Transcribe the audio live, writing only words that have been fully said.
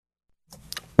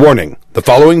Warning, the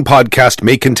following podcast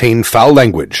may contain foul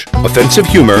language, offensive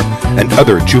humor, and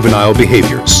other juvenile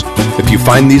behaviors. If you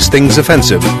find these things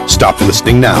offensive, stop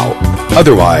listening now.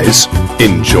 Otherwise,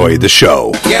 enjoy the show.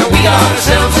 Yeah, we got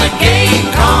ourselves a game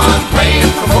con,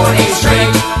 playing for 40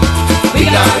 straight. We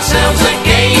got ourselves a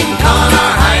game con,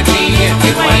 our hygiene if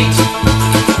you wait.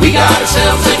 We got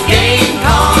ourselves a game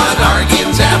con, our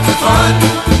games after fun.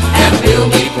 And we'll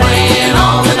be playing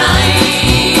all the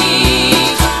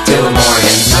night, till the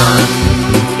morning sun.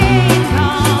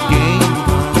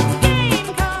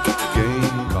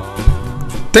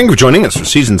 Thank you for joining us for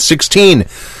Season 16,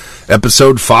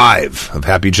 Episode 5 of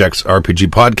Happy Jack's RPG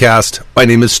Podcast. My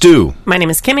name is Stu. My name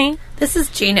is Kimmy. This is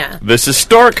Gina. This is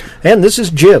Stork. And this is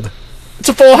Jib. It's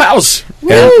a full house.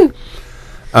 Woo!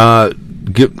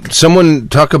 Someone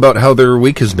talk about how their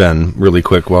week has been really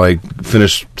quick while I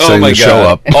finish setting the show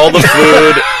up. All the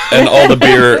food and all the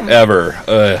beer ever.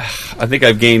 I think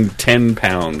I've gained 10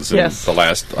 pounds in the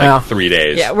last 3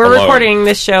 days. Yeah, we're alone. recording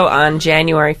this show on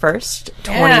January 1st,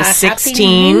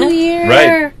 2016. Happy New Year.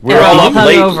 Right. We're all up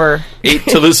late. Hungover. 8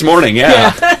 till this morning,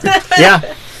 yeah.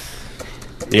 Yeah.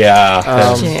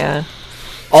 Yeah.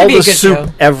 All be a the good soup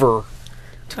show. ever.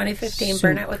 2015,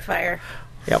 Burn It With Fire.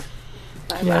 Yep.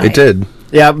 Bye-bye. It did.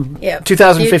 Yeah. Yep.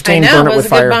 2015, I know, Burn It was With a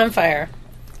Fire. good bonfire.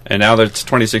 And now that it's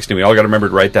 2016, we all got to remember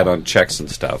to write that on checks and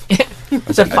stuff.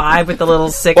 It's a 5 with the little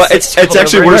 6. Well, it's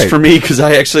actually worse Right. for me because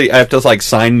I have to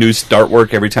sign new start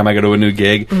work every time I go to a new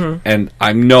gig, and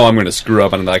I know I'm going to screw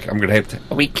up, and I'm going to have to.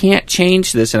 We can't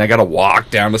change this, and I got to walk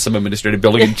down to some administrative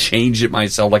building and change it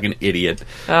myself like an idiot.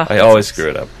 I always screw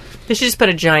it up. They should just put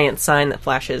a giant sign that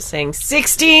flashes saying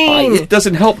 16. It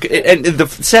doesn't help, and the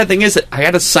sad thing is that I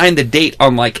had to sign the date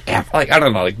on I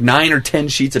don't know, 9 or 10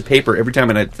 sheets of paper every time,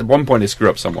 and at one point I screw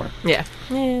up somewhere. Yeah,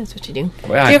 that's what you do.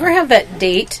 Well, Do you ever have that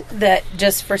date that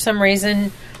just for some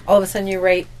reason all of a sudden you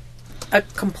write a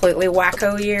completely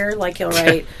wacko year? Like you'll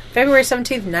write February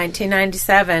 17th,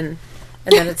 1997.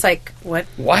 And then it's like, what?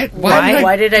 Why did I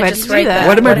Why just did you write do that? that?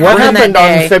 What happened happened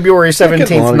that on day? February 17th,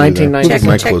 Move 1997?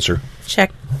 the mic Check. closer.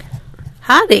 Check.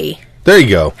 Howdy. There you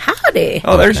go. Howdy.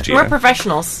 Oh, there's We're Gina.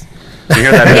 professionals. You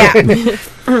hear that?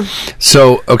 Yeah.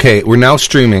 So, okay, we're now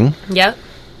streaming, Yep.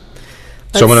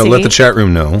 so I'm going to let see. the chat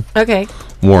room know. Okay.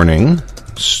 Warning.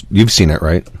 You've seen it,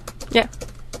 right? Yeah.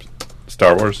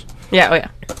 Star Wars. Yeah, oh yeah.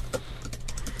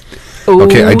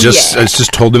 Okay, I Ooh,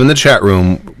 just told them in the chat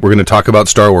room we're going to talk about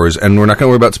Star Wars, and we're not going to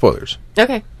worry about spoilers.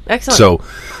 Okay, excellent. So,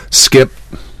 skip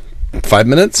 5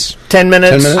 minutes? 10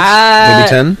 minutes. 10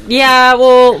 minutes? Maybe 10? Yeah,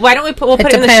 well, why don't we'll put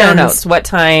it in the show depends. notes what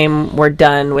time we're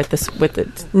done with this, with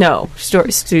it. No,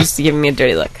 Stu's giving me a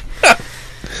dirty look.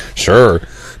 Sure.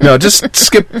 No, just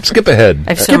skip ahead.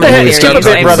 I have so Skip many ahead, theories. skip a bit,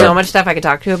 I have brother. so much stuff I could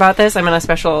talk to you about this. I'm in a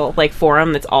special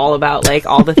forum that's all about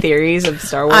all the theories of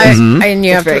Star Wars. I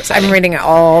knew It's very exciting. I'm reading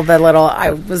all the little.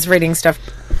 I was reading stuff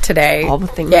today. All the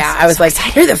things. Yeah, I was So like,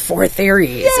 exciting. here are the 4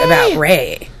 theories about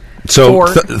Rey. So, Four.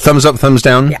 thumbs up, thumbs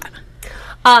down?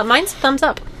 Yeah. Mine's thumbs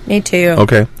up. Me too.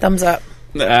 Okay. Thumbs up.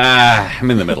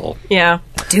 I'm in the middle. Yeah.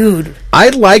 Dude. I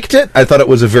liked it. I thought it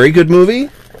was a very good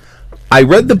movie. I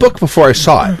read the book before I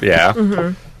saw it. Yeah.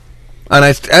 And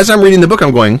as I'm reading the book,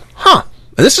 I'm going, huh.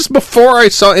 And this is before I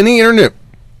saw any internet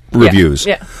reviews.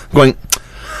 Yeah. Going,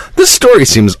 this story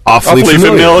seems awfully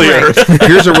familiar.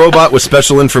 Here's a robot with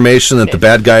special information that the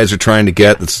bad guys are trying to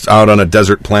get that's out on a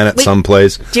desert planet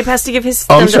someplace. Jeep has to give his.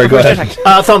 Oh, I'm thumbs sorry, up go before ahead. I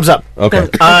start. Thumbs up. Okay.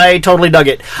 I totally dug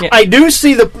it. Yeah. I do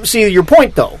see your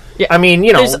point, though. Yeah. I mean,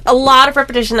 There's a lot of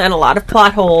repetition and a lot of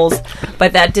plot holes,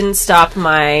 but that didn't stop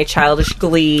my childish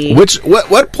glee.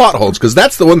 What plot holes? Because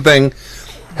that's the one thing,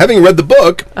 having read the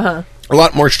book, a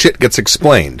lot more shit gets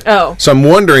explained. Oh. So I'm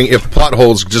wondering if plot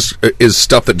holes just is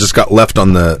stuff that just got left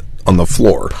on the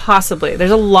floor. Possibly.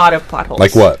 There's a lot of plot holes.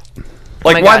 Like what?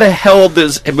 my Why God. the hell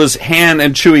was Han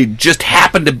and Chewie just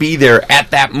happen to be there at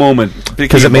that moment?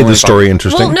 Because it made the story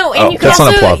interesting. Well, no, and you can that's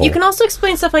not a plot also hole. you can also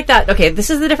explain stuff like that. Okay,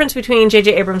 this is the difference between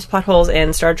J.J. Abrams' plot holes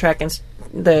and Star Trek and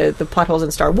the plot holes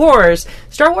in Star Wars.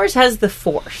 Star Wars has the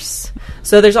Force,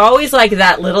 so there's always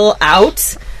that little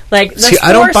out. The See,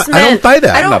 I don't buy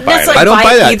that. I I'm don't not buying it. necessarily I don't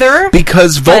buy that either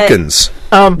because but- Vulcans.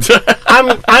 I'm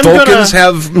Vulcans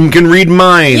can read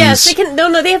minds. Yes, they can.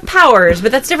 No, they have powers,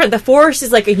 but that's different. The Force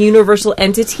is a universal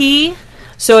entity.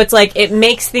 So it's it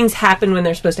makes things happen when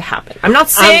they're supposed to happen. I'm not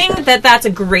saying that that's a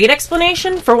great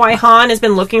explanation for why Han has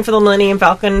been looking for the Millennium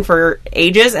Falcon for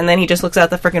ages, and then he just looks out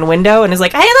the freaking window and is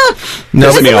like, "Hey, look, No,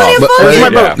 this is the Millennium but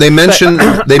Falcon." Yeah.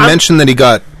 they mentioned that he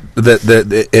got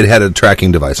that it had a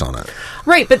tracking device on it.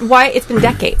 Right, but why? It's been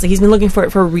decades. He's been looking for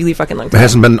it for a really fucking long It time.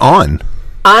 hasn't been on.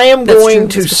 I am That's going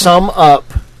true. to sum up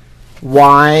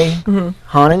why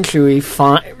Han and Chewie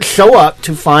show up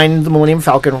to find the Millennium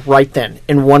Falcon right then,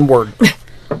 in one word.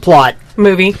 Plot.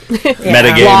 Movie.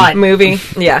 Metagame. Plot. Movie.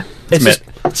 Yeah. It's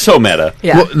So meta.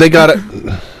 Yeah. Well, they got it.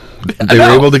 They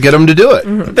were able to get him to do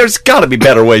it. There's got to be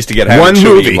better ways to get Han One and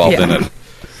Chewie movie. involved Yeah. in it.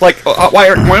 Like,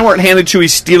 why weren't Han and Chewie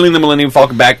stealing the Millennium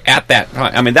Falcon back at that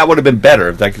time? I mean, that would have been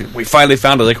better. Like, we finally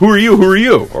found it. Like, who are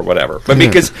you? Or whatever. But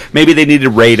because maybe they needed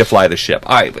Rey to fly the ship.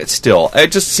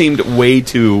 It just seemed way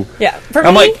too. Yeah. For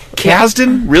I'm me, like,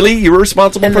 Kasdan, really? You were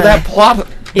responsible And for the- that plot?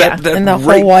 Yeah, in the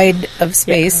whole wide of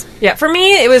space. Yeah, for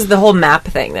me, it was the whole map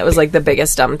thing that was like the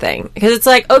biggest dumb thing. Because it's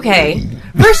like, okay,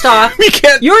 first off,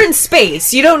 you're in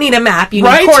space. You don't need a map. You need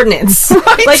Right? coordinates.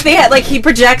 Right. Like they had, like he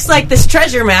projects like this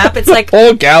treasure map. It's like,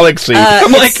 Whole galaxy.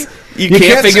 I'm like, it's- you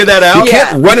can't figure that out? You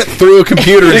can't run it through a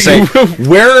computer and say,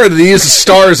 where are these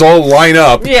stars all line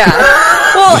up? yeah.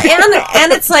 Well,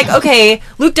 and it's like, okay,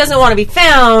 Luke doesn't want to be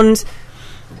found,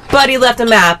 but he left a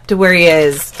map to where he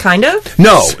is, kind of.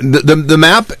 No, the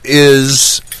map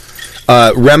is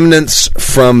remnants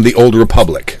from the Old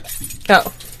Republic.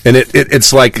 Oh, And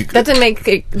it's like... that didn't make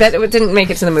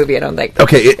it to the movie. I don't think.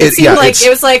 Okay, It seemed like it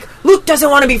was like Luke doesn't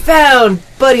want to be found,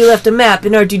 but he left a map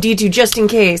in R2-D2 just in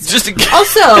case. Just in case.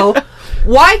 Also,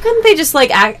 why couldn't they just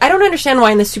like? I don't understand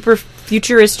why in the super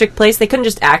futuristic place they couldn't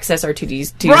just access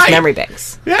R2-D2's Right. memory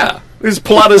banks. Yeah. Just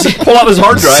pull out his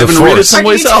hard drive and read it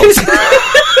someplace else.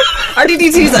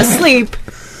 R2-D2's asleep,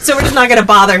 so we're just not going to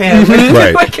bother him.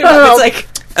 Right. Wake him up. It's like,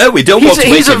 Oh, we don't want to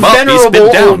wake him up. He's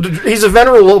been down.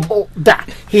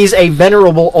 He's a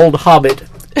venerable old hobbit.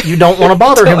 You don't want to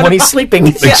bother him when he's sleeping.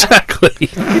 Exactly.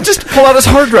 You just pull out his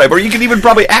hard drive, or you can even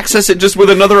probably access it just with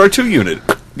another R2 unit.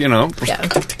 You know? yeah.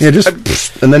 Yeah,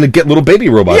 just... And then get little baby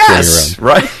robots Yes!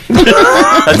 running around.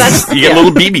 Right? You get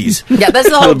little BBs. Yeah, that's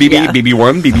the whole Little BB, yeah.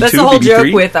 BB1, BB2, That's the whole BB3.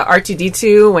 joke with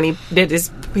R2-D2 when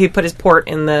he put his port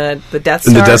in the Death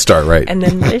Star. In the Death Star, right. And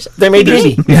then They made it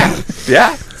easy.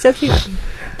 Yeah. so cute.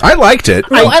 I liked it.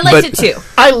 No, I liked but it too.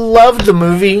 I loved the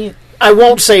movie. I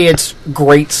won't say it's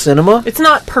great cinema. It's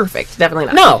not perfect, definitely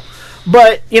not. No.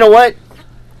 But, you know what?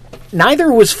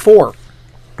 Neither was 4.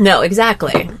 No,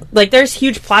 exactly. Like, there's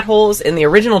huge plot holes in the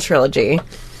original trilogy.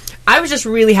 I was just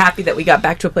really happy that we got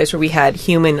back to a place where we had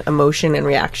human emotion and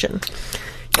reaction.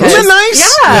 Isn't it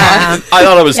nice? Yeah. I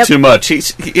thought it was too much.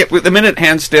 The minute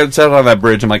Han stands out on that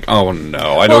bridge, I'm like, oh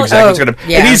no, I know Well, exactly what's going to...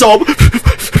 yeah. And he's all...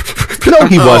 No,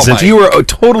 he wasn't. my- You were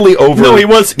totally over... No, he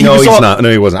was- he No, was he's all- not. No,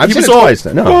 he wasn't. I've he seen was it all- twice.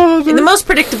 No. The most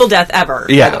predictable death ever.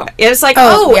 by Yeah. the way. It's like,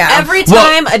 Oh, yeah. every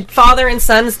Well- time a father and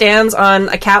son stands on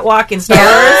a catwalk in Star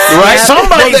Wars, Right?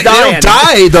 Somebody's They dying. don't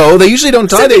die, though. They usually don't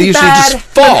die. They something usually bad just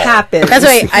fall. happens. That's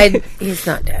why he's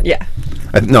not dead. Yeah.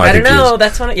 I I don't think he know. is.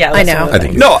 That's one. Yeah, I that's know. one of the I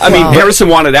think things. No, I mean, Well- Harrison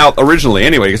wanted out originally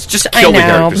anyway. It's just I kill the know,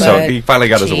 character, so but- he finally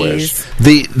got his wish.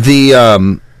 Jeez.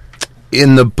 The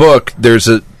in the book, there's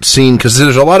a scene, because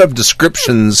there's a lot of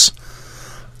descriptions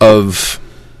of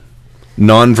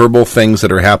nonverbal things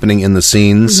that are happening in the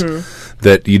scenes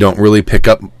that you don't really pick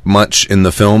up much in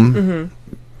the film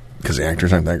because the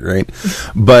actors aren't that great.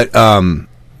 But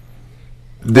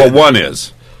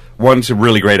One's a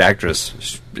really great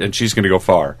actress, and she's going to go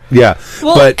far. yeah,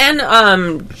 Well, but and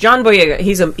John Boyega,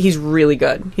 he's really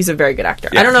good. He's a very good actor.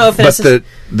 I don't know if but this is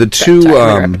the two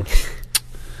Sorry, I'm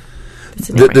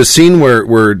the scene where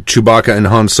Chewbacca and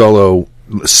Han Solo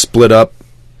split up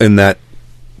in that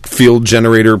field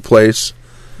generator place.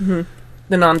 the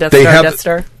non-Death they Star have- Death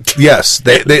Star. Yes,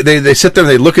 they sit there and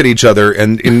they look at each other,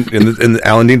 and in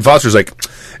Alan Dean Foster's like,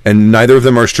 and neither of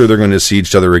them are sure they're going to see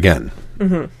each other again.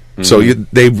 So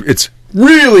it's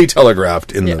really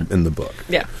telegraphed in the book.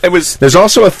 Yeah. It was There's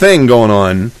also a thing going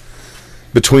on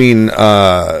between,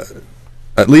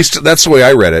 at least that's the way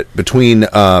I read it, between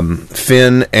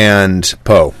Finn and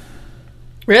Poe.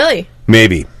 Really?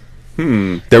 Maybe.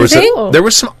 There was think? there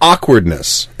was some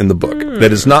awkwardness in the book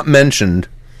that is not mentioned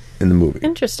in the movie.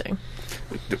 Interesting.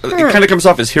 it kind of comes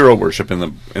off as hero worship in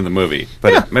the movie,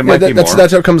 but it might be that's more.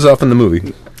 how it comes off in the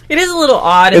movie. It is a little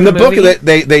odd In the book,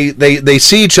 movie. they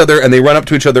see each other and they run up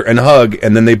to each other and hug,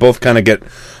 and then they both kind of get,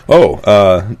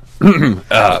 Interesting.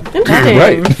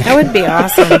 right. That would be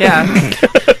awesome. Yeah.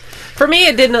 For me,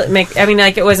 it didn't make. I mean,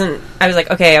 like it wasn't. I was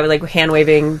like, okay, I was like hand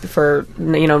waving for.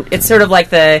 It's sort of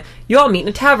like you all meet in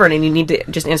a tavern and you need to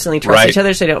just instantly trust Right. each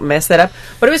other so you don't mess that up.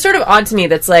 But it was sort of odd to me.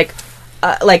 That's like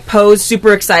Poe's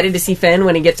super excited to see Finn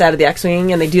when he gets out of the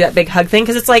X-wing and they do that big hug thing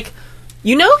because it's like.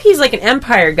 He's like an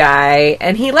Empire guy,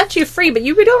 and he lets you free, but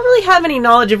you don't really have any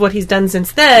knowledge of what he's done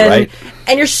since then. Right.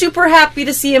 And you're super happy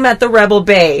to see him at the Rebel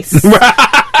base.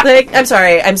 I'm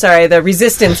sorry, the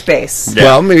Resistance base. Yeah.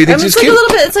 Well, maybe they And just it's like cute. a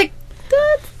little bit. It's like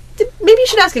maybe you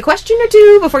should ask a question or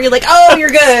two before you're like, oh, you're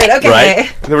good. Okay.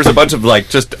 Right? There was a bunch of like,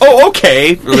 just, oh,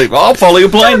 okay. Like, I'll follow you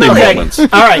blindly moments. All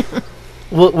right.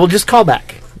 We'll just call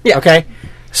back. Yeah. Okay?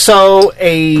 So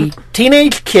a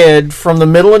teenage kid from the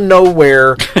middle of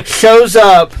nowhere shows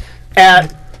up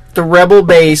at the Rebel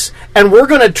base, and we're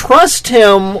going to trust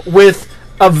him with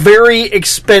a very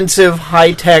expensive,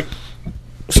 high-tech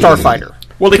starfighter.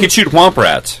 Well, they could shoot womp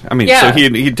rats. I mean, Yeah. so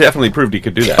he definitely proved he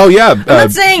could do that. Oh yeah, I'm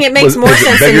not saying it makes more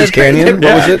sense in Beggar's the Canyon.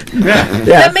 What was it? Yeah.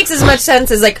 That makes as much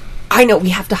sense as like, I know we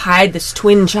have to hide this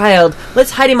twin child.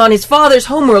 Let's hide him on his father's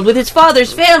homeworld with his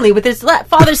father's family, with his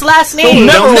father's last name.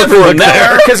 They'll never look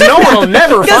there. Because no one will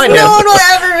never Because find no him. one will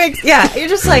ever make. Yeah, you're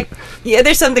just like, yeah.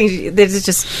 There's some things that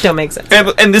just don't make sense.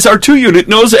 And this R2 unit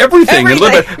knows everything.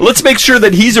 Everything. And let's make sure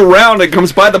that he's around and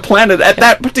comes by the planet at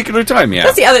that particular time. Yeah.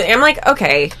 That's the other thing. I'm like,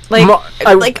 okay, like,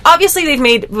 like obviously they've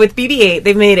made with BB-8,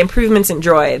 they've made improvements in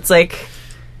droids. Like,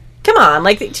 come on,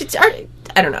 like,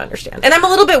 I don't understand. And I'm a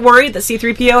little bit worried that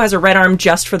C-3PO has a red arm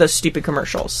just for those stupid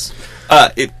commercials. Yeah.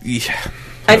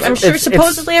 I'm sure. It's-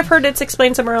 Supposedly, I've heard it's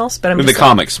explained somewhere else, but I'm In the just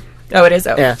comics. Oh, it is.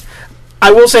 Oh, Yeah.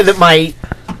 I will say that my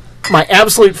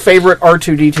absolute favorite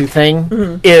R2-D2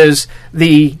 thing is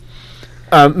the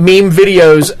meme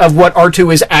videos of what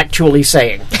R2 is actually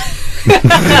saying.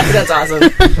 that's awesome.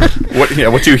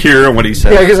 What you hear and what he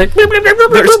said. Yeah, he's like, bloop, bloop, bloop,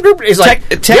 bloop, bloop, bloop. He's like,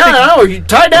 yeah, no, you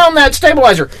tie down that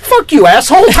stabilizer. Fuck you,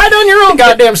 asshole. Tie down your own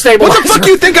goddamn stabilizer. What the fuck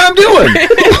do you think I'm doing?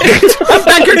 I'm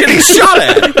back here getting shot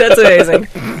at. That's amazing.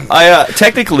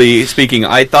 Technically speaking,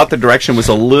 I thought the direction was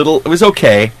it was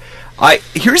okay.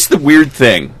 Here's the weird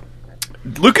thing.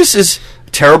 Lucas is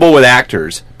terrible with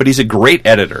actors, but he's a great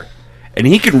editor. And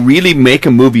he can really make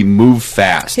a movie move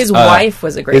fast. His wife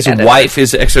was a great editor.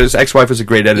 His ex-wife was a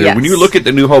great editor. Yes. When you look at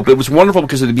The New Hope, it was wonderful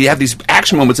because you have these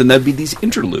action moments and there'd be these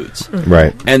interludes.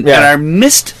 Right. And I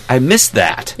missed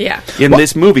that. Yeah. In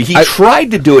this movie, he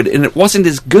tried to do it, and it wasn't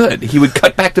as good. He would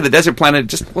cut back to the desert planet; it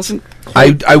just wasn't.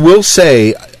 I will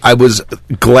say I was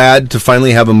glad to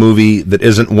finally have a movie that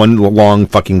isn't one long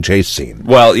fucking chase scene.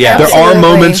 Well, yeah. There are Absolutely.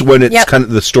 moments when it's Yep. kind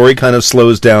of the story kind of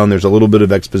slows down. There's a little bit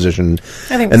of exposition,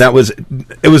 think and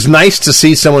it was nice to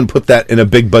see someone put that in a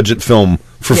big budget film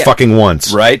for Yeah. fucking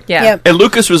once. Right? Yeah. Yep. And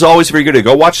Lucas was always very good at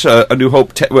go watch A New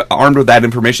Hope armed with that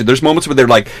information. There's moments where they're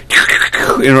like,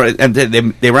 you know, and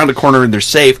they round a corner and they're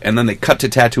safe, and then they cut to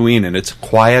Tatooine and it's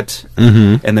quiet,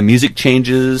 and the music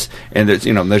changes, and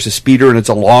there's a speeder and it's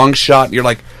a long shot. And you're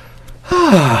like,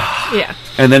 Yeah.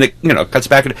 and then it cuts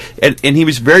back, and he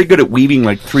was very good at weaving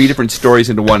like three different stories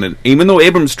into one. And even though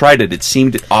Abrams tried it, it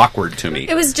seemed awkward to me.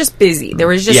 It was just busy. There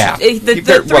was just Yeah. the Very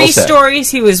three well said. stories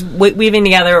he was weaving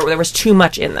together. There was too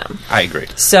much in them. I agree.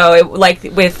 So, like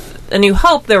with A New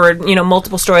Hope, there were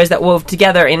multiple stories that wove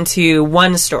together into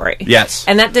one story. Yes.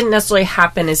 and that didn't necessarily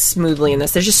happen as smoothly in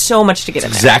this. There's just so much to get in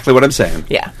there. Exactly what I'm saying.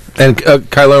 Yeah. And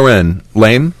Kylo Ren,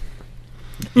 lame.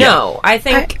 No, I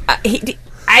think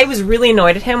I was really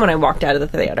annoyed at him when I walked out of the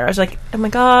theater. I was like, "Oh my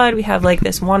god, we have like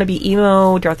this wannabe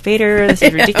emo Darth Vader. This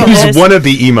is ridiculous." He's one of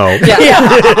the emo. Yeah.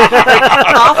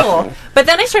 Awful. But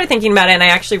then I started thinking about it, and I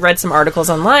actually read some articles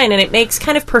online, and it makes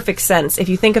kind of perfect sense if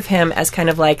you think of him as kind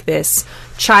of like this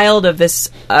child of this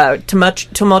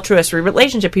tumultuous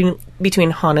relationship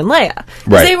between Han and Leia. 'Cause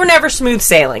Right. they were never smooth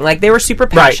sailing. Like, they were super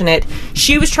passionate.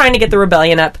 She was trying to get the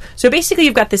rebellion up. So basically,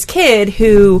 you've got this kid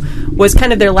who was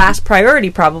kind of their last priority,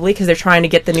 probably, because they're trying to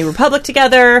get the New Republic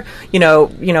together.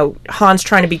 Han's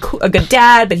trying to be a good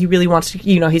dad, but he really wants to,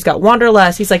 he's got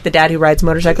wanderlust. He's like the dad who rides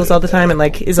motorcycles all the time and,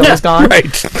 like, is always gone.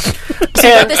 Right. So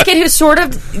you got this kid who's sort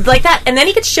of like that, and then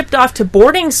he gets shipped off to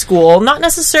boarding school, not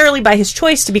necessarily by his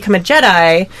choice to become a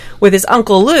Jedi with his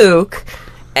uncle Luke.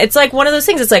 It's like one of those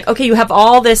things. It's like, okay, you have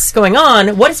all this going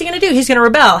on. What is he going to do? He's going to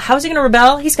rebel. How is he going to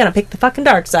rebel? He's going to pick the fucking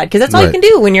dark side, because that's all you Right. can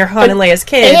do when you're Han and Leia's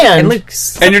kid and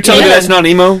Luke's. And you're telling me that's not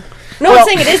emo? No, I'm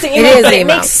saying it is emo, is but it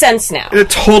emo. makes sense now. It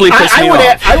totally pissed me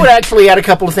off. I would actually add a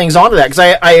couple of things onto that,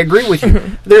 because I agree with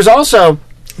you. There's also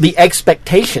the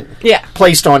expectation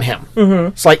placed on him. Mm-hmm.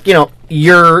 It's like,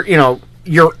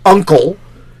 your uncle,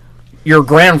 your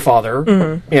grandfather,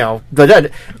 the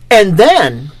dead. And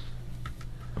then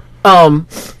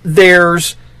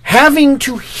there's having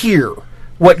to hear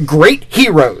what great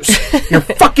heroes your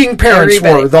fucking parents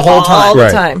Everybody. were the whole time. All the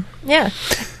Right. time. Yeah.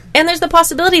 And there's the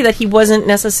possibility that he wasn't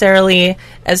necessarily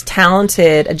as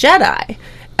talented a Jedi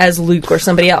as Luke or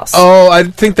somebody else. Oh, I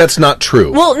think that's not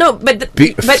true. Well, no, but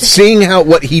Seeing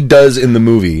what he does in the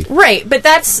movie. right, but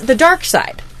that's the dark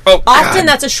side. Oh, Often God.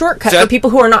 that's a shortcut That- for people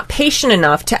who are not patient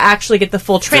enough to actually get the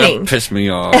full training. That pissed me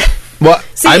off. Well,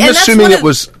 See, I'm and that's assuming one it of-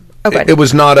 was. Okay. It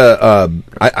was not a.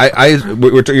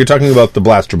 You're talking about the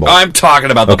blaster bolt. I'm talking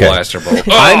about the Okay. blaster bolt.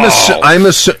 I'm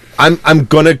I'm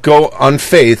gonna go on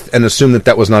faith and assume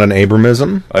that was not an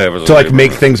Abramism Oh, it was to an like make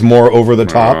Abram. things more over the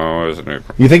top. Oh, isn't it?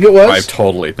 You think it was? I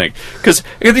totally think because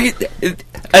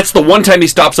that's the one time he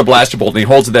stops a blaster bolt and he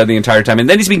holds it there the entire time, and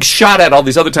then he's being shot at all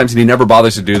these other times and he never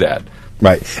bothers to do that.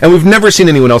 Right, and we've never seen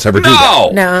anyone else ever do that.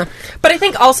 No. But I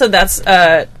think also that's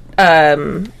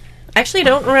actually I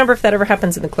don't remember if that ever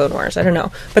happens in the Clone Wars. I don't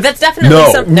know, but that's definitely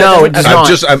something. No, it it does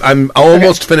doesn't. not. I'm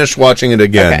almost finished watching it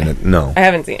again. Okay. No, I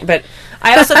haven't seen it, but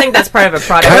I also think that's part of a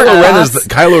product.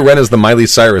 Kylo Ren is the Miley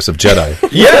Cyrus of Jedi.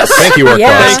 Yes, Thank you, Ork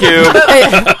Yeah. Boss.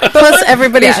 Thank you. Plus,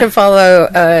 everybody Yeah. should follow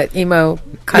emo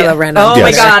Kylo Ren. Oh on my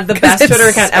Yes. god, the best It's Twitter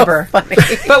account so ever. funny.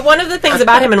 But one of the things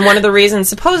about him, and one of the reasons,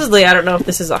 supposedly, I don't know if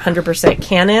this is 100%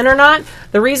 canon or not,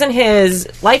 the reason his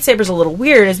lightsaber's a little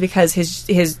weird is because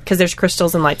because there's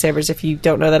crystals in lightsabers. If you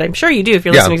don't know that, I'm sure you do if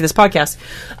you're Yeah. listening to this podcast.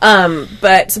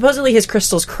 But supposedly his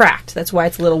crystal's cracked. That's why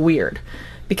it's a little weird.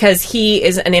 Because he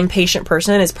is an impatient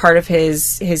person as part of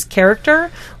his character.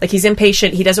 Like, he's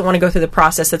impatient. He doesn't want to go through the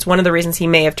process. That's one of the reasons he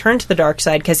may have turned to the dark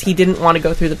side, because he didn't want to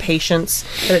go through the patience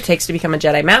that it takes to become a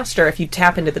Jedi Master. If you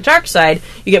tap into the dark side,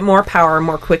 you get more power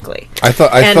more quickly. I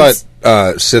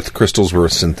thought Sith crystals were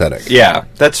synthetic. Yeah,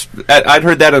 I'd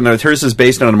heard that, and hers is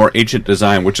based on a more ancient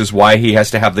design, which is why he has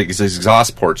to have these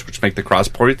exhaust ports, which make the cross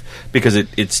port, because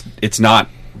it's not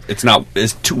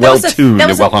too well tuned That and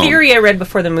was well a honed. theory I read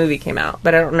before the movie came out,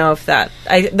 but I don't know if that.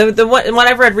 What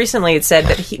I've read recently, it said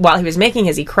that while he was making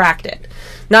his, he cracked it.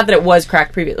 Not that it was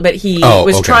cracked previously, but he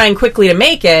was okay. trying quickly to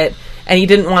make it, and he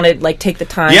didn't want to take the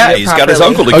time. Yeah, to do it he's got his properly.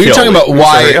 uncle to Oh, kill. you're talking about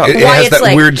why it Why has it's that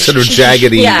like- weird sort of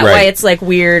jaggedy. Yeah, right. why it's like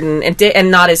weird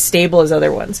and not as stable as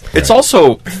other ones. It's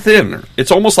also thin.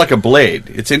 It's almost like a blade.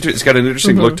 It's got an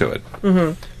interesting look to it.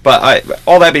 Mm-hmm. But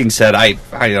all that being said, I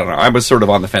don't know. I was sort of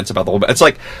on the fence about the whole. It's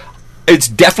like. It's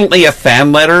definitely a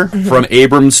fan letter from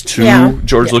Abrams to Yeah.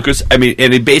 George Lucas. I mean,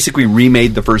 and it basically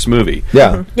remade the first movie.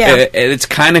 Yeah. Yeah. And it's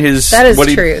kind of his. That is what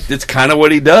truth. It's kind of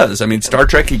what he does. I mean, Star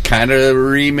Trek. He kind of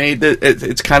remade it.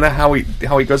 It's kind of how he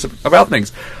goes about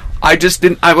things. I just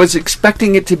didn't. I was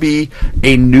expecting it to be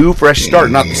a new, fresh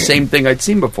start, not the same thing I'd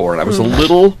seen before, and I was a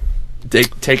little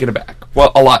taken aback. Well,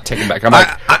 a lot taken aback. I'm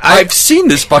like, I've seen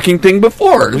this fucking thing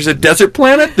before. There's a desert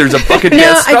planet. There's a fucking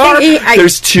Death I Star. think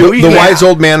There's Chewie. The wise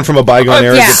old man from a bygone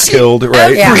era yeah. gets killed,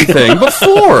 right? Yeah. everything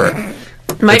before.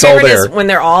 My It's all favorite there. is when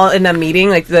they're all in a meeting,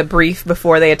 like the brief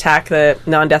before they attack the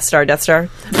non-Death Star.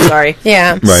 Sorry.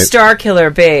 Yeah. Right. Star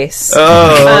Killer base.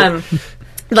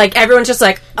 Like everyone's just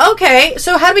like, okay,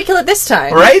 so how do we kill it this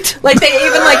time? Right? Like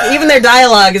they even their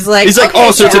dialogue is like, He's like, okay,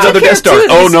 oh, so it's Star another Killer Death Star. 2 is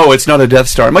Oh this- no, it's not a Death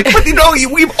Star. I'm like, but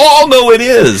we all know it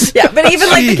is. Yeah, but even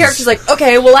like the Jeez. character's like,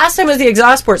 okay, well last time was the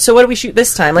exhaust port, so what do we shoot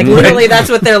this time? Like literally, that's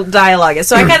what their dialogue is.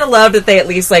 So I kind of love that they at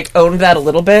least like owned that a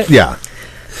little bit. Yeah.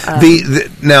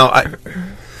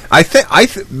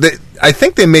 I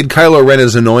think they made Kylo Ren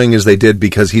as annoying as they did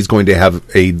because he's going to have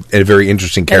a very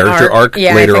interesting character arc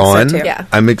Yeah, I later think so, on. too. Yeah.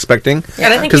 I'm expecting.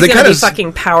 And I think 'Cause he's they going to kinda be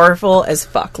fucking powerful as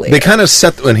fuck later. They kind of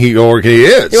set when he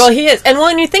is. Well, he is, and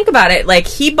when you think about it, like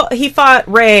he fought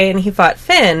Rey and he fought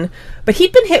Finn, but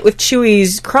he'd been hit with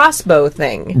Chewie's crossbow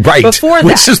thing right before that,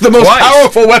 which is the most Twice.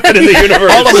 powerful weapon in the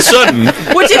universe. All of a sudden,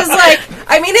 which is like,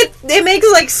 I mean, it makes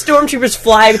like stormtroopers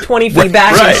fly 20 feet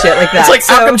back and shit like that. It's like,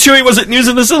 So, how come Chewie wasn't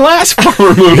using this in the last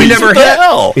four movies? He never What the hit.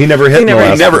 hell? He never hit. in the never-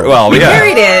 last He never. one. Well, he yeah.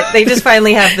 carried it. They just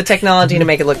finally have the technology to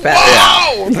make it look better.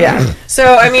 Yeah.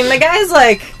 So I mean, the guy's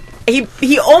like,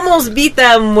 he almost beat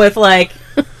them with like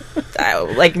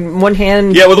one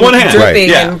hand. Yeah, with one hand. dripping Right.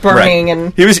 Yeah, and burning, right.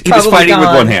 and He was probably fighting with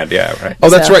gone. one hand. Yeah, right. Oh,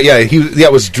 that's So- right. Yeah,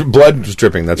 it was blood was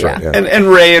dripping. That's right. Yeah. And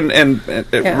Ray and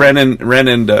Ren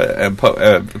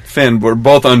and Finn were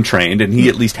both untrained, and he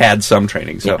at least had some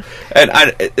training. So, and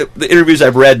the interviews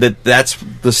I've read that's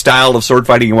the style of sword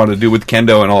fighting you want to do with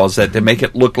kendo and all is that to make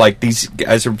it look like these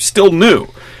guys are still new,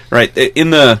 right? In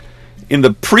the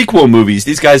prequel movies,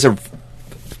 these guys are.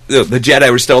 The Jedi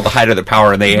were still at the height of their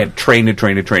power, and they had trained,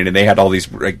 and they had all these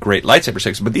great lightsaber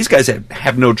sections. But these guys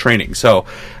have no training, so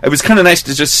it was kind of nice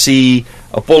to just see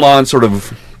a full-on sort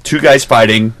of two guys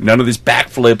fighting, none of these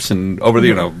backflips and over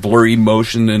the blurry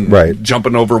motion and Right.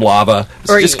 jumping over lava. It's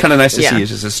Or just kind of nice to yeah. see.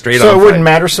 It's just a straight. So on it wouldn't fight.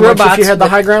 matter so much if Robots you had the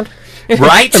with- high ground?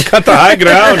 right? Cut the high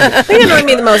ground. The thing that annoyed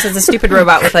me the most is a stupid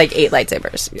robot with like 8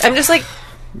 lightsabers. I'm just like,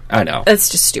 I know. that's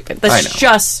just stupid. I That's know.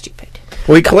 just stupid.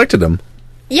 Well, he collected them.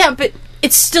 Yeah, but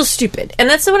it's still stupid. And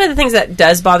that's one of the things that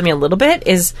does bother me a little bit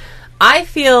is I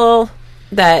feel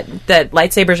that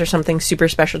lightsabers are something super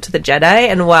special to the Jedi,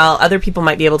 and while other people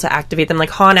might be able to activate them, like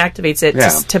Han activates it Yeah.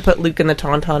 to put Luke in the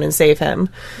Tauntaun and save him.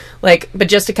 Like, but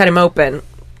just to cut him open.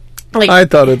 Like, I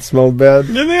thought it smelled bad.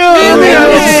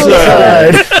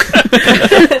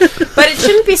 but it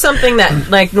shouldn't be something that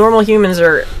like normal humans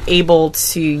are able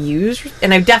to use,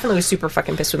 and I definitely was super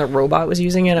fucking pissed when the robot was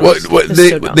using it.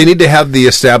 They need to have the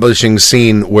establishing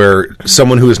scene where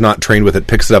someone who is not trained with it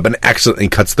picks it up and accidentally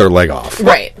cuts their leg off.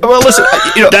 Right. Well, listen,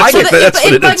 That's what it bugged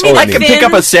me totally that means. I can pick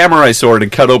up a samurai sword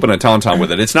and cut open a tauntaun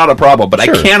with it. It's not a problem, but I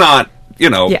cannot,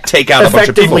 take out a bunch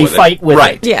of people Effectively with fight it. with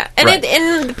right. it. Yeah, and Right.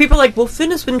 and the people are like, well, Finn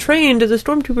has been trained as a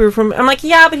stormtrooper from. I'm like,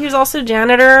 yeah, but he was also a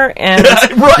janitor, and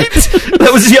Right. That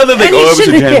was the other thing. And Oh, he it was a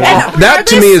shouldn't- janitor. yeah. That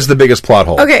to me is the biggest plot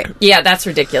hole. Okay. yeah, that's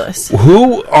ridiculous,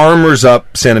 Who armors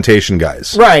up sanitation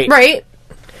guys? Right. right?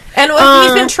 And if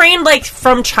he's been trained like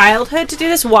from childhood to do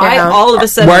this, why Yeah. all of a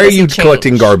sudden? Why are does he you change?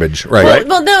 collecting garbage? Right.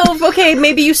 Well, no, okay,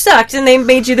 maybe you sucked, and they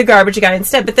made you the garbage guy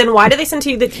instead. But then, why do they send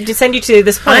you to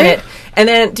this planet, and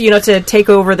then to take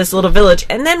over this little village?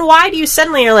 And then, why do you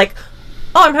suddenly are like,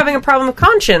 oh, I'm having a problem of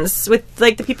conscience with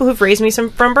like the people who've raised me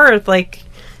from birth? Like,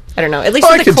 I don't know. At least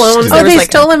Oh, with I the could clones, see there that. was They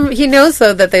like stole him. He knows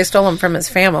though that they stole him from his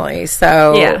family.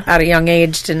 So Yeah. at a young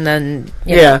age, and then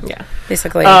Yeah. yeah.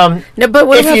 basically. Um, No, but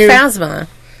what if about you- Phasma?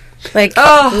 Like,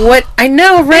 Oh. what? I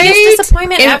know, right? Biggest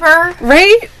disappointment ever.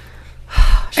 Right?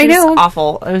 She I was know.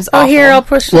 awful. It was Oh, awful. here, I'll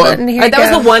push the Well, button. Here That you was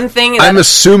go. the one thing. I'm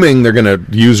assuming they're going to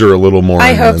use her a little more. I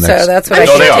in hope the so. next- That's what I'm I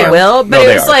sure they they are. will, but No, it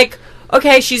they was are. like,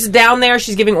 okay, she's down there,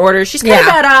 she's giving orders, she's kind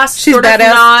Yeah. of badass, She's sort of badass,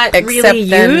 not except really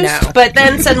then used, no. but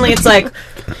then suddenly it's like,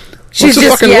 She's It's a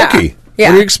just fucking yeah. Wookiee. Yeah.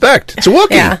 What do you expect? It's a Wookiee.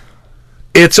 Yeah.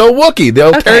 It's a Wookiee.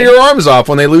 They'll tear Okay. your arms off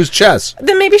when they lose chess.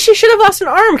 then maybe she should have lost an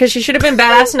arm because she should have been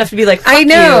badass enough to be like, fuck I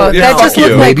know. you. That Yeah, just fuck looked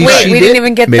you. like, Maybe wait, she we did. didn't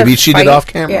even get Maybe the she did fight. off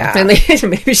camera. Yeah. And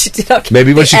maybe she did. Okay.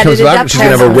 Maybe when They she comes edited back, that she's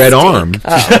going to have a part red out. arm.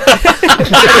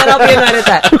 Then I'll be mad at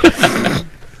that.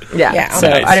 Yeah. Yeah. So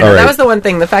Nice. I don't know. All That right. was the one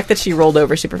thing. The fact that she rolled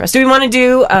over super fast. Do we want to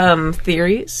do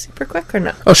theories super quick or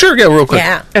no? Oh, sure. Yeah, real quick.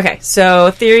 Yeah. Okay.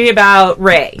 So theory about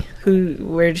Rey.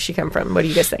 Where does she come from? What do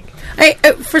you guys think?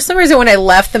 For some reason, when I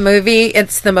left the movie,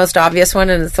 it's the most obvious one,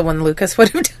 and it's the one Lucas would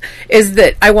have done, is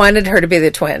that I wanted her to be the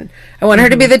twin. I want her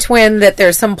to be the twin, that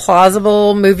there's some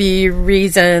plausible movie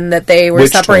reason that they were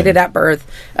Which separated twin? at birth.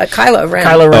 Kylo Ren.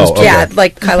 Kylo Ren's Oh, okay. Yeah,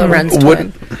 like Kylo Ren's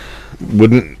twin.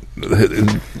 Wouldn't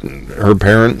her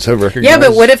parents have recognized? Yeah,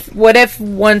 but what if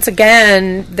once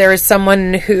again there is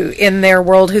someone who in their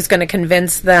world who's going to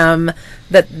convince them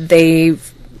that they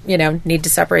need to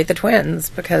separate the twins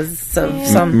because of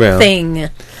something,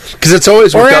 Because it's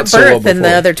always or worked at out so well birth, and the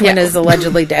before. other twin Yeah. is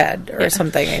allegedly dead or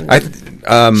something.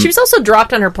 She was also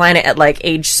dropped on her planet at like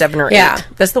age 7 or 8. Yeah.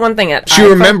 That's the one thing that She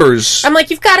remembers. I'm like,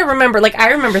 you've got to remember. Like,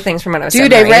 I remember things from when I was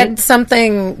Dude, 7 I or 8. read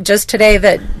something just today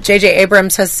that J.J.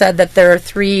 Abrams has said that there are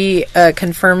 3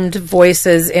 confirmed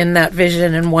voices in that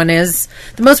vision, and one is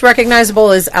the most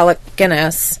recognizable is Alec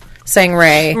Guinness saying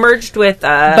Rey, merged with,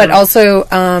 but also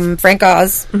Frank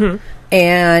Oz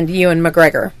and Ewan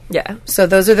McGregor. yeah, So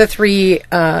those are the 3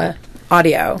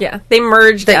 audio. yeah, they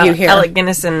merged That you hear. Alec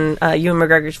Guinness and Ewan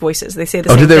McGregor's voices. They say the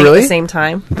Oh, same did they thing really? at the same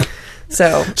time.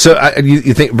 So So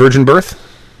you think virgin birth?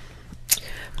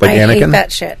 Like I Anakin? hate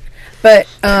that shit. But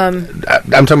I'm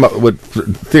talking about what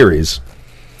theories.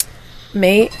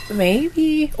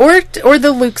 maybe or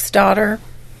the Luke's daughter.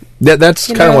 That's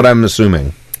kind of know? what I'm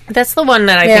assuming. that's the one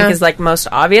that I Yeah. think is like most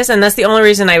obvious, and that's the only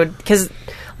reason I would, because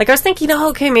like I was thinking, oh,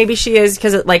 okay, maybe she is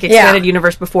because it like expanded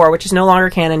universe before, which is no longer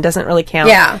canon, doesn't really count.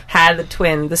 Yeah. had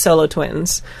the solo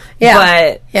twins. Yeah.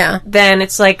 but Yeah. then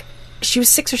it's like she was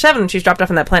 6 or 7 when she was dropped off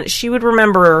on that planet. She would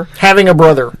remember, Having a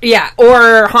brother. yeah,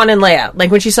 or Han and Leia. Like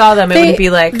when she saw them, it wouldn't be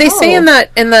like they say oh.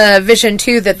 in the vision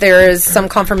too that there is some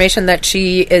confirmation that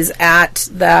she is at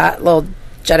that little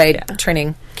Jedi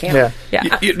training camp.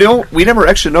 Yeah. Yeah. We never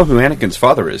actually know who Anakin's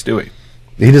father is, do we?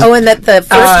 He doesn't. Oh, and that the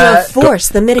first the Force,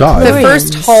 the midi God. the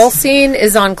first hall scene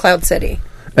is on Cloud City.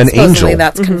 An Supposedly angel.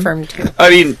 that's confirmed too. I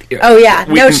mean, Oh yeah,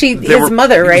 we no, can- his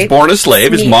mother, right? He was born a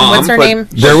slave. His Smee- mom. What's her but name?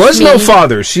 There was no Smee.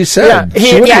 father. She said. Yeah, She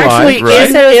he wouldn't actually lie. Right.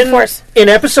 He said it was Force. in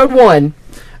episode 1,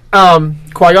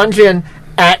 Qui-Gon Jinn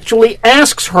actually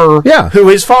asks her Yeah. who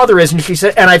his father is, and she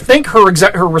said, and I think her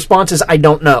response is, "I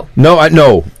don't know." No, I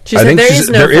no. She I said think there she's- is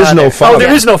no there is no father. father. Oh,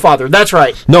 there is no father. That's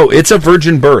right. No, it's a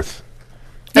virgin birth.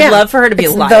 I'd love for her to be a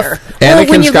It's liar. Anakin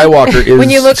when you Skywalker look, is when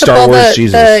you look Star up all Wars the,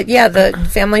 Jesus. the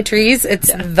family trees, it's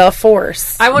the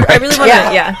Force. I really want to,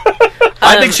 yeah.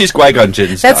 I think she's Qui-Gon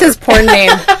Jinn's That's daughter. his porn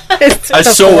name. It's I the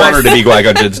so Force. want her to be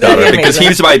Qui-Gon Jinn's daughter That'd be because amazing.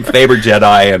 he's my favorite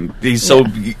Jedi and he's so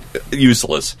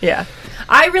useless. Yeah.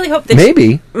 I really hope that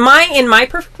Maybe. in my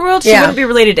perfect world, she Yeah. wouldn't be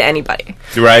related to anybody.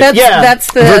 Right?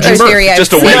 That's the Virgin other birth, theory. I've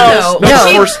just a seen. wait. No,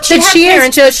 No. She That had she is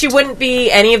parents, just- but she wouldn't be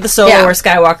any of the Solo Yeah. or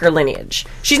Skywalker lineage.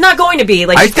 She's not going to be.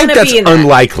 Like, I she's think going to that's be in that.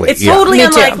 unlikely, It's yeah. totally Me too.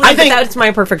 unlikely, I but think- that's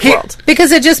my perfect world.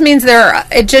 Because it just means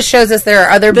it just shows us there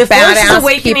are other The Force is badass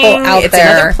awakening. people out It's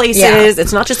there. in other places. Yeah.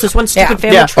 It's not just this one stupid Yeah.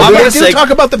 family Yeah. trope. I'm Although gonna I do say- talk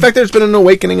about the fact there's been an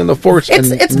awakening in the Force. It's and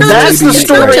not That's just, the it's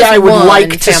not story just I would one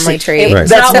like to family see. tree. Right.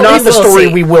 That's not what not we the will story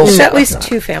see. we will There's see. at least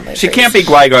two family She trees. can't be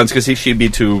Qui-Gon's because she'd be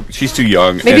too. She's too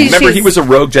young. Maybe And remember, she's- he was a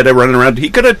rogue Jedi running around. He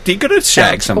could have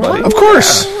shagged somebody. Of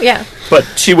course. Yeah. But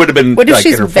she would have been What if like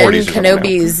she's in her Ben 40s or something.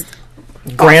 Kenobi's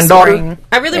Granddaughter? offspring?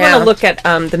 I really Yeah. want to look at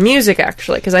the music,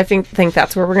 actually, because I think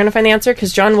that's where we're going to find the answer,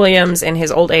 because John Williams, in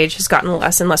his old age, has gotten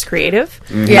less and less creative.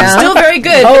 Yeah. Still very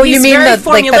good. Oh, but you he's mean very the-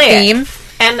 like the formulaic. theme?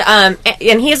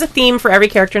 And he has a theme for every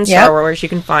character in Star Yep. Wars you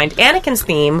can find. Anakin's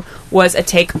theme was a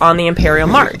take on the Imperial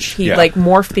March. He Yeah.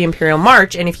 morphed the Imperial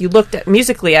March, and if you looked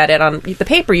musically at it on the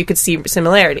paper, you could see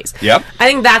similarities. Yep. I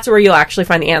think that's where you'll actually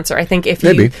find the answer. I think if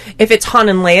Maybe. it's Han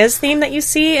and Leia's theme that you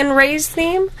see in Rey's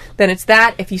theme, then it's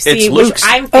that. If you see It's which Luke's.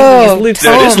 I'm thinking Oh, is Luke's.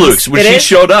 No, it is theme. Luke's. When It she is?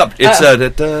 showed up, it's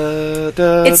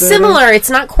It's similar. It's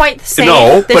not quite the same.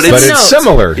 No, There's but some But it's notes.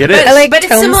 similar. It is. I like But it's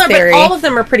Tome's similar, theory. but all of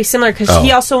them are pretty similar because Oh.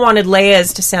 he also wanted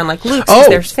Leia's to sound like Luke's Oh. because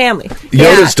there's family.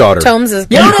 Yoda's daughter. Tomes is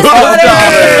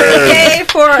Yay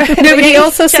for No, but he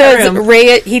also chat says room.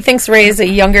 Rey. He thinks Rey is a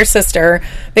younger sister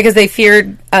because they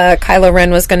feared Kylo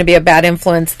Ren was going to be a bad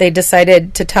influence. They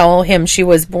decided to tell him she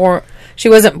was born. She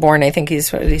wasn't born. I think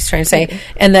he's what he's trying to say,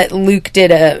 and that Luke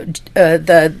did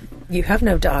the "you have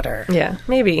no daughter" Yeah,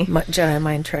 maybe. Jedi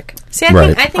mind trick. See, I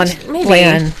Right. think On maybe.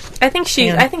 Lan. I think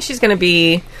Lan. she's going to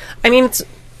be. I mean,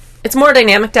 it's more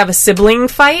dynamic to have a sibling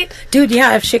fight. Dude,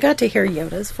 yeah, if she got to hear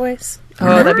Yoda's voice, Oh,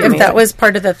 that'd be if that amazing. was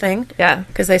part of the thing, Yeah,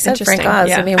 because they said Frank Interesting, Oz.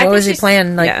 yeah. I mean, I what think was he she's-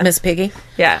 playing? Like yeah. Miss Piggy?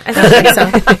 Yeah, I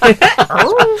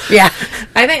Yeah,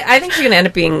 think she's going to end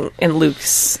up being in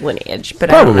Luke's lineage, but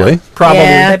Probably. I don't know. Probably.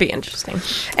 Yeah. That'd be interesting.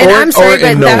 and Or- I'm sorry, or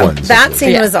in but no one's, I that believe.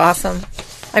 scene Yeah. was awesome.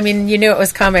 I mean, you knew it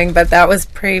was coming, but that was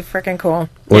pretty freaking cool.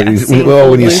 When Yeah, you- seeing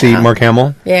when you Luke. see Mark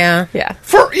Hamill. Yeah, Yeah.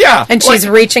 and she's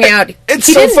reaching out. It's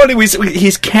He so didn't- funny.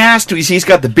 He's cast. He's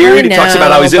got the beard. I He talks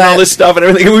about how he's in know, all but- this stuff and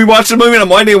everything. And we watch the movie, and I'm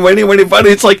waiting.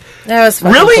 It's like, That was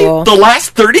fucking really? cool. The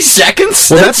last 30 seconds?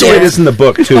 Well, that's the way it is in the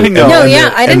book too. I know. No, And yeah,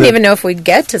 the- I and didn't the- even know if we'd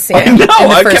get to see I him. know. in the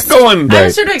I first- kept going. I Right.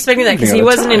 was sort of expecting that because Thinking he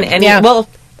of the wasn't in time. any. Yeah. Well,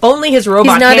 only his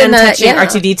robot He's not hand in the- touching yeah.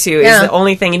 R2D2 Yeah. is the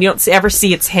only thing, and you don't ever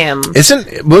see it's him.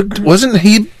 Wasn't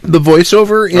he the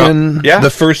voiceover in yeah. the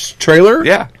first trailer?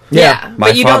 Yeah. Yeah, My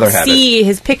but you father don't had see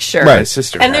his picture. Right. My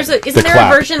sister And had there's it. isn't The there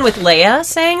clap. a version with Leia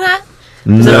saying that?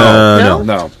 No.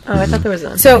 No. Oh, I thought there was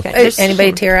one. So, Okay, there's-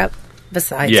 anybody tear up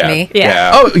besides Yeah. me?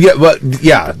 Yeah. Oh yeah, but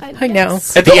yeah. I know.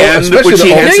 At the end, especially when she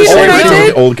the old, hands you the know what I saber to did? him.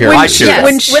 the old character. I should. Yes.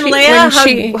 When When, she-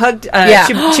 Leia when hugged Yeah.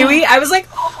 Chewie, I was like,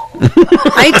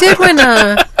 I did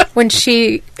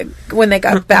when they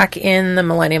got back in the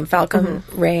Millennium Falcon,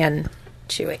 Rey and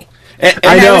Chewie. And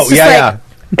I And I know. was just Yeah, like- yeah.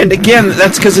 And again,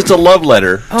 that's because it's a love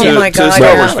letter to, my to God, Star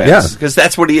yeah. Wars fans. Yeah. Because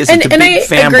that's what he is. And, It's a and big I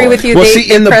fanboy. agree with you. Well, they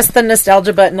see, in the- pressed the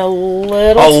nostalgia button a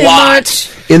little A too lot. much.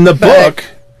 In the But book,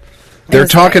 they're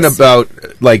was talking nice. about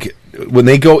like when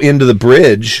they go into the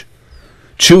bridge,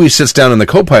 Chewie sits down in the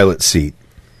co-pilot seat,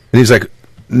 and he's like,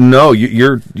 "No,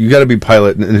 you got to be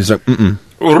pilot," and he's like, "Mm."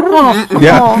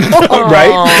 Yeah,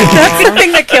 right. That's the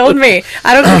thing that killed me.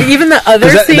 I don't even the other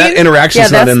 'Cause scene. that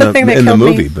interaction's yeah, not in that's the thing that in the killed me.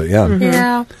 movie, but yeah.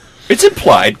 Yeah, It's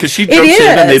implied because she it jumps is.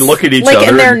 in and they look at each like, other.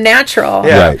 and they're and- natural.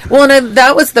 Yeah. Right. Well, and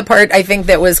that was the part I think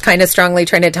that was kind of strongly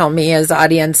trying to tell me as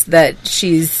audience that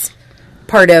she's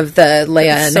part of the Leia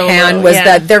and Solo, Han was yeah.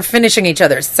 that they're finishing each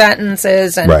other's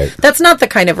sentences, and Right. that's not the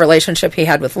kind of relationship he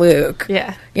had with Luke.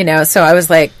 yeah. You know, so I was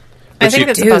like, I think she-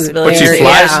 that's a dude, possibility. But she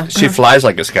Yeah. flies. She flies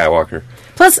like a Skywalker.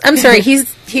 plus, I'm sorry,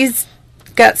 he's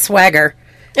got swagger.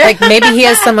 Like maybe he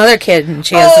has some other kid and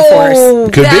she has the Force. Oh,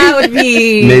 Could that be. would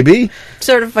be Maybe.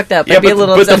 sort of fucked up. Yeah, I'd be a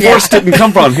little but the upset. Force didn't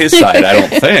come from his side. I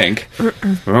don't think.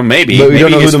 Well, maybe. But we Maybe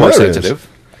don't know who he's the more mother is. sensitive.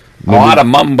 A lot of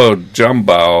mumbo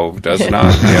jumbo does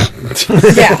not. Yeah.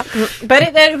 Yeah, But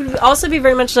it would also be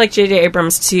very much like J.J.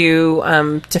 Abrams to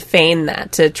feign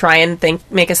that, to try and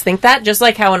make us think that, just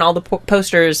like how in all the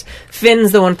posters,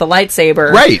 Finn's the one with the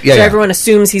lightsaber. Right, yeah, So yeah. everyone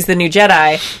assumes he's the new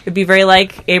Jedi. It'd be very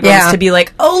like Abrams Yeah. to be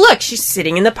like, oh, look, she's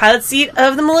sitting in the pilot seat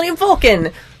of the Millennium Falcon.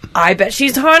 I bet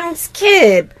she's Han's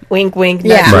kid. Wink, wink,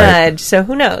 nudge, Yeah. Right. nudge. So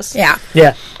who knows? yeah.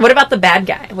 Yeah. What about the bad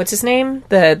guy? What's his name?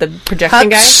 The projection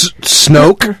guy?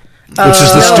 Snoke, which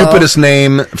is the stupidest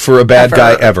name for a bad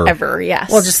guy ever. Ever, yes.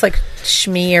 Well, just like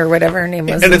Shmi or whatever her name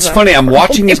was. And it's was a- funny. I'm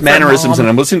watching his It's her mannerisms mom. and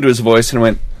I'm listening to his voice and I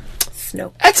went,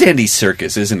 Snoke. "That's Andy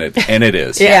Serkis, isn't it?" And it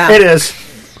is. Yeah. It is.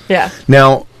 yeah.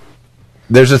 Now,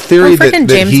 there's a theory Oh, that, frickin'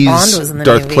 that James Bond was he's in the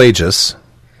Darth movie. Plagueis.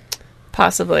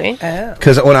 Possibly.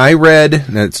 Because when I read,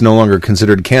 and it's no longer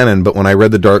considered canon, but when I read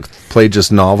the Dark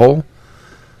Plagueis novel,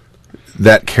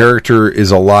 that character is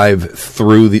alive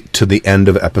to the end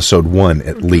of episode 1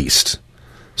 at least.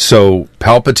 So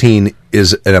Palpatine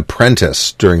is an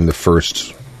apprentice during the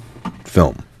first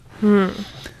film.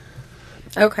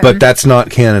 Okay. But that's not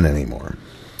canon anymore.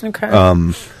 Okay.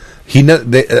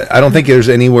 I don't think there's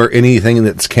anything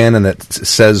that's canon that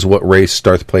says what race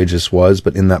Darth Plagueis was,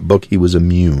 but in that book he was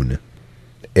immune.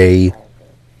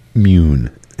 Immune.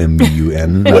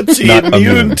 M-U-N. What's he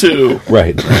immune to?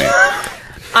 Right.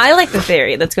 I like the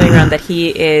theory that's going around that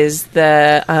he is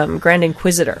the Grand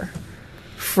Inquisitor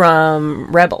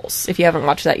from Rebels. If you haven't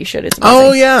watched that, you should. It's amazing.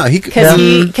 Oh yeah,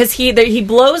 because he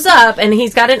blows up and he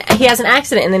has an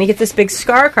accident and then he gets this big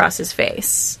scar across his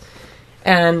face.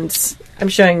 And I'm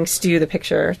showing Stu the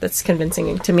picture that's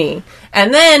convincing to me.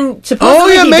 And then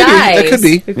supposedly he maybe dies. that could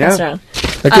be. Yeah.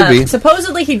 That could be.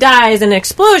 Supposedly he dies in an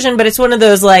explosion, but it's one of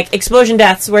those like explosion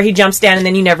deaths where he jumps down and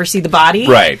then you never see the body.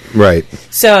 Right.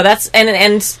 So that's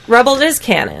and Rebels is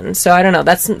canon. So I don't know.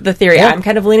 That's the theory I'm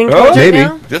kind of leaning towards maybe. right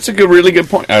now. That's a really good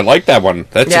point. I like that one.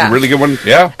 That's a really good one.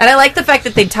 Yeah. And I like the fact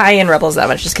that they tie in Rebels that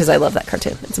much just because I love that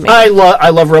cartoon. It's amazing. I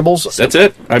love Rebels. That's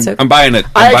it. I'm buying it.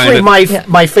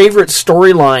 My favorite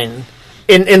storyline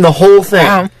in the whole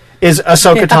thing is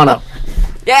Ahsoka Tano.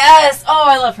 Yes! Oh,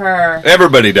 I love her.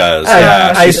 Everybody does.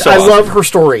 I She's so love awesome. her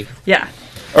story. Yeah.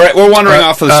 All right, we're wandering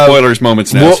off of the spoilers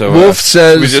moments now. Wolf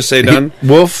says... we just say done?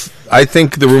 Wolf, I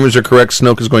think the rumors are correct.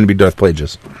 Snoke is going to be Darth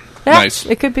Plagueis. Yeah, Nice.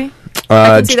 It could be.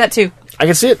 I can see that too. I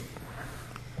can see it.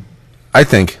 I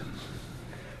think.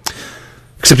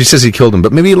 Except he says he killed him,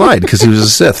 but maybe he lied because he was a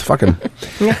Sith. Fuck him.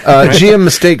 GM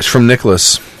mistakes from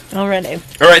Nicholas. Already.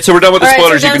 All right, so we're done with the All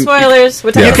right, spoilers. so done spoilers.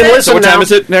 What time You is can it? listen So what now. time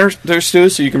is it there, Stu?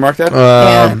 So you can mark that?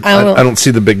 I don't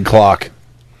see the big clock.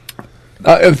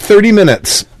 30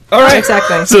 minutes. All right.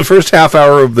 Exactly. It's the first half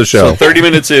hour of the show. So 30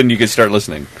 minutes in, you can start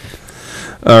listening.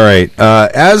 All right.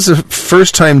 As a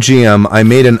first-time GM, I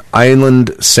made an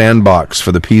island sandbox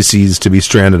for the PCs to be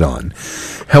stranded on.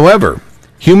 However,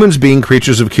 humans being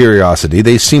creatures of curiosity,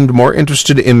 they seemed more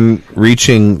interested in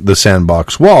reaching the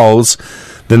sandbox walls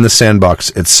than the sandbox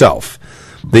itself.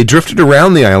 They drifted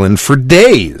around the island for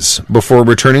days before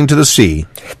returning to the sea.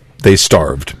 They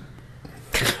starved.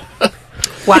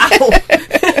 Wow.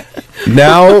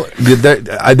 Now,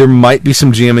 there might be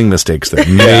some GMing mistakes there.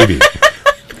 Maybe. You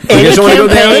guys don't want to go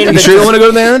to the island? You sure you don't want to go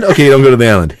to the island? Okay, you don't go to the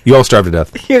island. You all starve to death.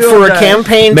 For a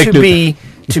campaign Make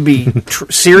to be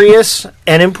serious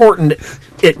and important,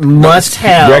 it must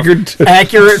have accurate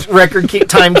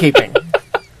timekeeping.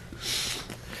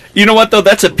 You know what, though?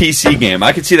 That's a PC game.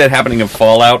 I could see that happening in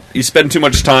Fallout. You spend too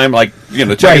much time,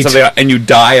 checking something out, and you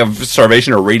die of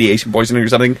starvation or radiation poisoning or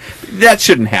something. That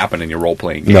shouldn't happen in your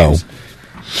role-playing games. No.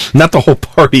 Not the whole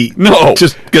party. No.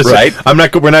 Just because Right? we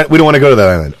don't want to go to that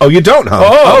island. Oh, you don't, huh?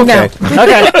 Oh, okay.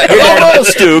 Okay. Well,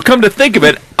 Stu, come to think of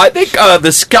it, I think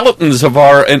the skeletons of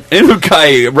our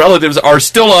Inukai relatives are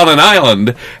still on an island,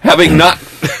 having not...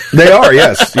 They are,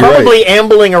 yes. You're Probably right.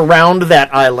 ambling around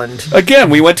that island. Again,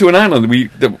 we went to an island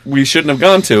we shouldn't have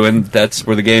gone to, and that's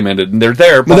where the game ended. And they're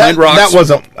there behind rocks. That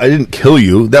wasn't... I didn't kill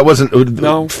you. That wasn't...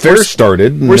 No. Fair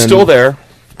started. We're still there.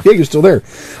 Yeah, you're still there.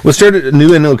 We'll start a new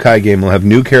Inukai game. We'll have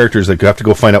new characters that you have to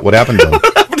go find out what happened to them.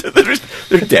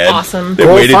 They're dead. Awesome. They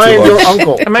Go waited too find long. your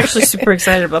uncle. I'm actually super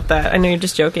excited about that. I know you're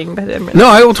just joking, but I'm really, No,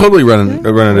 I will totally run it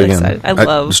really again. excited. I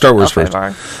love Star Wars first.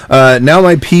 L5R. Now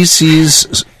my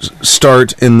PCs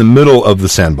start in the middle of the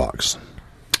sandbox.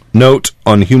 Note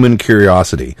on human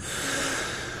curiosity.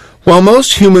 While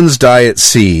most humans die at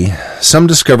sea, some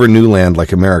discover new land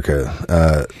like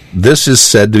America. This is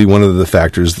said to be one of the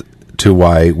factors to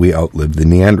why we outlived the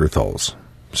Neanderthals.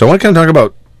 So I want to kind of talk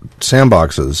about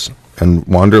sandboxes and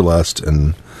wanderlust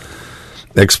and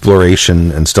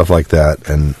exploration and stuff like that.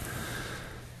 And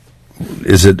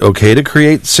is it okay to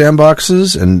create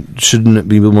sandboxes? And shouldn't it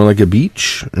be more like a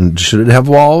beach? And should it have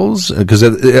walls? Because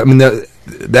I mean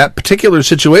that particular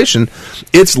situation,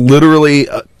 it's literally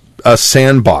a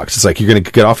sandbox. It's like you're going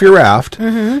to get off your raft.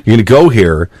 Mm-hmm. You're going to go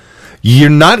here.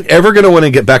 You're not ever going to want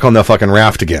to get back on the fucking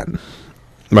raft again,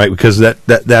 right? Because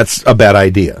that's a bad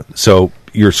idea. So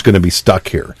you're just going to be stuck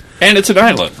here. And it's an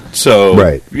island, so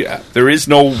Right. yeah, there is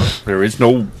no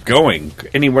going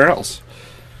anywhere else.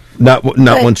 Not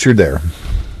once you're there,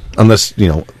 unless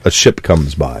a ship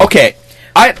comes by. Okay,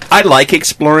 I like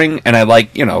exploring, and I like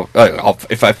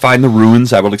if I find the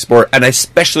ruins, I will explore, and I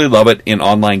especially love it in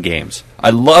online games.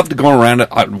 I love to go around,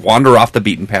 wander off the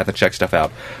beaten path, and check stuff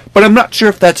out. But I'm not sure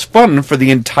if that's fun for the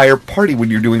entire party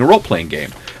when you're doing a role playing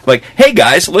game. Like, hey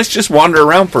guys, let's just wander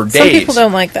around for days. Some people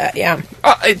don't like that, yeah.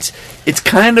 It's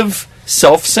kind of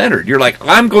self-centered. You're like,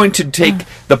 I'm going to take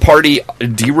the party,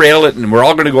 derail it, and we're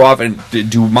all going to go off and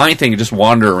do my thing and just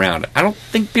wander around. I don't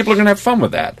think people are going to have fun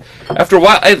with that. After a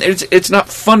while, it's not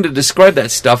fun to describe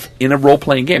that stuff in a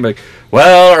role-playing game. Like,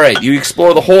 well, all right, you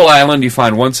explore the whole island, you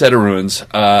find one set of ruins.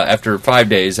 After 5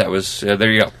 days, that was,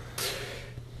 there you go.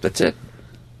 That's it.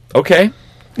 Okay.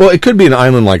 Well, it could be an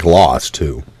island like Lost,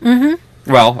 too.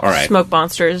 Well, all right. Smoke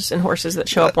monsters and horses that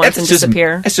show up once and just,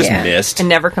 disappear. It's just Yeah. mist. And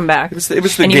never come back. It was the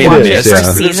and you game watch of it Mist. for Yeah. There's,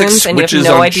 like, seasons, and you have switches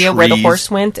no on idea where the trees.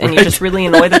 horse went, and you're just really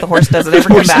annoyed that the horse doesn't ever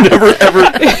come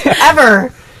back.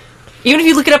 Ever. Even if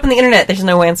you look it up on the internet, there's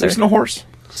no answer. There's no horse.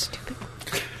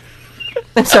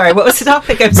 I'm sorry, what was the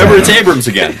topic? I'm Remember, sorry. it's Abrams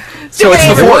again. So it's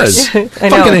the Abrams. horse, was. I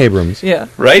know. Fucking Abrams. Yeah.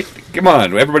 right? Come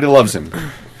on, everybody loves him.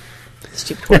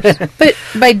 Stupid horse. But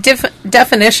by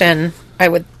definition, I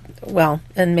would, well,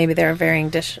 and maybe there are varying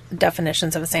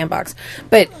definitions of a sandbox,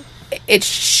 but it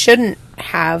shouldn't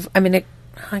have, I mean,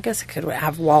 I guess it could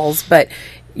have walls, but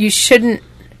you shouldn't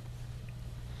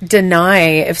deny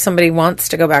if somebody wants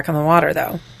to go back on the water,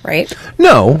 though, right?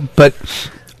 No, but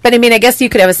But I mean, I guess you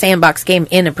could have a sandbox game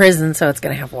in a prison, so it's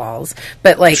going to have walls.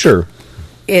 But like, sure.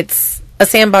 it's a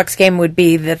sandbox game would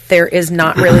be that there is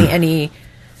not really any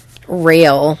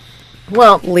rail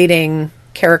leading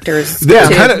characters. Yeah,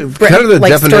 to kind of the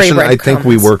like definition story I think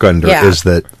we breadcrumbs. work under Yeah. is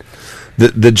that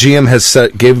the GM has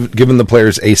given the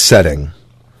players a setting,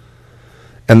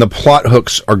 and the plot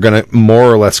hooks are going to more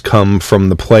or less come from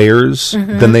the players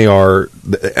than they are.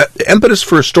 The impetus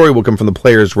for a story will come from the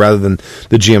players rather than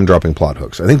the GM dropping plot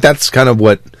hooks. I think that's kind of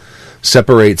what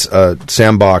separates a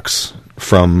sandbox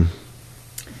from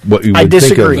what you would I think of.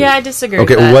 disagree. Yeah, I disagree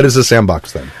Okay, with that. what is a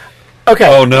sandbox then? Okay.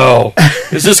 Oh no!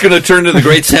 Is this going to turn to the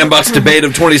great sandbox debate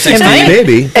of 2016?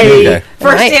 Maybe. Hey, Okay.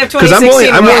 First Right. day of Because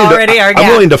 2016, I'm we're willing already to, arguing.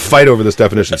 I'm willing to fight over this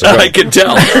definition. So go. I can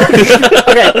tell.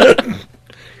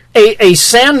 A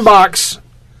sandbox,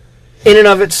 in and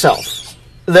of itself,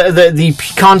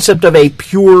 the concept of a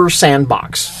pure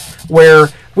sandbox, where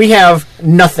we have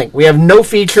nothing, we have no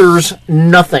features,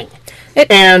 nothing,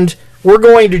 and we're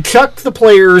going to chuck the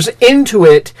players into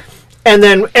it, and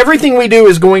then everything we do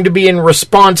is going to be in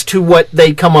response to what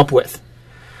they come up with.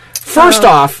 First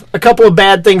off, a couple of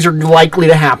bad things are likely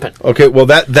to happen. Okay, well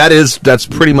that's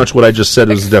pretty much what I just said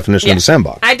is the definition of a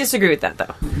sandbox. I disagree with that,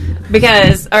 though.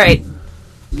 Because, all right,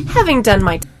 having done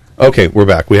my... Okay, we're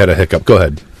back. We had a hiccup. Go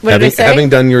ahead. What did I say? Having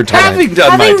done your time. Having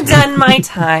done Having my done my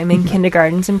time in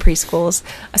kindergartens and preschools,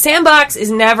 a sandbox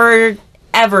is never,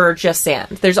 ever just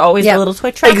sand. There's always Yeah. the little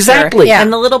toy tractor. Exactly. Yeah.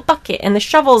 And the little bucket and the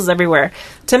shovels everywhere.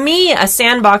 To me, a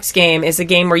sandbox game is a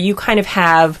game where you kind of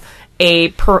have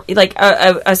a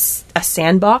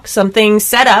sandbox, something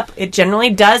set up. It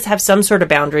generally does have some sort of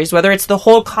boundaries, whether it's the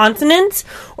whole continent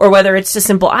or whether it's a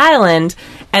simple island.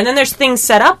 And then there's things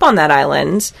set up on that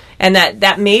island, and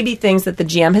that may be things that the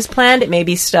GM has planned. It may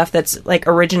be stuff that's like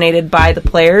originated by the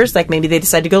players, like maybe they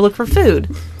decide to go look for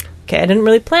food. Okay, I didn't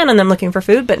really plan on them looking for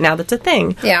food, but now that's a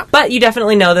thing. Yeah. But you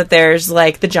definitely know that there's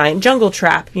like the giant jungle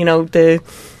trap,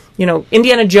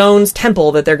 Indiana Jones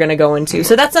temple that they're going to go into.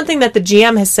 So that's something that the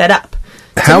GM has set up.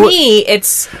 To me,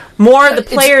 it's more the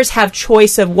players have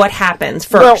choice of what happens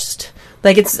first.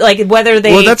 It's like whether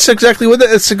they... Well, that's exactly what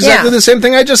it's exactly Yeah. the same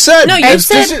thing I just said. No, you It's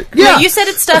said just- no, you said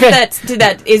it's stuff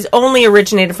that is only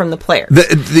originated from the players.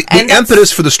 The And that's-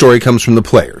 impetus for the story comes from the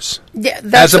players, Yeah, as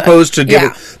that's opposed to giving.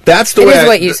 yeah. That's the It way. is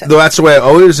what you said. That's the way I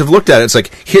always have looked at it. It's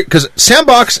like here because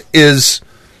sandbox is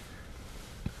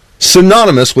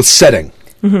synonymous with setting.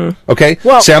 Mm-hmm. Okay,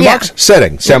 sandbox yeah.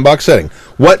 setting, sandbox setting.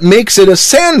 What makes it a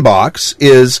sandbox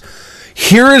is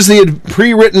here is the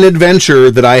pre-written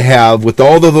adventure that I have with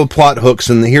all of the plot hooks,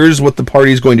 and here's what the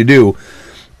party is going to do.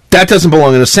 That doesn't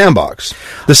belong in a sandbox.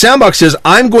 The sandbox is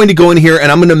I'm going to go in here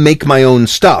and I'm going to make my own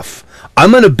stuff.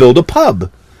 I'm going to build a pub.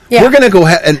 Yeah. We're going to go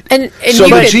ahead And so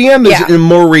you the could- GM is yeah. in a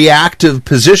more reactive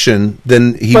position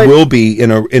than he But- will be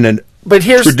in a But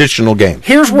here's traditional game.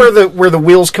 Here's where the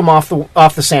wheels come off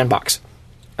the sandbox.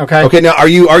 Okay. Okay, now are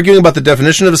you arguing about the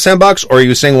definition of a sandbox, or are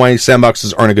you saying why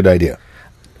sandboxes aren't a good idea?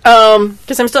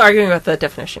 Because I'm still arguing about the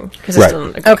definition. Because Right. I still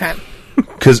don't agree. Okay.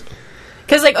 Because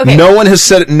Because okay, no one has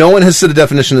said a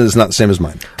definition that is not the same as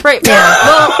mine. right? Yeah.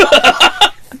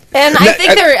 Well, and I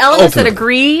think there are elements that ultimately.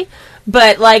 agree.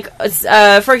 But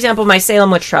for example, my Salem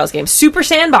Witch Trials game, super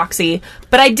sandboxy,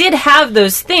 but I did have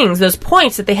those things, those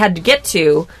points that they had to get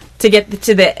to get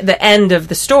to the end of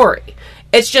the story.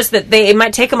 It's just that it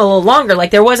might take them a little longer.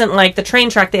 Like there wasn't like the train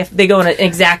track; they go in an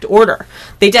exact order.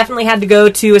 They definitely had to go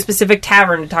to a specific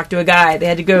tavern to talk to a guy. They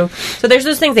had to go. So there's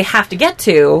those things they have to get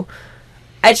to.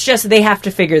 It's just they have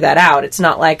to figure that out. It's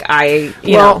not like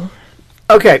you know.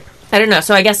 Okay. I don't know.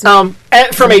 So I guess From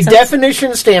a makes sense.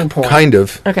 definition standpoint, Kind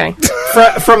of. okay.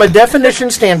 from a definition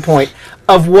standpoint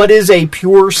of what is a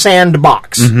pure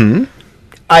sandbox,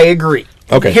 I agree.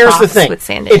 Okay. Here's the Box thing: with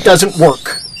sand in it it. doesn't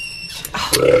work.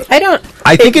 I don't.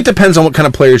 I think it depends on what kind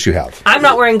of players you have. I'm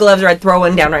not wearing gloves, or I'd throw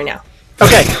one down right now.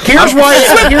 Okay, here's why.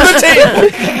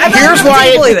 Here's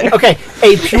why. either. Okay,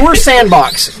 a pure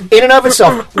sandbox in and of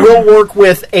itself will work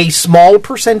with a small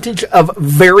percentage of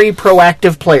very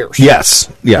proactive players. Yes.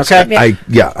 Okay.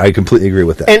 I completely agree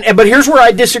with that. And but here's where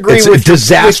I disagree It's a with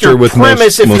disaster with with your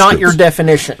premise, most if not groups. your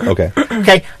definition. Okay.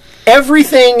 Okay,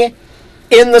 everything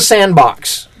in the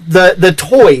sandbox, the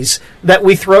toys that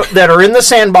we throw that are in the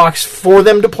sandbox for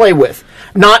them to play with,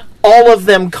 not all of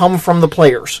them come from the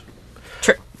players.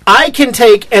 True. I can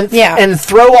take and Yeah. and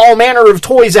throw all manner of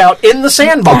toys out in the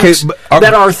sandbox Okay, but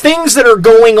that are things that are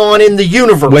going on in the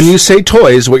universe. When you say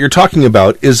toys, what you're talking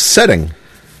about is setting.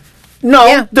 no,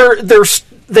 Yeah.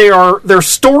 they're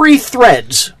story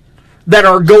threads that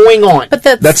are going on. But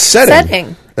that's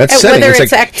setting. That's setting. Whether It's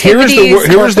it's like, activities,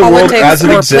 here's the or world politics, as it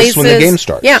or exists when the places. game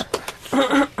starts. Yeah,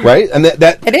 Right? And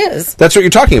that it is. that's what you're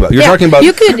talking about. You're Yeah. talking about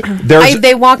You could. there's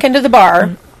They walk into the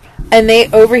bar, and they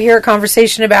overhear a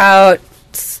conversation about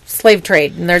slave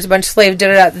trade, and there's a bunch of slaves.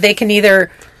 They can either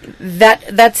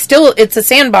that's still it's a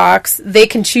sandbox. They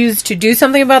can choose to do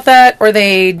something about that, or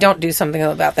they don't do something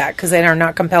about that because they are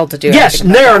not compelled to do. Yes, anything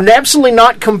about they are that. absolutely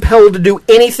not compelled to do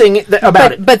anything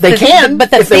about it. But they can. But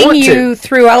the if they thing want you to.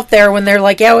 threw out there when they're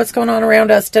like, "Yeah, what's going on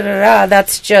around us?" Da da da.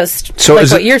 That's just so like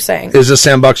is what it, you're saying. Is a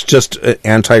sandbox just an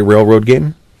anti-railroad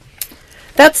game?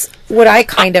 That's what I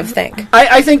kind of think.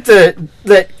 I think that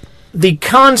the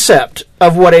concept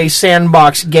of what a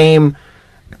sandbox game,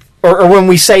 or when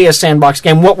we say a sandbox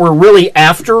game, what we're really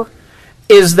after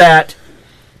is that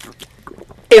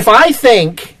if I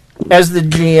think, as the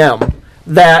GM,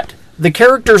 that the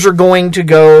characters are going to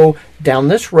go down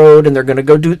this road and they're going to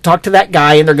go talk to that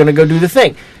guy and they're going to go do the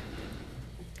thing,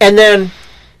 and then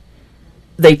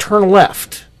they turn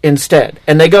left instead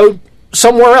and they go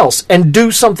somewhere else and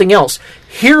do something else.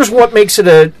 Here's what makes it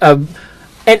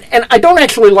and I don't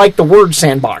actually like the word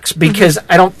sandbox because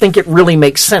I don't think it really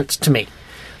makes sense to me.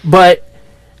 But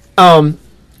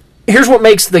here's what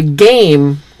makes the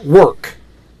game work.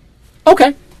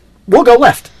 Okay, we'll go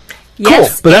left.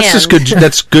 Yes, But that's just good.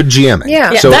 That's good GMing.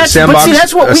 Yeah. So That's- sandbox, but see,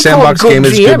 that's what a we call sandbox good game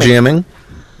is good GMing. GMing.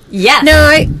 Yes.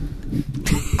 No,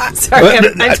 Sorry,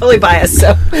 I'm totally biased.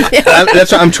 So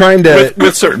That's what I'm trying to.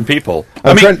 with certain people.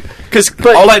 I'm I mean, trying- because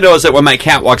all I know is that when my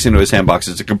cat walks into a sandbox,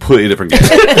 it's a completely different game.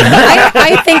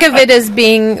 I think of it as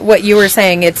being what you were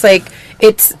saying. It's like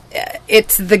it's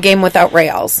the game without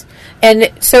rails,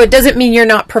 and so it doesn't mean you're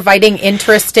not providing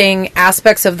interesting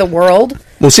aspects of the world.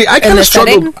 Well, see, I kind the of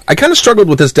struggled. setting? I kind of struggled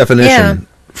with this definition Yeah.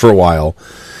 for a while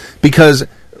because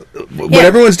what Yeah.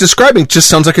 everyone's describing just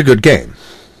sounds like a good game.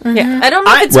 yeah, I don't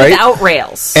know if it's Right? without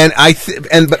rails. And I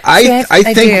Yes, I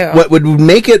think do. what would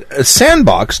make it a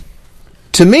sandbox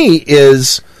to me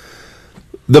is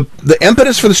the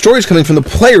impetus for the story is coming from the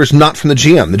players, not from the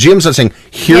GM. The GM's not saying,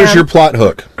 "Here's Yeah. your plot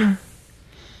hook."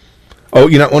 Oh,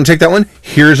 you not want to take that one?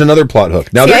 Here's another plot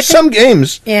hook. Now, See, I there's think- some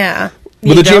games Yeah,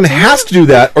 where the You don't GM do has that? to do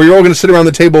that, or you're all going to sit around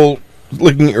the table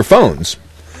looking at your phones.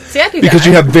 See, I do Because that.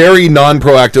 you have very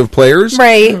non-proactive players,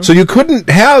 Right. So you couldn't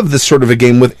have this sort of a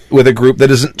game with a group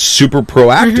that isn't super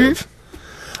proactive.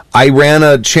 I ran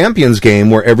a Champions game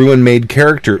where everyone made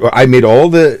character. I made all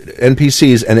the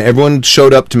NPCs, and everyone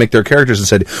showed up to make their characters and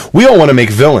said, "We all want to make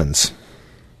villains."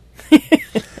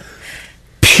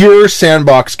 Pure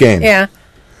sandbox game. yeah.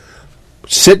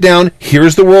 Sit down.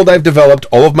 Here's the world I've developed.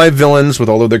 All of my villains with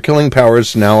all of their killing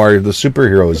powers now are the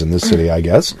superheroes in this city, I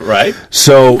guess. Right?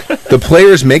 So the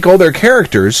players make all their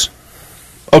characters.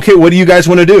 Okay, what do you guys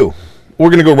want to do? We're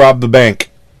going to go rob the bank.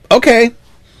 Okay.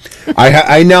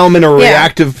 I now am in a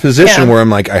reactive position Yeah. where I'm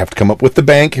like, I have to come up with the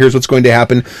bank. Here's what's going to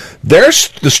happen. The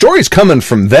story's coming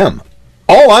from them.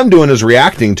 All I'm doing is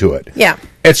reacting to it. Yeah.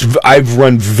 I've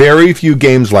run very few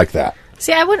games like that.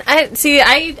 See,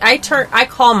 I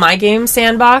call my game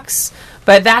sandbox,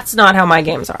 but that's not how my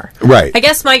games are. Right. I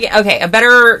guess a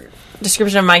better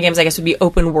description of my games, I guess, would be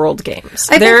open world games.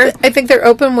 I think they're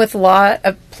open with a lot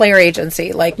of player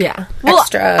agency, like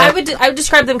extra. I would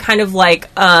describe them kind of like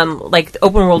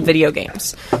open world video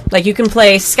games. Like you can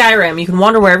play Skyrim, you can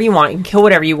wander wherever you want, you can kill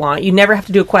whatever you want. You never have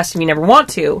to do a quest if you never want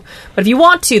to. But if you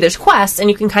want to, there's quests,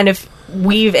 and you can kind of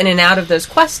weave in and out of those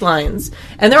quest lines.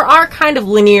 And there are kind of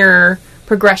linear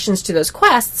progressions to those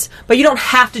quests, but you don't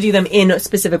have to do them in a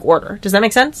specific order. Does that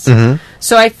make sense? Mm-hmm.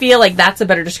 So I feel like that's a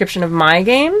better description of my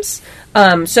games.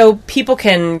 So people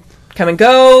can come and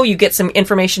go. You get some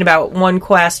information about one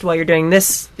quest while you're doing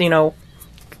this,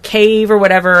 cave or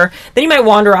whatever. Then you might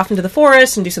wander off into the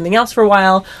forest and do something else for a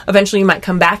while. Eventually you might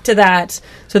come back to that.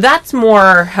 So that's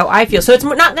more how I feel. So it's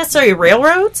not necessarily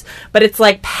railroads, but it's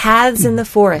like paths in the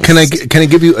forest. Can I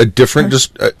give you a different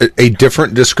a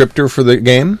different descriptor for the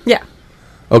game? Yeah.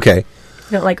 Okay.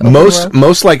 You don't like open Most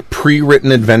world? like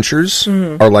pre-written adventures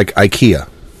are like IKEA.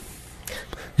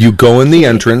 You go in the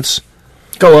entrance,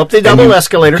 Go up the and double you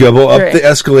escalator. Go up Right. the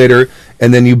escalator,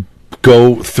 and then you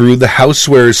go through the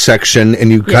housewares section,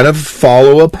 and you kind of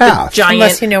follow a path. Giant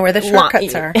Unless you know where the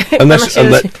shortcuts are. Unless you-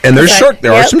 and there's Right.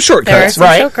 there are Yep. some There are shortcuts, some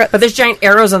Right. shortcuts. But there's giant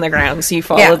arrows on the ground, so you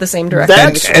follow Yeah. the same direction.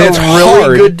 That's And it's a really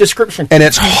hard. good description. and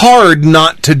it's hard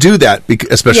not to do that,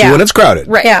 especially Yeah. when it's crowded.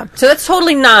 Right. Yeah. So that's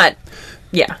totally not.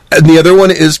 Yeah. And the other one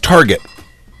is Target,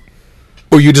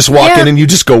 or you just walk Yeah. in and you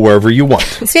just go wherever you want.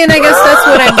 See, and I guess that's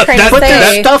what I'm trying to But there's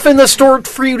say. stuff in the store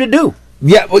for you to do.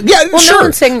 Yeah, well, Well, sure. no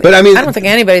one's saying. But I mean, I don't think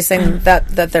anybody's saying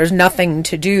that there's nothing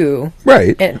to do.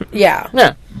 right. And yeah,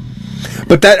 Yeah.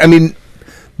 But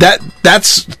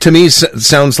that's to me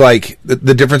sounds like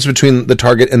the difference between the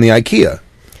Target and the IKEA,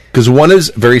 because one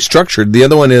is very structured, the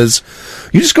other one is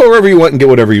you just go wherever you want and get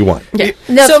whatever you want. Yeah.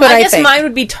 That's so what I I guess think. mine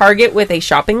would be Target with a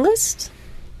shopping list.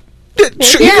 Sure,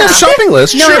 you can have a shopping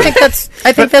list. No, sure.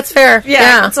 I think that's fair.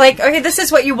 Yeah. It's like, okay, this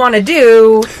is what you want to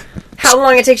do. How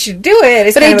long it takes you to do it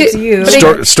is But kind I of do- up to you.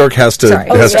 but I- Stork has to Sorry.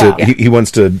 Yeah. he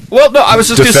wants to Well, no, I was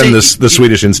just going to defend say the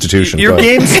Swedish institution. Your but-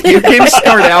 games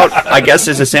start out, I guess,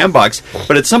 as a sandbox,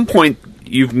 but at some point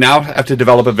you now have to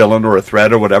develop a villain or a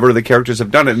threat or whatever. The characters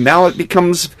have done it, and now it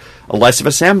becomes less of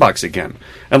a sandbox again,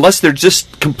 unless they're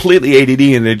just completely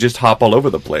ADD and they just hop all over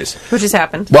the place. Which has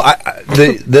happened. Well,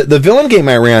 the villain game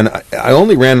I ran, I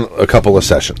only ran a couple of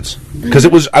sessions because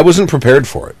I wasn't prepared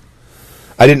for it.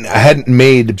 I hadn't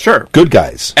made Sure. good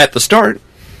guys, At the start,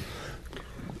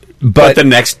 but the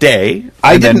next day,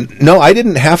 I and then- didn't. No, I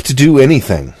didn't have to do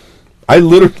anything. I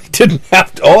literally didn't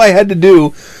have to. All I had to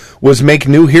do was make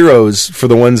new heroes for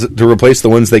the ones to replace the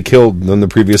ones they killed in the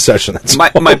previous session. That's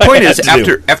My all I point had is to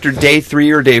do. after day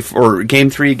 3 or game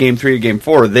 3 or game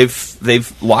 4,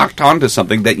 they've locked onto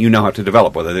something that you know how to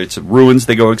develop. Whether it's ruins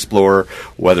they go explore,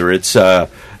 whether it's so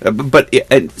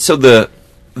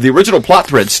the original plot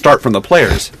threads start from the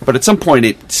players, but at some point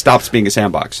it stops being a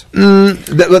sandbox.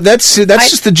 That's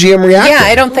just the GM reacting. Yeah,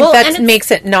 I don't think Well, and that it's- makes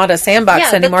it not a sandbox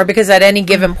Yeah, anymore, because at any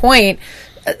given point,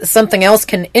 something else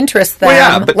can interest them,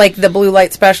 Well, yeah, but- like the blue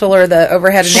light special or the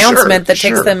overhead Sure, announcement that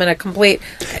takes sure. them in a complete.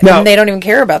 Now- and they don't even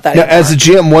care about that. Now, anymore. as a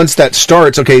GM, once that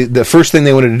starts, okay, the first thing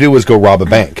they wanted to do was go rob a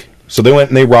bank. So they went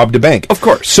and they robbed a bank. Of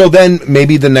course. So then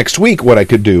maybe the next week, what I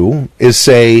could do is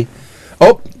say,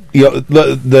 oh,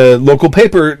 the local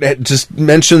paper had just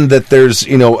mentioned that there's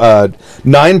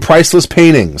 9 priceless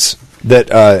paintings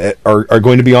that are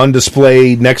going to be on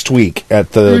display next week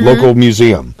at the local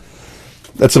museum.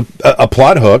 That's a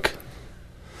plot hook.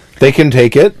 They can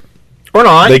take it. Or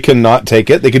not. They can not take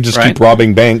it. They could just Right. keep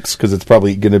robbing banks because it's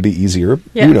probably going to be easier.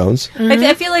 Yeah. Who knows?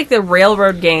 I feel like the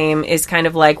railroad game is kind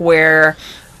of like where,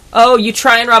 oh, you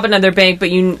try and rob another bank,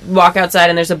 but you walk outside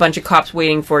and there's a bunch of cops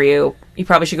waiting for you. You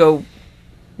probably should go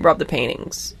rob the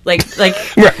paintings. Like Right.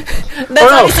 that's Or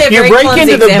no, obviously a you very break clumsy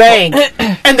into the example.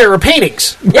 bank and there are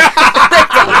paintings.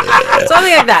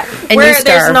 Something like that. And where you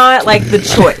there's starve. not like the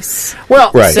choice.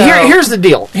 Well, Right. So- here's the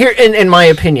deal. Here, in my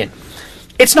opinion,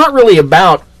 it's not really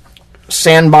about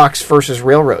sandbox versus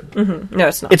railroad. No,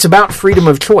 it's not. It's about freedom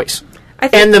of choice I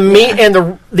think,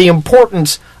 and the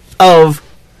importance of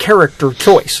character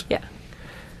choice. yeah.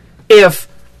 If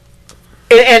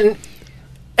and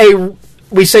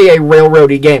we say a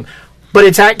railroady game, but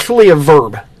it's actually a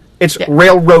verb. It's Yeah.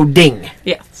 railroading.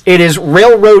 Yes. It is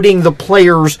railroading the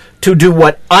players to do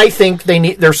what I think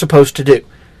they're supposed to do.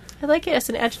 I like it as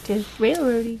an adjective.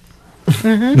 Railroady.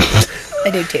 I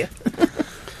do too.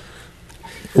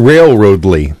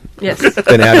 Railroadly, Yes.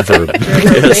 an adverb.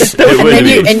 Yes, it And would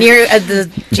then be. you're at the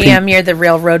GM. You're the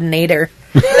railroad nader.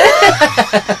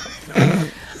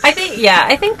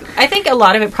 I think a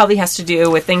lot of it probably has to do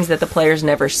with things that the players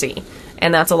never see,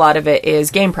 and that's a lot of it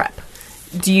is game prep.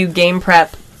 Do you game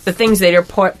prep the things that are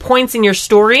points in your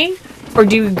story, or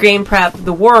do you game prep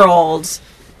the world,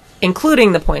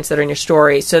 including the points that are in your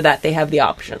story, so that they have the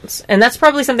options? And that's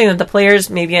probably something that the players,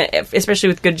 maybe especially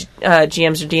with good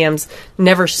GMs or DMs,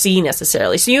 never see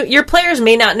necessarily. So your players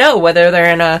may not know whether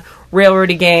they're in a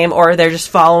railroady game or they're just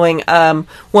following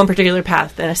one particular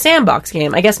path in a sandbox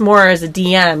game. I guess more as a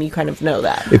DM, you kind of know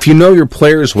that. If you know your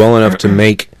players well enough to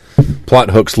make plot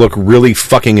hooks look really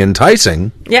fucking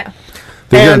enticing, Yeah.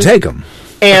 they're going And- to take them.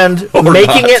 And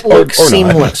making it look Or not.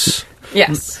 seamless.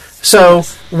 Yes. So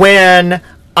when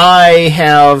I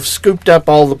have scooped up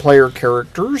all the player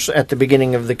characters at the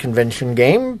beginning of the convention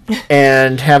game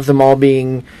and have them all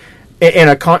being in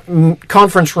a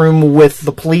conference room with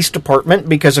the police department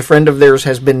because a friend of theirs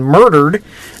has been murdered,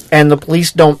 and the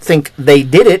police don't think they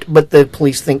did it, but the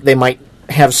police think they might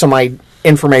have some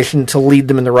information to lead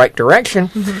them in the right direction.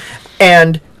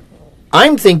 And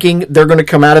I'm thinking they're going to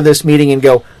come out of this meeting and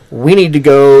go, we need to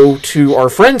go to our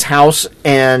friend's house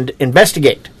and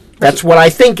investigate. That's what I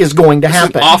think is going to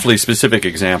happen. An awfully specific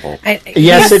example.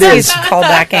 Yes, it is.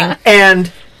 Callbacking.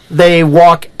 And they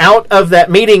walk out of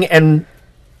that meeting, and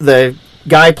the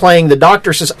guy playing the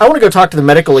doctor says, I want to go talk to the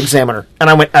medical examiner. And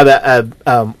I went,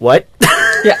 what?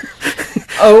 Yeah.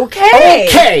 Okay.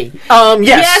 Okay.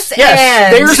 Yes.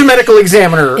 and. There's a medical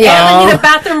examiner. Yeah, we need a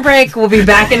bathroom break. We'll be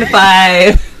back in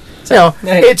 5.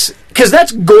 It's because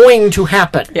that's going to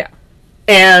happen. Yeah.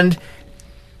 And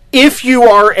if you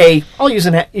are I'll use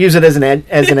it as an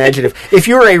adjective. If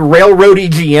you're a railroady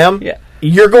GM,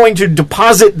 you're going to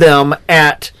deposit them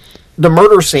at the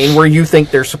murder scene where you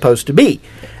think they're supposed to be.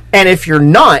 And if you're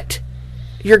not,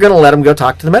 you're going to let them go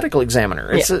talk to the medical examiner.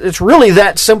 It's really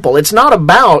that simple. It's not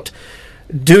about,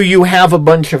 do you have a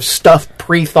bunch of stuff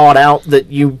pre-thought out that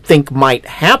you think might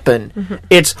happen?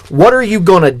 It's, what are you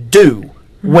going to do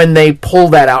when they pull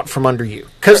that out from under you?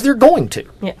 Because they're going to.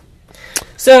 Yeah.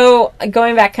 So,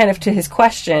 going back kind of to his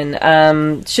question,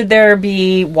 should there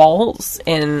be walls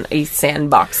in a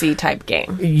sandboxy type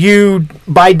game?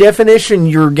 By definition,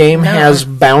 your game has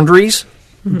boundaries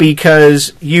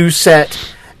because you set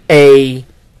a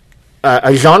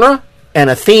genre and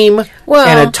a theme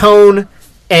and a tone,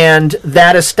 and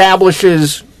that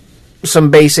establishes some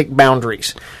basic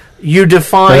boundaries. You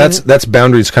define... Now that's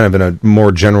boundaries kind of in a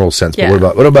more general sense,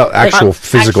 but what about actual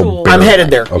physical I'm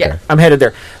headed there. Okay. Yeah. I'm headed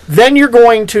there. Then you're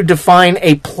going to define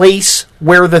a place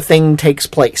where the thing takes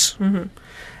place.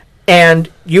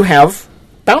 And you have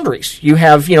boundaries. You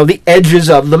have, the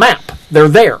edges of the map. They're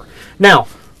there. Now,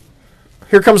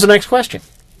 here comes the next question.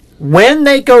 When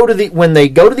they go to the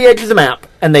edge of the map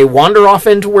and they wander off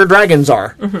into where dragons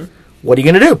are, what are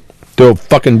you going to do? They'll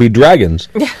fucking be dragons.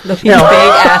 Yeah, they'll be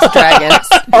big-ass dragons.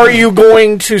 Are you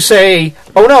going to say,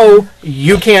 oh no,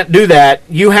 you can't do that,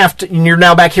 you have to, and you're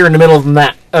now back here in the middle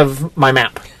of my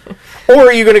map? Or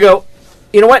are you going to go,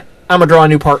 you know what, I'm going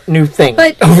to draw a new thing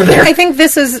over there? I think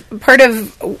this is part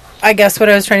of, I guess, what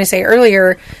I was trying to say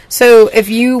earlier. So if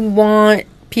you want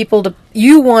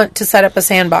to set up a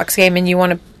sandbox game and you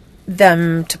want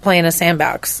them to play in a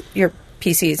sandbox, your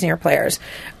PCs and your players,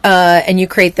 and you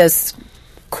create this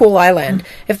cool island.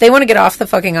 If they want to get off the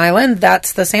fucking island,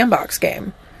 that's the sandbox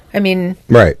game. I mean,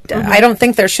 right. I don't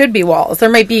think there should be walls. There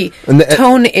might be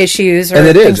tone issues, or and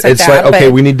it things is. like It's that, like, okay,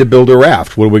 we need to build a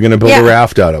raft. What are we going to build a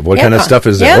raft out of? What kind of stuff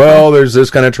is there? Well, there's this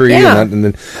kind of tree, and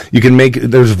then you can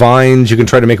there's vines. You can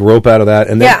try to make rope out of that,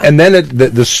 and then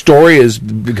the story is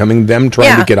becoming them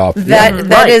trying to get off.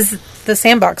 That is the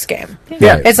sandbox game.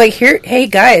 Yeah. It's like, hey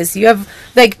guys, you have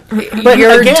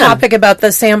your topic about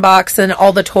the sandbox and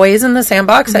all the toys in the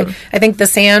sandbox. I think the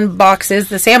sandbox is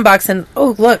the sandbox, and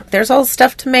oh look, there's all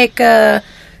stuff to make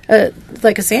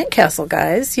like a sandcastle,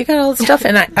 guys. You got all the stuff,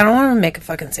 and I don't want to make a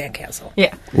fucking sandcastle.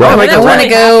 Yeah. Well, I want to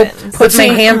go put my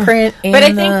handprint in. But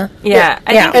I think,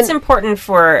 I think it's important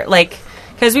for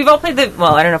because we've all played I don't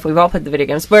know if we've all played the video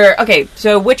games,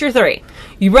 so Witcher 3.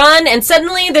 You run, and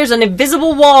suddenly there's an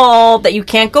invisible wall that you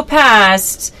can't go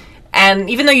past, and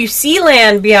even though you see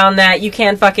land beyond that, you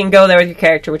can't fucking go there with your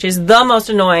character, which is the most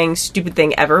annoying, stupid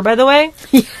thing ever, by the way.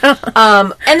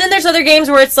 And then there's other games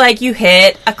where it's like you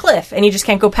hit a cliff, and you just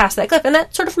can't go past that cliff, and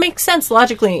that sort of makes sense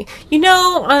logically.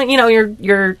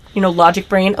 Your logic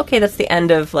brain, okay, that's the end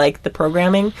of, the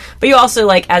programming, but you also,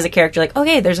 as a character,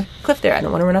 okay, there's a cliff there, I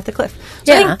don't want to run off the cliff.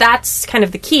 So I think that's kind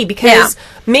of the key, because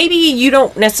maybe you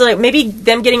don't necessarily, maybe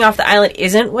them getting off the island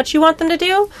isn't what you want them to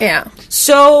do. Yeah.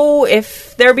 So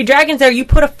if there be dragons there, you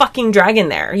put a fucking dragon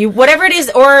there. Whatever it is,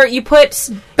 or you put...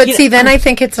 But then I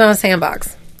think it's not a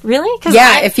sandbox. Really?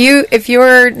 If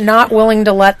you're not willing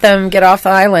to let them get off the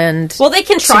island... Well, they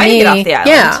can try to get off the island.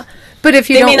 Yeah. But if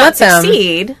you don't let them...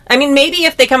 succeed. I mean, maybe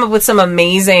if they come up with some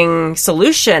amazing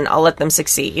solution, I'll let them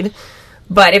succeed.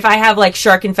 But if I have,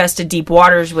 shark-infested deep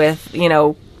waters with,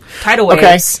 tidal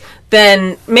waves,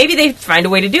 then maybe they find a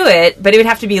way to do it, but it would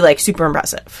have to be, super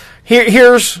impressive.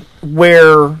 Here's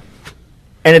where...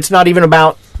 And it's not even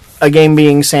about a game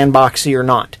being sandboxy or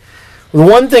not. The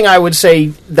one thing I would say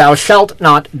thou shalt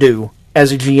not do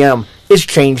as a GM is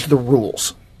change the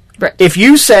rules. Right. If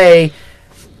you say,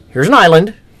 here's an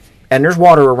island, and there's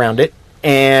water around it,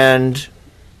 and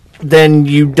then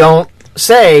you don't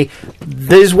say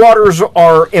these waters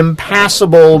are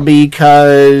impassable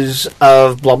because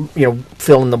of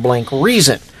fill in the blank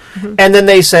reason, and then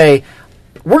they say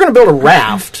we're going to build a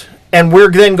raft. And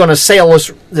we're then going to sail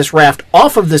this raft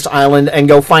off of this island and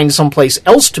go find someplace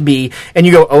else to be. And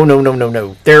you go, oh,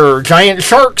 no. There are giant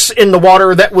sharks in the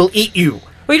water that will eat you.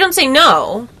 Well, you don't say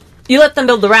no. You let them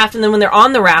build the raft, and then when they're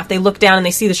on the raft, they look down and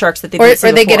they see the sharks that they didn't see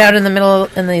or they before. get out in the middle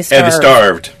and they starve. And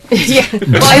starved. Yeah.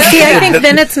 I think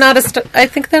then it's not a. I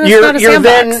think then it's not a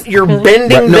sandbox. You're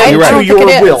bending No, them you're right. to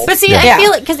your will. But see, I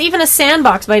feel like, because even a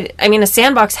sandbox, a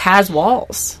sandbox has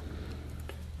walls.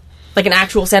 Like an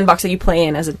actual sandbox that you play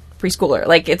in as a preschooler.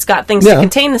 Like, it's got things to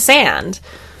contain the sand.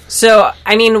 So,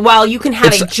 I mean, while you can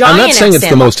have a giant I'm not saying it's the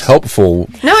sandbox, most helpful.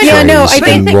 No, I know. I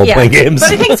think role-playing games.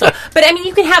 But I think so. But I mean,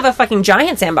 you can have a fucking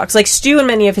giant sandbox. Like Stu in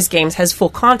many of his games has full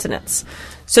continents.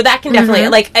 So that can definitely,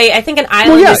 I think an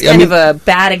island is kind of a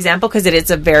bad example because it is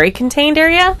a very contained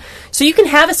area. So you can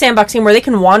have a sandbox game where they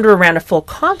can wander around a full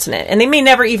continent, and they may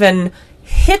never even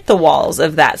hit the walls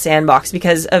of that sandbox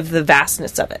because of the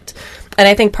vastness of it. And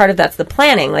I think part of that's the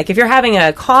planning. Like, if you're having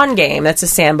a con game that's a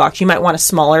sandbox, you might want a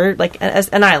smaller, like,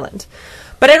 an island.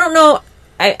 But I don't know.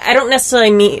 I don't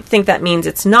necessarily think that means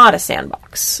it's not a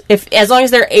sandbox. As long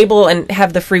as they're able and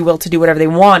have the free will to do whatever they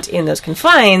want in those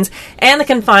confines, and the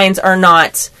confines are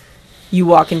not, you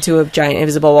walk into a giant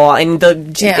invisible wall, and the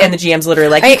GM's literally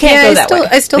like, you can't go that way.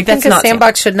 I still think a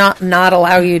sandbox should not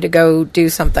allow you to go do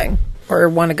something or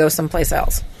want to go someplace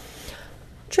else.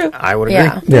 True. I would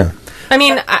agree. Yeah. I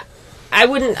mean, I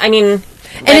wouldn't, I mean...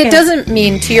 And it doesn't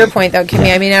mean, to your point, though,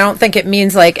 Kimmy, I mean, I don't think it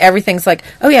means, like, everything's like,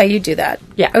 oh, yeah, you do that.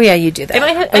 Yeah. Oh, yeah, you do that. You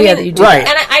do right.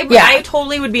 that. And I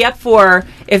totally would be up for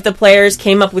if the players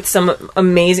came up with some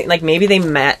amazing, like, maybe they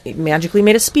magically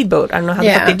made a speedboat. I don't know how the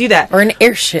fuck they do that. Or an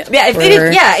airship. Yeah, if they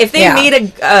did, if they made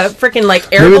a freaking,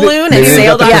 like, air balloon and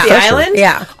sailed off the island,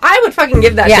 I would fucking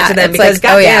give that shit to them because,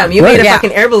 goddamn, you made a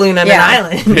fucking air balloon on an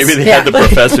island. Maybe they had the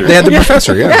professor. They had the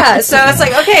professor, Yeah, so it's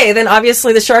like, okay, then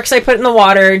obviously the sharks I put in the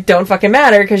water don't fucking matter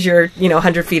because you're,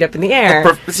 100 feet up in the air.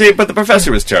 But the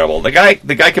professor was terrible. The guy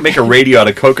can make a radio out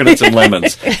of coconuts and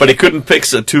lemons, but he couldn't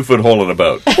fix a 2-foot hole in a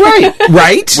boat.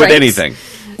 Right? With anything.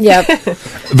 Yep.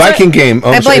 Viking game.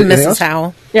 I blame Mrs.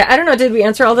 Howell. Yeah, I don't know. Did we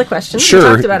answer all the questions? Sure. We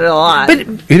talked about it a lot. But you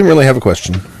didn't really have a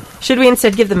question. Should we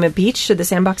instead give them a beach? Should the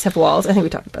sandbox have walls? I think we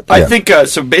talked about that. I think,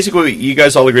 so basically, you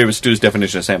guys all agree with Stu's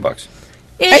definition of sandbox.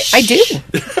 I do.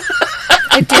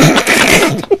 I do.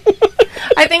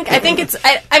 I think it's.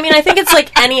 I think it's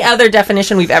like any other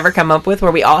definition we've ever come up with,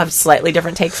 where we all have slightly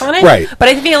different takes on it. Right. But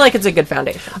I feel like it's a good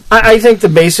foundation. I think the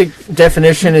basic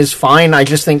definition is fine. I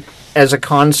just think, as a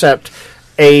concept,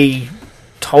 a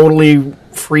totally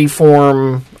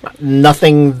free-form,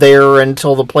 nothing there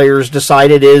until the players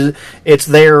decide it's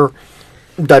there,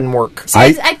 doesn't work. So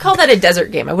I'd call that a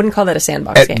desert game. I wouldn't call that a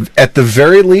sandbox game. At the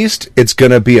very least, it's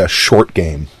going to be a short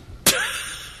game.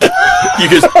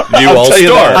 You all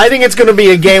starve. I think it's going to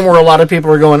be a game where a lot of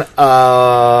people are going,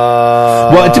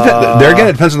 Well, it depends. There again,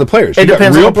 it depends on the players. It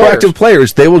depends on real the players. proactive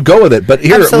players. They will go with it. But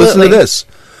here, listen to this.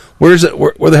 Where is it?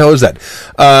 Where the hell is that?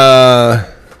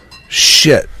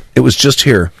 Shit. It was just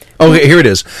here. Okay, here it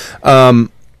is. I'm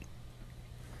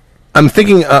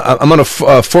thinking. I'm on a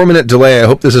 4-minute delay. I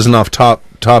hope this isn't off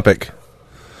topic.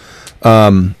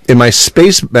 In my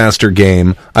Space Master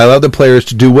game, I allowed the players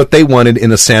to do what they wanted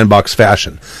in a sandbox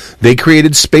fashion. They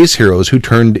created space heroes who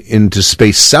turned into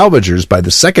space salvagers by the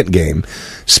second game,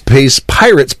 space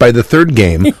pirates by the third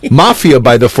game, mafia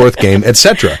by the fourth game,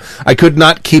 etc. I could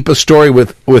not keep a story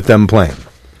with them playing.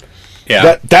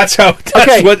 Yeah, That's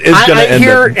what is going to end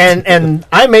here, up. and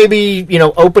I may be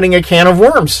opening a can of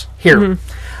worms here.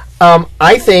 Mm-hmm.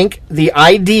 I think the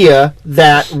idea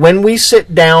that when we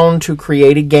sit down to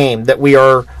create a game, that we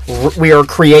are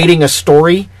creating a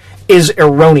story is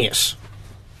erroneous.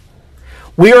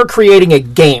 We are creating a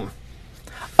game.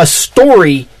 A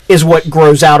story is what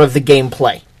grows out of the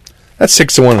gameplay. That's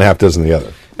 6 to 1 and a half dozen the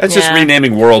other. That's just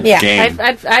renaming world game. I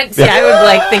would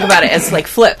think about it as like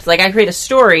flipped. Like I create a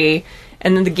story,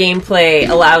 and then the gameplay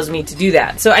allows me to do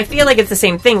that. So I feel like it's the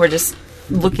same thing. We're just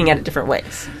looking at it different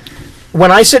ways. When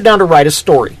I sit down to write a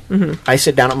story, I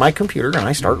sit down at my computer and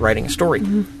I start writing a story.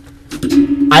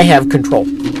 I have control.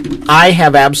 I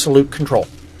have absolute control.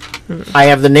 I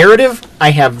have the narrative.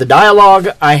 I have the dialogue.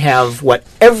 I have what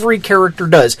every character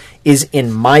does is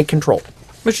in my control.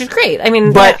 Which is great. I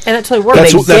mean, But and it totally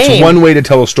works. That's one way to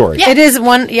tell a story. Yeah. It is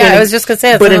one. Yeah, I was just going to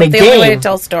say, it's but in the a only way to game-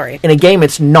 tell a story. In a game,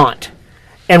 it's not.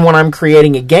 And when I'm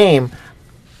creating a game,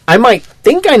 I might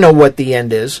think I know what the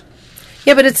end is,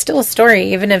 Yeah, but it's still a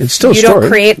story, even if It's still a you don't story.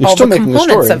 create You're all still the making a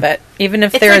components story. of it. Even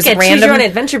if It's there's like a random choose-your-own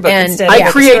adventure book and- instead. I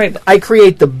Yeah,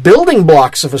 create the building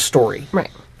blocks of a story, Right.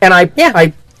 and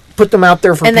I put them out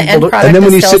there for And the people end to. product And then when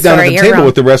is you still sit down story at the year table round.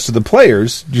 with the rest of the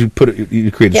players, you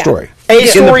create a Yeah. story. A In the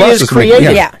story process is of making-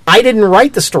 created. yeah. I didn't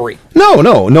write the story. No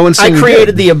one's I saying you created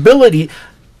did. the ability.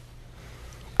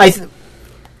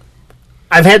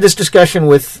 I've had this discussion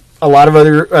with a lot of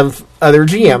other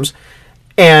GMs,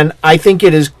 and I think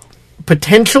it is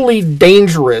potentially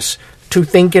dangerous to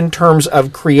think in terms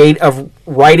of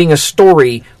writing a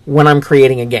story when I'm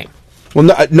creating a game. Well,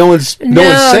 no one's saying No,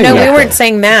 that, we weren't though.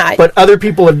 saying that. But other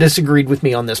people have disagreed with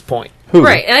me on this point. Who?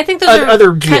 Right, and I think those are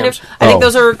Other kind of. GMs. I think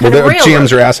those are kind well, of real.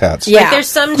 GMs are asshats. Yeah. Like there's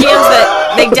some GMs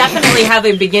that they definitely have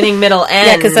a beginning, middle,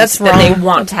 end 'cause that's that they wrong.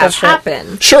 want to That's have bullshit.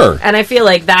 happen. Sure. And I feel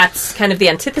like that's kind of the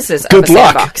antithesis Good of a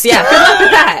luck. sandbox. Yeah, good luck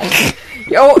with that.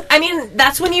 Oh, I mean,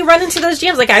 that's when you run into those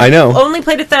GMs. Like I've I know. only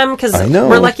played with them because I know.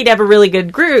 we're lucky to have a really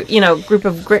good group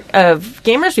of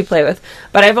gamers we play with.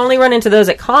 But I've only run into those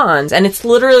at cons, and it's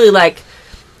literally like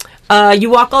you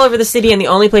walk all over the city, and the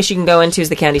only place you can go into is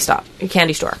the candy store.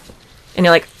 And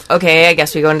you're like, okay, I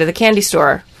guess we go into the candy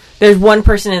store. There's one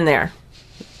person in there.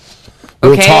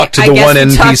 We'll Okay, talk to I the guess one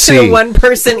we talk to NPC. the one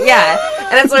person, yeah.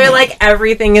 And it's where like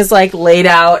everything is like laid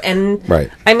out, and Right.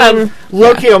 I mean,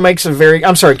 Lokio makes a very.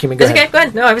 I'm sorry, Kimmy. Go it's ahead. okay. Go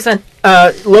ahead. No, I was done.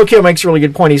 Lokio makes a really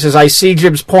good point. He says, I see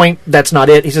Jib's point. That's not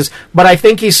it. He says, but I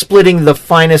think he's splitting the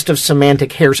finest of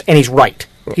semantic hairs, and he's right.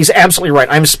 He's absolutely right.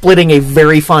 I'm splitting a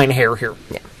very fine hair here.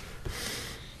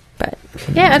 But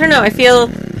yeah, I don't know. I feel.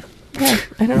 Yeah,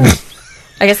 I don't know.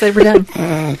 I guess they were done.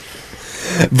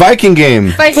 Viking game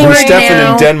Viking from game Stefan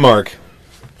now. in Denmark.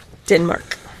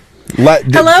 Denmark.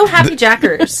 Hello, Happy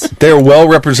Jackers. They're well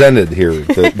represented here,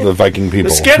 the Viking people.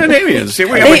 The Scandinavians. See,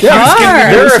 we have They a huge are.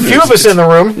 Scandinavian There are a listeners. few of us in the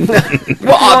room.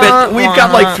 Well, I bet we've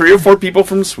got like 3 or 4 people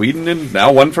from Sweden, and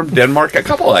now one from Denmark. A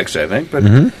couple, actually, I think, but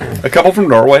a couple from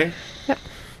Norway.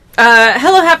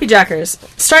 Hello, Happy Jackers.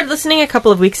 Started listening a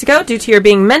couple of weeks ago due to your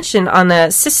being mentioned on the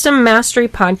System Mastery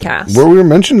podcast. Were we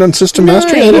mentioned on System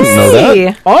Mastery? I didn't know that.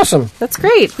 Yay. Awesome. That's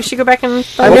great. We should go back and I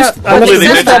find out. missed, I what missed they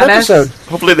said that about us. episode.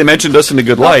 Hopefully, they mentioned us in a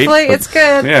good light. Hopefully, it's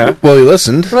good. Yeah. Well, you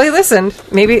listened. Really listened.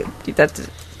 Maybe that's.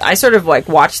 I sort of like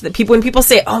watch the people when people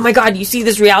say, "Oh my god, you see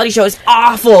this reality show is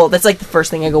awful." That's like the first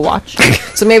thing I go watch.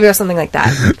 So maybe it was something like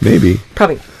that. Maybe.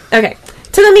 Probably. Okay.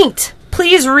 To the meat.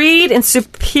 Please read in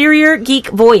superior geek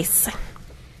voice.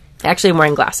 Actually, I'm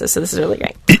wearing glasses, so this is really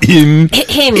great.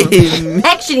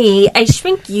 Actually, I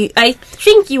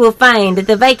think you will find that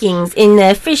the Vikings in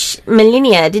the Fish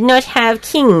millennia did not have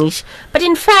kings, but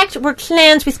in fact were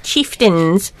clans with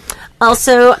chieftains.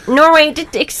 Also, Norway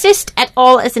didn't exist at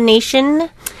all as a nation.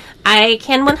 I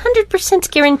can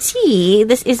 100% guarantee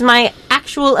this is my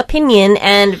actual opinion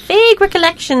and vague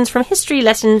recollections from history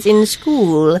lessons in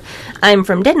school. I'm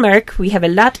from Denmark. We had a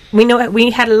lot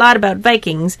about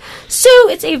Vikings, so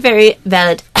it's a very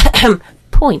valid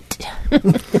point.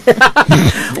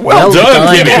 Well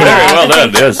done, Kimmy. Very well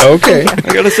done. Yes. Okay. I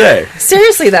gotta say.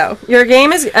 Seriously, though, your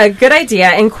game is a good idea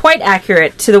and quite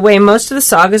accurate to the way most of the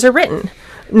sagas are written.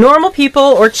 Normal people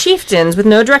or chieftains with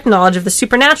no direct knowledge of the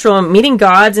supernatural meeting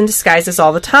gods in disguises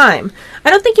all the time. I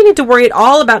don't think you need to worry at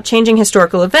all about changing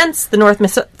historical events. The Norse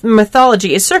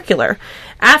mythology is circular.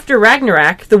 After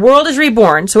Ragnarok, the world is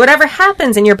reborn, so whatever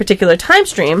happens in your particular time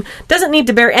stream doesn't need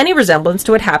to bear any resemblance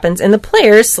to what happens in the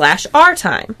player's /our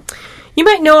time. You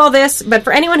might know all this, but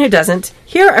for anyone who doesn't,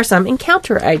 here are some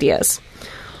encounter ideas.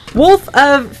 Wolf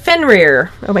of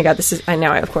Fenrir. Oh my god, this is...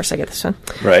 of course I get this one.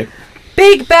 Right.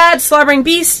 Big, bad, slobbering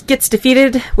beast gets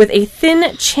defeated with a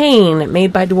thin chain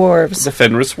made by dwarves. The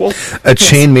Fenris Wolf. A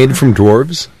chain made from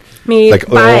dwarves? Made Like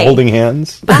by... holding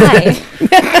hands? By.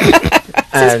 It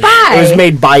says by. It was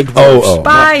made by dwarves. Oh.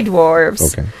 By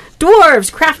dwarves. Okay.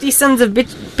 Dwarves, crafty sons of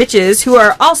bitches who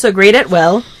are also great at,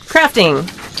 well, crafting.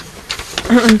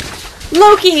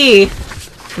 Loki.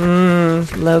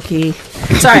 Loki.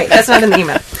 Sorry, that's not in the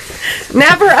email.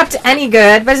 Never up to any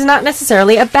good, but is not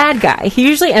necessarily a bad guy. He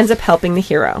usually ends up helping the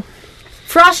hero.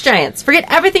 Frost giants. Forget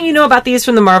everything you know about these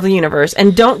from the Marvel Universe,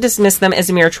 and don't dismiss them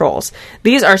as mere trolls.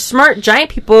 These are smart, giant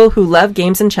people who love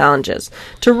games and challenges.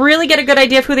 To really get a good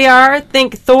idea of who they are,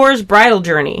 think Thor's Bridal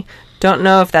Journey. Don't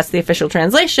know if that's the official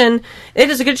translation. It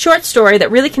is a good short story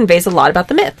that really conveys a lot about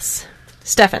the myths.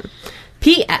 Stefan.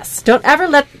 P.S. Don't ever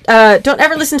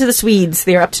listen to the Swedes.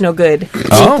 They are up to no good.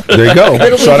 Oh, there you go.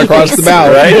 Shot across the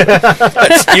bow.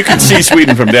 Right? You can see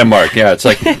Sweden from Denmark. Yeah, it's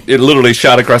like it literally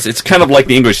shot across. It's kind of like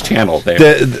the English Channel there.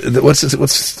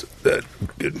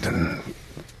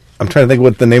 I'm trying to think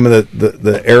what the name of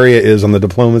the area is on the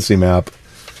diplomacy map.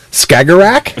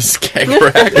 Skagerrak?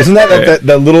 Skagerrak. Isn't that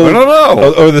the little... I don't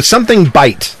know. Or the something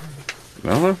bite. I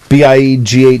don't know.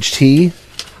 Bieght.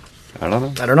 I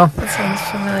don't know. Sounds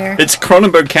familiar. It's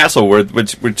Cronenberg Castle,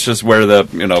 which is where the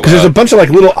Because there's a bunch of like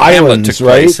little Hamlet islands, took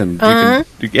right? place, and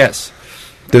yes.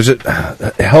 There's a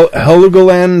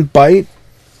Heligoland bite.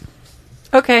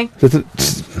 Okay.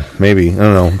 Maybe, I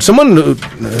don't know. Someone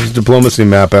has diplomacy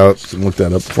map out. Look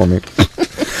that up for me.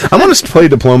 I want to play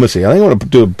diplomacy. I think I want to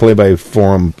do a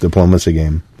play-by-forum diplomacy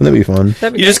game. Wouldn't that be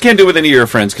fun? You just can't do it with any of your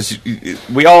friends because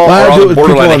we all are do it on the with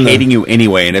borderline people of on the- hating you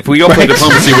anyway. And if we all play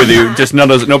diplomacy with you, just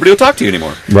nobody will talk to you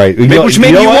anymore. Right. Which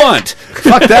maybe you what? want.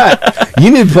 Fuck that.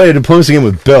 You need to play a diplomacy game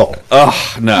with Bill.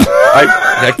 Oh no,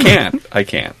 I can't. I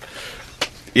can't.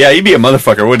 Yeah, he'd be a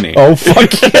motherfucker, wouldn't he? Oh,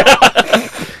 fuck yeah.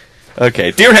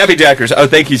 Okay, dear Happy Jackers. Oh,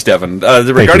 thank you, Stefan.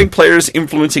 Regarding players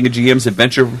influencing a GM's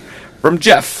adventure, from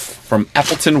Jeff from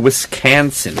Appleton,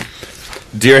 Wisconsin.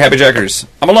 Dear Happy Jackers,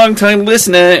 I'm a long-time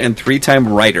listener and 3-time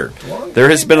writer. There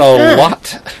has been a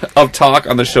lot of talk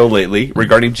on the show lately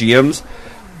regarding GMs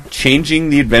changing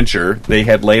the adventure they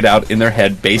had laid out in their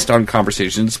head based on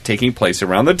conversations taking place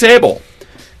around the table.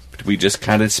 But we just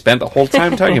kind of spent the whole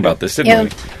time talking about this, didn't we?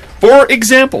 For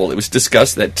example, it was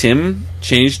discussed that Tim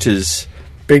changed his...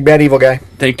 Big bad evil guy.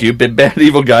 Thank you. Big bad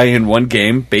evil guy in one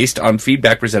game based on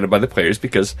feedback presented by the players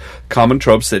because common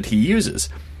tropes that he uses.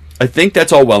 I think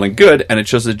that's all well and good, and it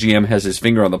shows the GM has his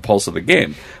finger on the pulse of the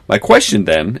game. My question,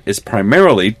 then, is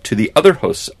primarily to the other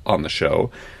hosts on the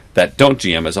show that don't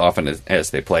GM as often as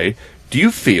they play. Do you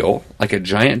feel like a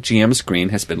giant GM screen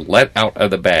has been let out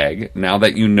of the bag now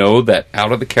that you know that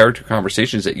out-of-the-character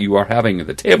conversations that you are having at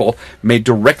the table may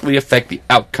directly affect the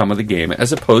outcome of the game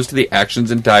as opposed to the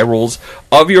actions and die rolls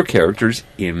of your characters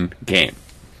in-game?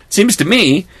 Seems to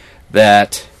me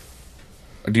that...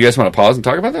 Do you guys want to pause and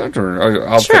talk about that? Or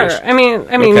I'll Sure. finish. I mean,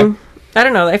 Okay. I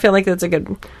don't know. I feel like that's a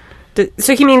good...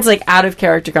 So he means like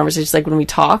out-of-character conversations, like when we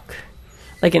talk?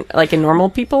 Like in normal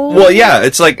people? Well, yeah,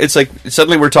 it's like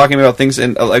suddenly we're talking about things,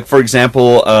 and like for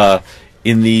example,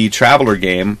 in the Traveler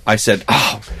game, I said,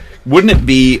 "Oh, wouldn't it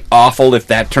be awful if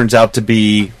that turns out to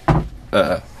be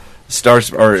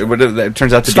Stars or whatever that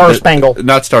turns out to Star be Spangled,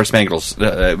 not Star Spangles,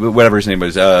 whatever his name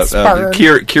was, Keir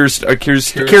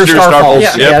Starfall.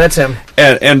 Yeah, that's him.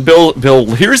 And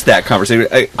Bill hears that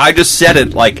conversation. I just said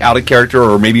it like out of character,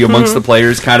 or maybe amongst the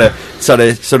players, kind of sort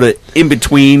of in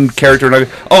between character. And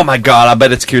oh my god, I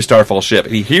bet it's Keir Starfall's ship.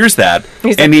 And he hears that,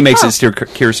 and he makes it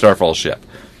Keir Starfall's ship.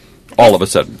 All of a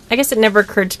sudden, I guess it never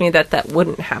occurred to me that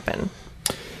wouldn't happen.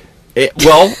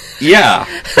 Well, yeah,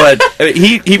 but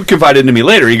he confided to me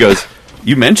later. He goes,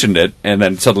 "You mentioned it," and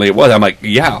then suddenly it was. I'm like,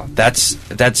 "Yeah, that's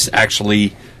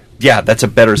actually, yeah, that's a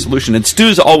better solution." And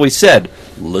Stu's always said,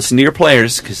 "Listen to your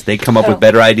players because they come up with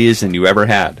better ideas than you ever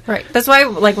had." Right. That's why,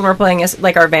 like when we're playing,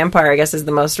 like our vampire, I guess is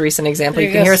the most recent example. You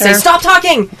There can you hear go, us say, sir. "Stop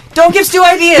talking! Don't give Stu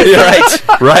ideas."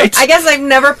 Right. I guess I've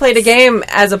never played a game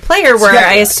as a player where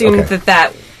I assumed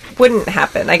that wouldn't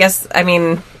happen. I guess, I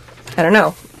mean, I don't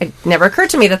know. It never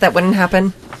occurred to me that wouldn't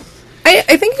happen.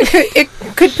 I think it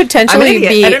could potentially I'm an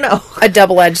idiot. be I don't know. a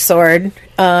double-edged sword,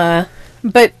 but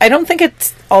I don't think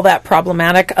it's all that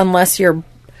problematic unless you're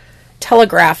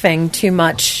telegraphing too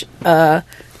much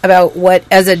about what,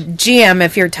 as a GM,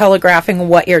 if you're telegraphing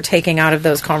what you're taking out of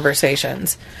those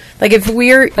conversations. Like if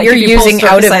you're Like if you pull using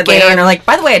stuff out of aside later game, and are like,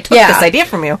 by the way, I took this idea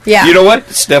from you. Yeah. You know what?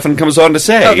 Stefan comes on to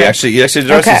say, Okay. he actually addresses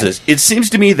Okay. this. It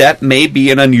seems to me that may be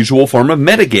an unusual form of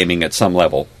metagaming at some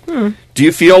level. Do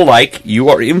you feel like you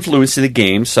are influencing the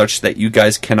game such that you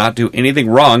guys cannot do anything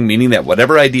wrong, meaning that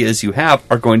whatever ideas you have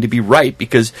are going to be right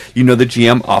because you know the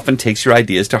GM often takes your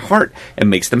ideas to heart and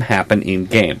makes them happen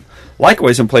in-game?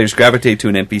 Likewise, when players gravitate to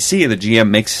an NPC and the GM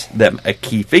makes them a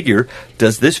key figure,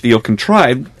 does this feel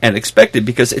contrived and expected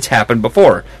because it's happened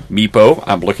before? Meepo,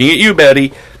 I'm looking at you,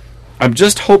 Betty. I'm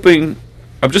just hoping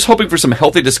for some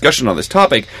healthy discussion on this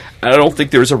topic. I don't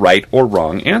think there's a right or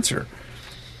wrong answer.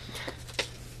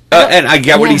 And I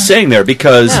get what he's saying there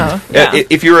because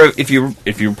if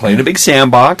you're playing a big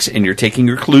sandbox and you're taking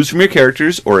your clues from your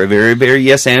characters or a very very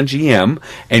yes and GM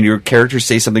and your characters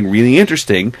say something really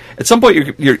interesting, at some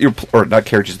point your or not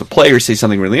characters, the players say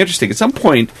something really interesting. At some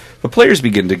point, the players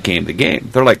begin to game the game.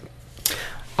 They're like,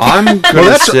 I'm going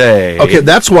to say... Okay,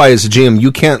 that's why as a GM,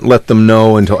 you can't let them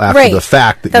know until after Right. the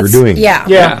fact that That's- you're doing it.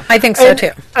 Yeah, I think so And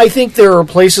too. I think there are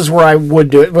places where I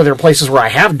would do it, but there are places where I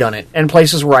have done it, and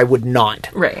places where I would not.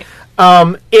 Right.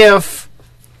 If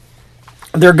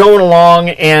they're going along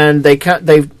and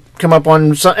they've come up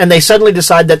on some, and they suddenly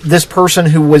decide that this person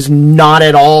who was not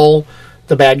at all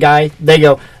the bad guy, they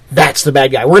go, "That's the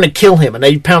bad guy. We're going to kill him," and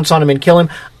they pounce on him and kill him.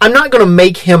 I'm not going to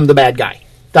make him the bad guy.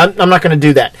 I'm not going to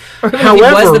do that. If However,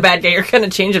 he was the bad guy, you're going to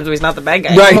change him so he's not the bad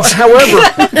guy. right. anymore.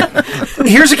 However,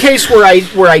 here's a case where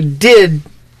I did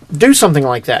do something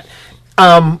like that.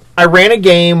 I ran a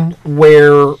game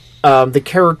where the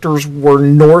characters were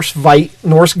Norse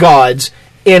gods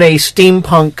in a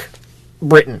steampunk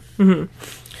Britain,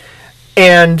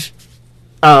 and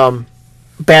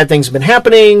bad things have been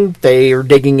happening. They are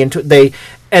digging into they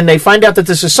find out that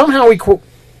this is somehow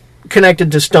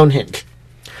connected to Stonehenge.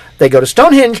 They go to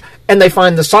Stonehenge and they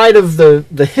find the side of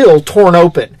the hill torn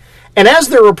open. And as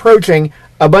they're approaching,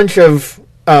 a bunch of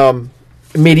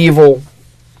medieval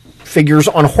figures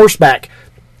on horseback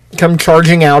come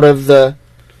charging out of the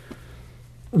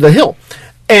hill.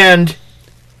 And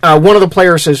one of the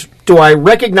players says, "Do I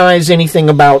recognize anything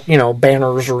about,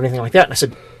 banners or anything like that?" And I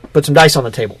said, "Put some dice on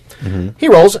the table." He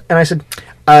rolls, and I said,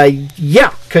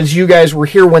 "Yeah, because you guys were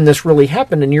here when this really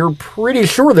happened, and you're pretty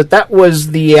sure that was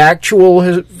the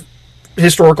actual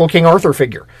historical King Arthur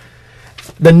figure."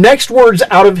 The next words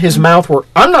out of his mouth were,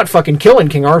 "I'm not fucking killing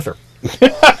King Arthur."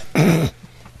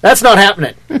 That's not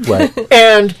happening. Right.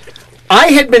 And I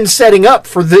had been setting up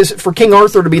for King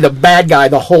Arthur to be the bad guy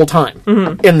the whole time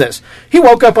in this. He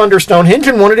woke up under Stonehenge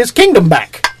and wanted his kingdom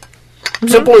back.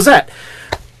 Simple as that.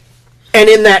 And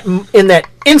in that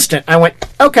instant, I went,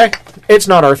 "Okay, it's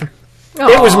not Arthur."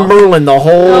 It was Merlin the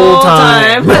whole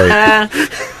time. Right.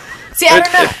 See, I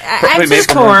don't know. I'm Maybe just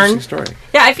it's a more torn. interesting story.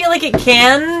 Yeah, I feel like it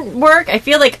can work. I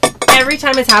feel like every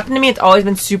time it's happened to me, it's always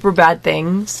been super bad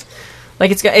things.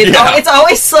 Like it's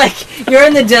always like you're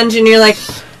in the dungeon, you're like,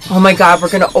 "Oh my god, we're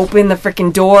gonna open the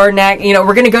freaking door next.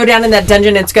 We're gonna go down in that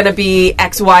dungeon. It's gonna be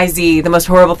XYZ, the most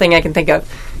horrible thing I can think of."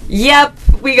 Yep,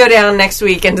 we go down next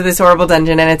week into this horrible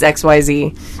dungeon, and it's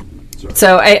XYZ.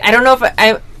 So I don't know if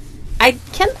I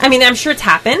can. I mean, I'm sure it's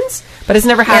happened, but it's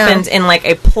never happened in like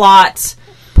a plot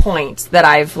point that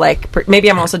I've maybe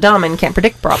I'm also dumb and can't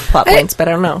predict plot points, but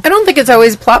I don't know. I don't think it's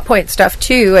always plot point stuff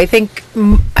too. I think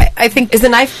Is the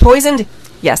knife poisoned?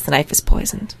 Yes, the knife is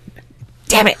poisoned.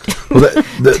 Damn it. Well,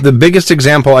 the biggest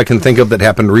example I can think of that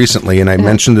happened recently, and I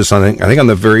mentioned this I think on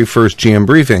the very first GM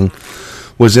briefing,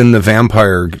 was in the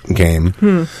vampire game.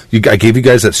 I gave you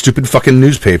guys that stupid fucking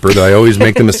newspaper that I always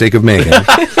make the mistake of making.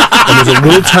 And there's a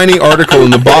little tiny article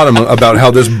in the bottom about how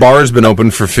this bar has been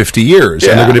open for 50 years.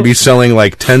 And they're going to be selling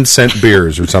like 10-cent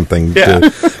beers or something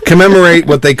to commemorate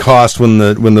what they cost when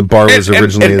the bar was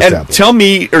originally established.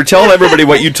 And tell everybody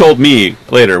what you told me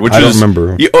later, which I was... don't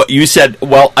remember. You said,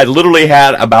 well, I literally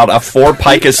had about a 4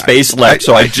 pica space left,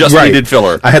 so I just needed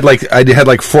filler. I had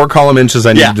like 4 column inches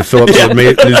I needed to fill up so the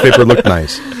newspaper looked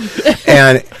nice.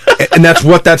 And that's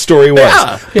what that story was.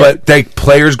 Yeah. But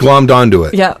players glommed onto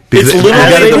it. Yeah. It's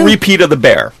literally the repeat of the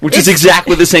bear, which is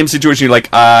exactly the same situation. You're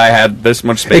like, I had this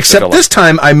much space. Except this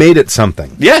time, I made it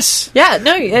something. Yes. Yeah,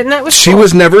 no, and that was She cool.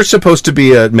 was never supposed to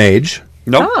be a mage.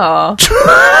 No. Oh.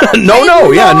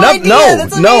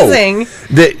 That's amazing.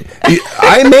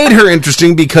 I made her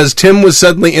interesting because Tim was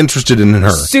suddenly interested in her.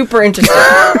 Super interesting.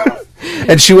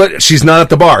 And she's not at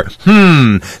the bar.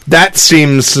 That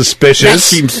seems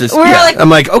suspicious. I'm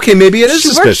like, okay, maybe it is she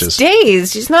suspicious. works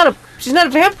days. She's not a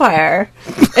vampire.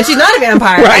 And she's not a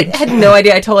vampire. Right. I had no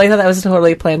idea. I totally thought that was a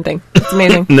totally planned thing. It's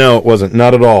amazing. No, it wasn't.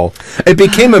 Not at all. It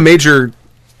became a major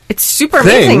It's super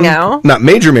thing. amazing now. Not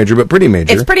major, but pretty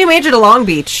major. It's pretty major to Long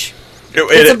Beach.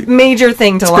 It's a major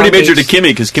thing to Long Beach. Pretty major to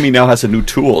Kimmy, because Kimmy now has a new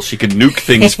tool. She can nuke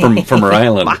things from her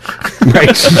island. Right.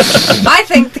 I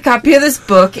think the copy of this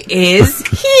book is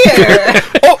here.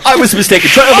 Oh, I was mistaken.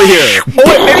 Try over here. Oh,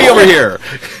 wait, maybe over here.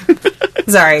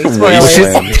 Sorry, spoilers.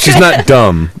 She's not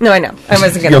dumb. No, I know. I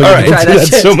wasn't going to All right. try that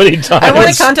shit. So many times. I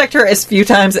want to contact her as few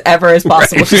times ever as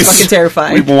possible. She's fucking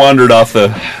terrifying. We've wandered off the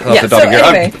topic so here.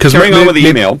 anyway. Carrying on with the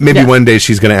email. Maybe one day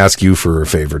she's going to ask you for a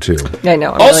favor too. I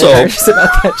know. I'm Also- really nervous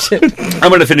about that shit. I'm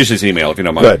going to finish this email if you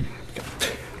don't mind. Good.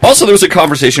 Also, there was a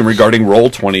conversation regarding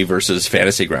Roll20 versus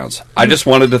Fantasy Grounds. I just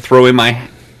wanted to throw my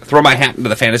hat into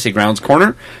the Fantasy Grounds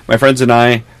corner. My friends and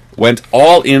I went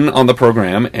all in on the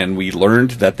program, and we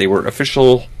learned that they were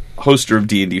official hoster of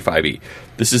D&D 5e.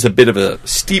 This is a bit of a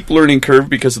steep learning curve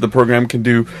because the program can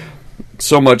do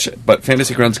so much, but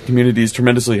Fantasy Grounds community is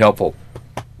tremendously helpful.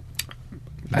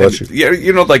 Bless you.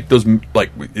 Yeah, like those,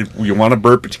 like you want to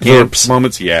burp but you can't Burps.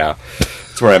 moments. Yeah,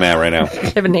 that's where I'm at right now. Do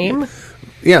you have a name?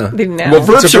 Yeah. Didn't know. Well,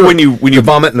 burps It's a are burp. when you The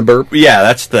vomit and a burp. Yeah,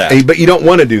 that's that. Hey, but you don't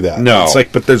want to do that. No. It's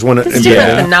like, but there's one. It's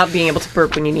different than not being able to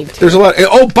burp when you need to. There's a lot.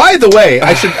 Oh, by the way,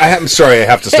 I'm sorry, I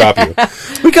have to stop you.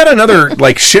 We got another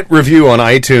shit review on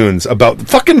iTunes about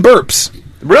fucking burps.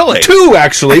 Really? 2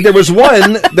 actually. There was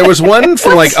one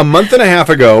from like a month and a half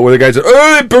ago where the guy said,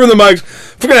 "Oh, they burn the mics,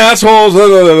 fucking assholes," blah,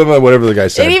 blah, blah, blah, whatever the guy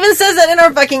said. It even says that in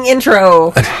our fucking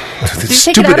intro. Did you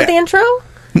take it out of the intro?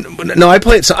 No, I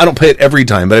play it. I don't play it every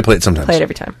time, but I play it sometimes. Play it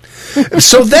every time.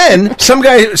 So then some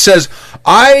guy says,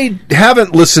 I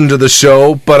haven't listened to the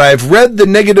show, but I've read the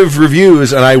negative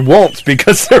reviews and I won't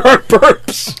because there are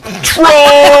burps. Troll!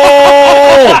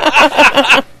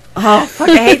 Oh, fuck,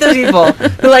 I hate those people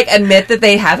who, like, admit that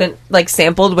they haven't, like,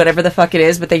 sampled whatever the fuck it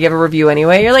is, but they give a review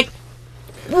anyway. You're like,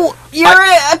 well, your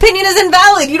opinion is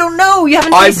invalid. You don't know. You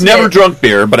haven't tasted I've never it. drunk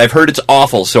beer, but I've heard it's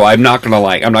awful, so I'm not going to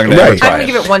like. I'm not going to Right. ever try I'm going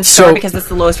to give it 1 star So- because it's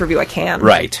the lowest review I can.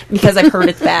 Right. Because I've heard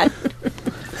it's bad.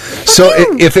 So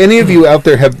if any of you out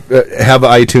there have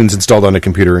iTunes installed on a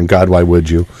computer, and God, why would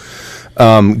you?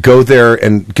 Go there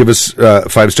and give us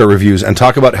 5-star reviews and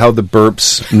talk about how the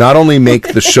burps not only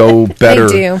make the show better,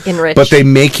 do. Enrich. but they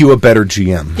make you a better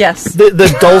GM. Yes.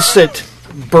 The dulcet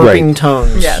burping Right.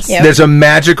 tones. Yes. Yeah. There's a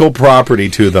magical property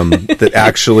to them that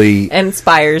actually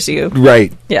Inspires you.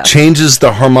 right Yeah. changes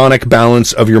the harmonic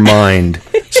balance of your mind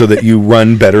so that you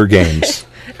run better games.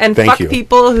 And Thank fuck you.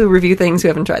 people who review things who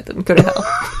haven't tried them. Go to hell.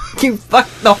 You fuck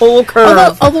the whole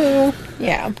curve. Although,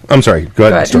 yeah. I'm sorry. Go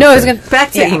ahead. Go ahead. Start No, I was saying. going to...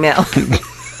 Back to email.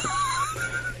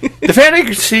 The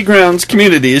Fantasy Grounds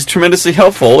community is tremendously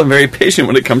helpful and very patient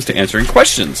when it comes to answering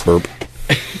questions. Burp.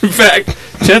 In fact,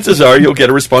 chances are you'll get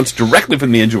a response directly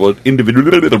from the individuals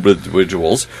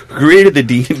who created the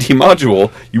D&D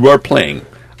module you are playing,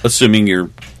 assuming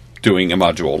you're doing a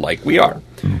module like we are.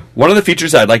 One of the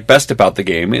features I like best about the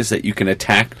game is that you can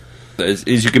attack.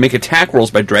 Is you can make attack rolls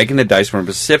by dragging the dice from a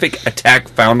specific attack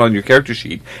found on your character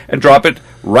sheet and drop it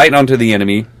right onto the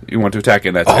enemy you want to attack.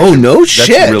 And that's No that's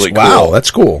shit. Really cool. Wow, that's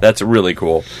cool. That's really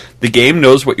cool. The game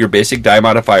knows what your basic die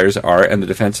modifiers are and the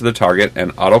defense of the target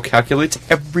and auto-calculates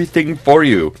everything for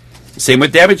you. Same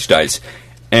with damage dice.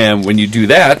 And when you do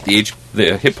that,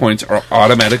 the hit points are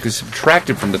automatically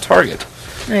subtracted from the target.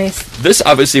 Nice. This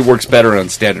obviously works better on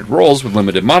standard rolls with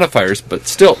limited modifiers, but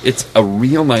still, it's a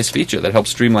real nice feature that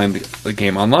helps streamline the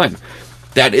game online.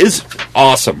 That is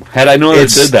awesome. Had I known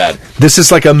it did that. This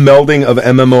is like a melding of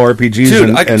MMORPGs Dude,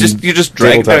 and you just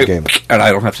drag tabletop that, game. and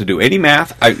I don't have to do any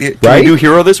math. Can Right? we do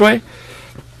Hero this way?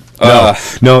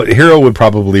 No, Hero would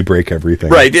probably break everything.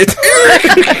 Right. We'd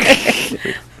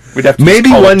have to Maybe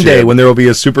just call one up day Jim. when there will be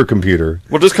a supercomputer.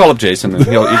 We'll just call up Jason and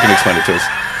you can explain it to us.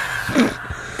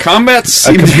 Combat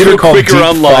seems to computer go called quicker Deep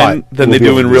online Thought than will they be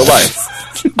do able in to real do life.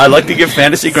 I'd like to give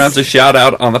Fantasy Grounds a shout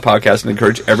out on the podcast and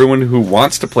encourage everyone who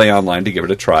wants to play online to give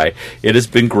it a try. It has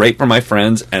been great for my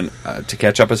friends and to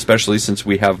catch up, especially since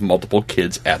we have multiple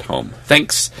kids at home.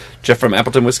 Thanks, Jeff from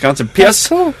Appleton, Wisconsin. P.S.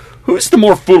 cool. Who's the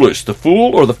more foolish, the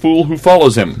fool or the fool who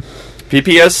follows him?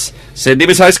 P.P.S. St.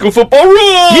 David's High School football rules!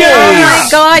 Oh my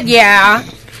God, yeah.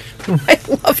 I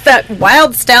love that.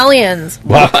 Wild Stallions.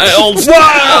 Wild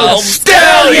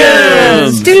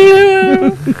Stallions!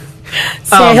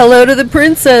 Say hello to the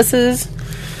princesses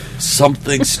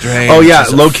Something strange. Oh yeah, is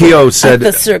Lokio at said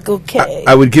the Circle K.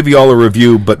 I would give you all a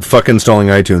review, but fuck installing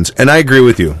iTunes, and I agree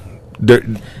with you. I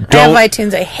have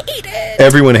iTunes. I hate it.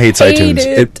 Everyone hates Hate iTunes.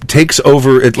 it. It takes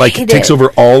over. It Hate takes it. over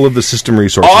all of the system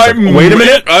resources. Like, wait a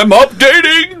minute, I'm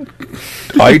updating.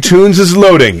 iTunes is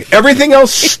loading. Everything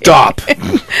else stop.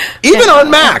 Even on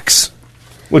Macs,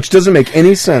 which doesn't make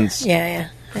any sense. Yeah.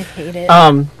 I hate it.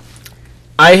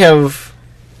 I have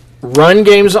run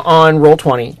games on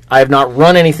Roll20. I have not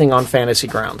run anything on Fantasy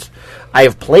Grounds. I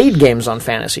have played games on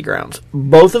Fantasy Grounds.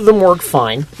 Both of them work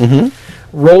fine.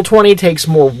 Roll20 takes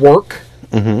more work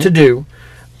to do.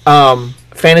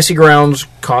 Fantasy Grounds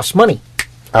costs money.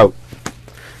 Out.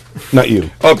 Not you.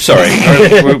 Oh, sorry.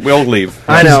 All right, we'll leave.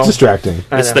 I know. It's distracting.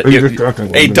 I It's know.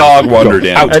 a dog wandered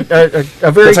in. Out. A very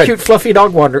That's right. cute, fluffy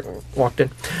dog walked in.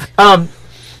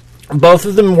 Both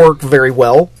of them work very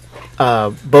well.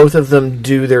 Both of them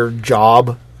do their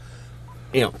job,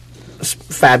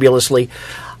 fabulously.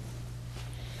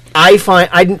 I find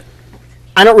I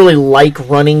don't really like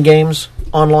running games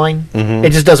online.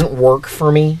 It just doesn't work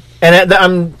for me,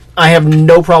 and I have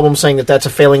no problem saying that that's a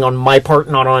failing on my part,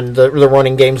 not on the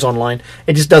running games online.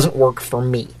 It just doesn't work for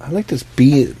me. I like to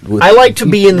be. With I like to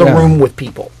be in the Yeah. room with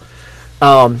people.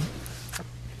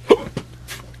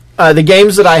 The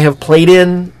games that I have played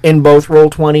in both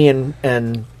Roll20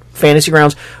 and Fantasy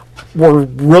Grounds were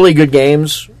really good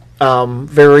games.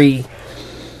 Very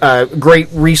great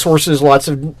resources, lots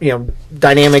of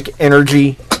dynamic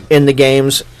energy in the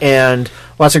games, and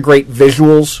lots of great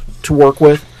visuals to work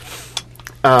with.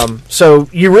 So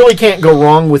you really can't go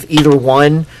wrong with either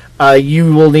one.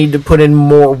 You will need to put in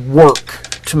more work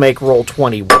to make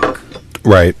Roll20 work.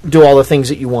 Right. Do all the things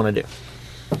that you want to do.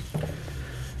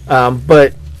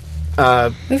 But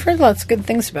We've heard lots of good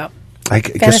things about I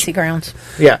guess. Fantasy Grounds.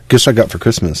 yeah, Guess what I got for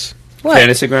Christmas? What?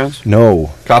 Fantasy Grounds?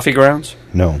 No. Coffee Grounds?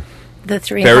 No. The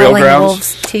 3 Burial Howling Grounds?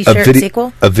 Wolves t-shirt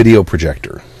sequel? A video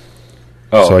projector.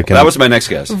 Oh, So I can- that was my next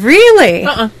guess. Really?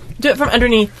 Do it from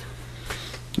underneath.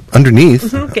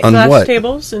 Underneath? Get On glass what?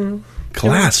 tables and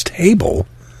Glass table?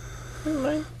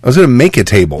 I was going to make a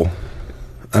table.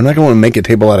 I'm not going to make a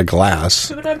table out of glass.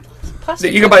 do it on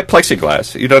plastic. You can buy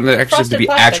plexiglass. You don't actually have to Frosted be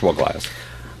plastic. actual glass.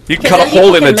 You can 'Cause cut a then people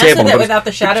hole in can a mess table. with it but- without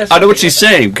the shadows I know what sticking she's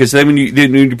saying, because then when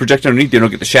you project underneath, you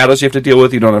don't get the shadows you have to deal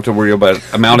with. You don't have to worry about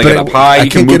mounting it up high. I You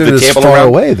can can't move get it the as table far around.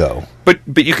 away, though. But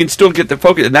you can still get the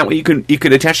focus, and that way you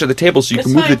can attach to the table, so you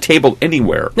can That's move the fine. table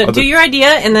anywhere. No, do your idea,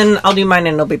 and then I'll do mine,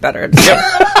 and it'll be better.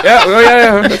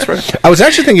 yeah, that's right. I was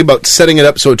actually thinking about setting it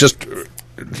up so it just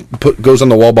goes on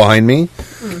the wall behind me,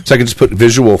 so I can just put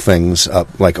visual things up.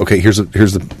 Like, okay, here's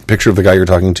the picture of the guy you're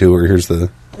talking to, or here's the.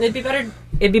 It'd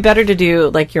be better to do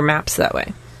like your maps that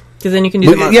way, because then you can do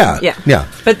Well, them on, yeah.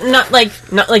 But not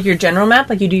like your general map,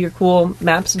 like you do your cool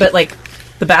maps, but like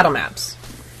the battle maps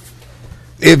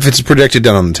If it's projected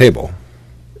down on the table.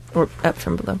 or up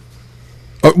from below.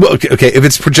 Oh, well, okay, if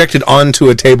it's projected onto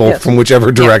a table Yes. from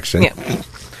whichever direction. Yeah.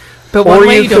 But Or one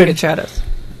way you you don't could- get shadows.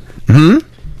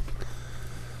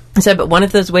 I said, but one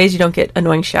of those ways you don't get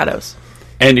annoying shadows.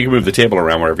 And you can move the table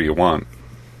around wherever you want.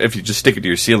 If you just stick it to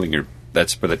your ceiling,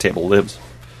 that's where the table lives.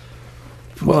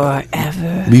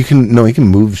 Whatever. You can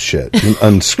move shit. You can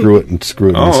unscrew it and screw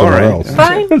it in Oh, somewhere all right. else.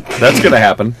 Fine. That's going to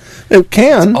happen. It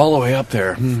can. All the way up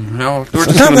there. No, we're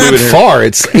It's just not going to move it that here. far.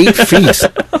 It's 8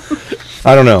 feet.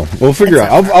 I don't know. We'll figure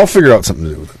out. I'll figure out something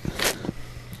to do with it.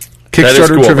 That is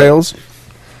Kickstarter cool, travails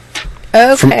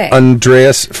from Okay.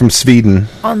 Andreas from Sweden.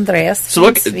 Andreas. So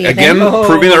look, Sweden. again,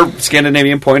 proving our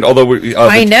Scandinavian point, although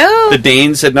I know. the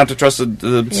Danes said not to trust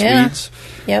the Yeah. Swedes.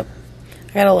 Yep.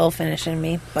 I got a little finish in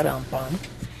me, but bomb.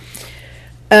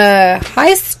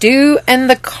 Hi, Stu and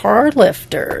the Car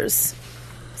Lifters.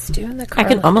 Stu and the Car I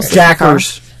can almost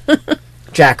Jackers.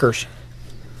 Jackers.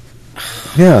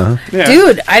 Yeah. Yeah.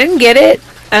 Dude, I didn't get it.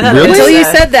 I thought Really? it was, Until you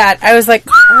said that, I was like,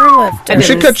 Car Lifter. I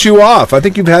should cut you off. I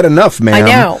think you've had enough, man. I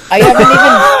know. I haven't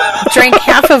even drank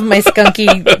half of my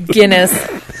skunky Guinness.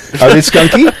 Are they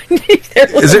skunky?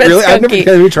 Is it really?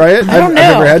 Can we try it? I don't know.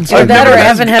 I've never had Or skunky. that or I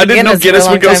haven't had I didn't know Guinness Guinness for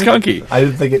a would go long time. skunky. I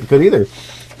didn't think it could either.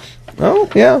 Oh,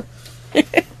 yeah.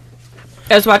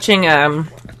 I was watching. I No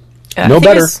think it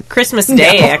better. was Christmas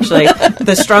Day, actually,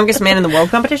 the Strongest Man in the World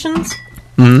competitions,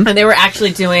 and they were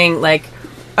actually doing like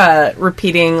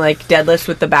repeating like deadlifts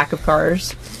with the back of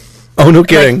cars, Oh, no like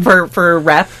kidding. for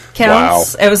rep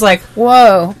counts. Wow. It was like,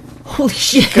 Whoa. holy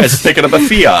shit! Guys picking up a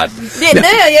Fiat. Yeah, no,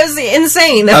 it was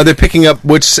insane. Are they picking up,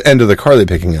 which end of the car are they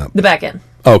picking up? The back end.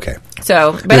 Okay.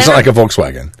 So, but It's I not like don't- a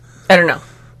Volkswagen. I don't know.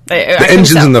 The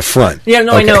engine's in the front. Yeah,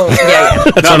 no, Okay. I know. Yeah,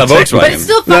 yeah. Not a Volkswagen. But it's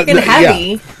still fucking yeah.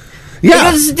 heavy. It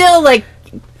Yeah. was still like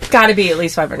got to be at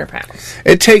least 500 pounds.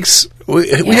 It takes. We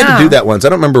had to Yeah. do that once. I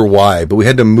don't remember why, but we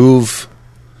had to move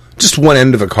just one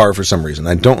end of a car for some reason.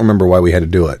 I don't remember why we had to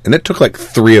do it, and it took like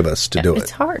 3 of us to do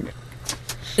It's it. hard.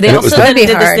 They And it was also like- then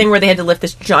did this hard. thing where they had to lift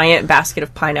this giant basket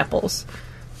of pineapples.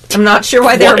 I'm not sure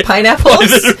why they were Why?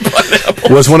 pineapples.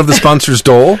 Was one of the sponsors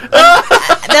Dole?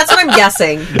 That's what I'm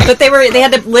guessing. But they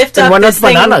had to lift And up one this of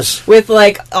thing bananas. with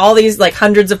like all these like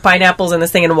hundreds of pineapples in this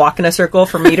thing and walk in a circle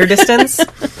for meter distance.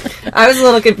 I was a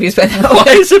little confused by that. Why one.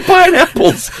 is it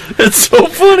pineapples? It's so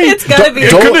funny. It's gotta be.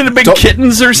 It Don't- could have been don't-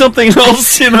 kittens or something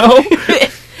else, you know?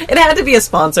 It had to be a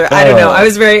sponsor. I don't know. I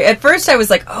was at first I was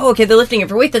like, oh, okay, they're lifting it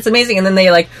for weight. That's amazing. And then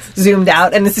they like zoomed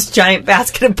out and it's this giant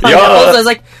basket of pineapples. Yeah. I was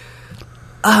like,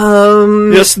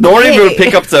 Yes, Snorri would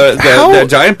pick up the How-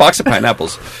 giant box of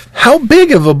pineapples. How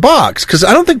big of a box? Because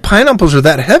I don't think pineapples are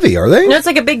that heavy, are they? no, it's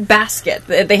like a big basket.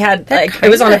 They had They're like it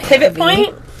was on a kinda pivot heavy.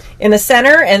 point in the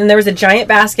center, and there was a giant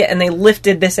basket, and they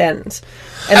lifted this end,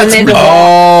 and then they had to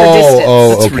walk for distance.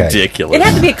 Oh, It's okay. ridiculous. It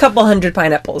had to be a couple hundred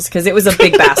pineapples because it was a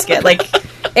big basket. Like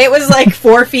it was like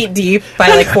 4 feet deep by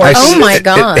like 4 I feet. see. Oh my It-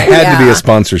 God, It had to be yeah. a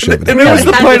sponsorship. And there was the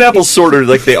It had to be- pineapple sorter.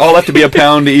 Like, they all have to be a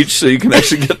pound each so you can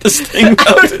actually get this thing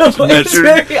out. It was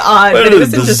very odd, but it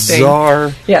was interesting.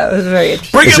 bizarre. Yeah, it was very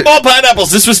interesting. Bring Is in it- more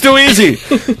pineapples. This was too easy.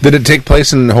 Did it take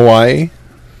place in Hawaii?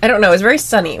 I don't know. It was very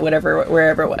sunny, wherever it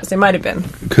was. It might have been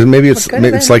Because maybe it's could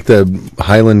have like the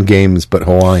Highland Games, but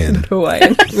Hawaiian.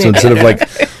 Hawaiian. So instead of like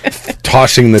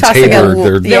tossing the Tossing tabor, a-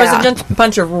 they're There Yeah. was a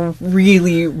bunch of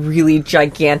really, really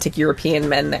gigantic European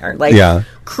men there. Like, Yeah.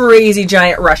 crazy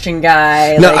giant Russian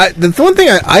guy. Now, like, the one thing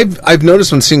I've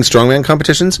noticed when seeing strongman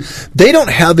competitions, they don't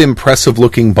have impressive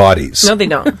looking bodies. no, they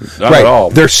don't. Not at all.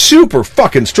 They're super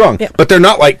fucking strong, Yeah. but they're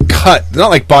not like cut. They're not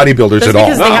like bodybuilders That's at all.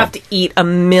 because they have to eat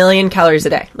 1,000,000 calories a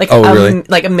day. Like, Oh, really?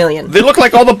 Like 1,000,000. They look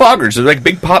like all the boggers. They're like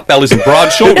big pot bellies and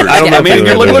broad shoulders. I don't know I if mean,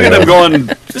 they you're really looking at are. them going,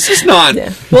 this is not...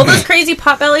 Yeah. Well, those crazy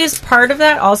pot bellies, part of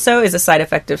that also is a side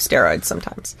effect of steroids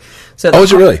sometimes. So Oh,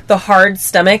 is it really? The hard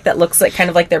stomach that looks like kind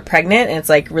of like they're pregnant and it's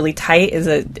like really tight is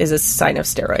a sign of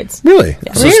steroids. Really?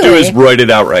 So Stu is roided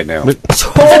out right now. No,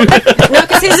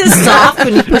 because his is soft.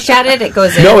 When you push at it, it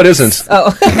goes in. No, it isn't.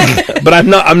 Oh, But I'm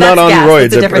not That's on gas. roids.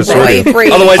 It's a different Assorted.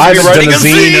 thing. Otherwise, I you'd be haven't done writing a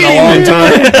zine in a long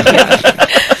time.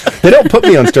 They don't put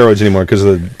me on steroids anymore because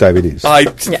of the diabetes.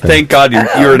 Thank God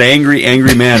you're an angry,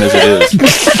 angry man as it is.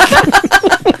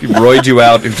 You roid you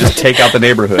out and just take out the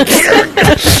neighborhood.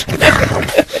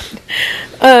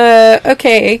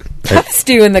 Okay.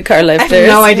 Stu in the car lifters. I have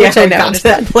no idea which how I we know. got to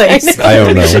that place. I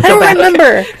don't know. I don't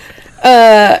remember.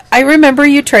 I remember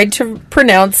you tried to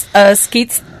pronounce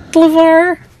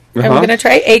Skeetslavar. I'm going to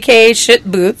try, a.k.a. shit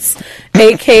boots,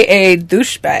 a.k.a.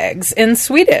 douchebags in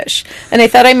Swedish. And I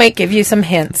thought I might give you some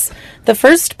hints. The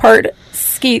first part,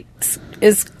 skeet,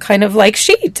 is kind of like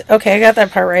sheet. Okay, I got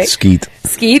that part right. Skeet.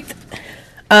 Skeet.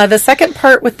 The second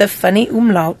part with the funny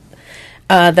umlaut,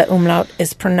 the umlaut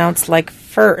is pronounced like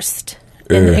first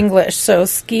in English. So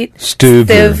skeet.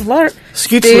 Stuvler.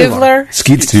 Stuvler.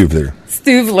 Skeet Stuvler.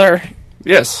 Stuvler.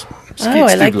 Yes. Oh,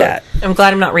 I like that. I'm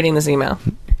glad I'm not reading this email.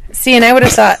 See, and I would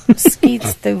have thought Skeet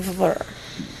Stuvler.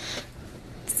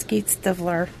 Skeet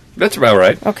Stuvler. That's about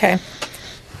right. Okay.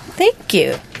 Thank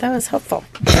you. That was helpful.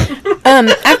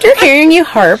 After hearing you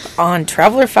harp on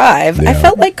Traveler 5, I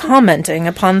felt like commenting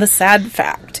upon the sad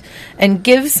fact and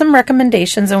give some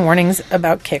recommendations and warnings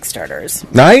about Kickstarters.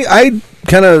 Now, I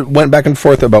kind of went back and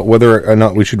forth about whether or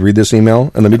not we should read this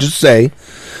email, and let me just say,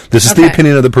 this is the Okay.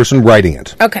 opinion of the person writing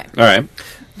it. Okay. All right.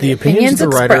 The opinions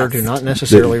of the writer expressed. do not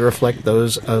necessarily reflect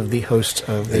those of the host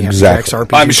of the Exactly. MTX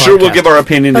RPG I'm sure we'll podcast. give our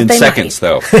opinion But in they seconds,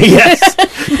 though. Yes.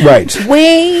 Right.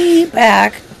 Way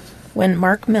back when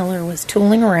Mark Miller was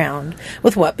tooling around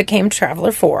with what became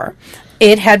Traveler 4,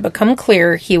 it had become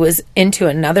clear he was into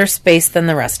another space than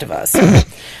the rest of us.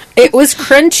 It was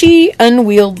crunchy,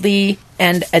 unwieldy,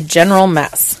 and a general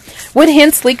mess. What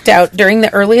hints leaked out during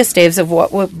the earliest days of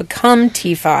what would become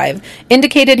T5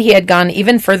 indicated he had gone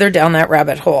even further down that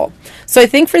rabbit hole. So I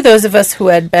think for those of us who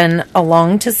had been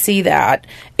along to see that,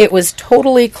 it was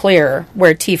totally clear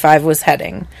where T5 was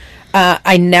heading.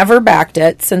 I never backed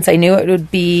it since I knew it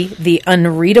would be the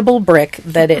unreadable brick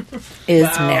that it is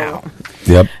now.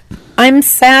 Yep. I'm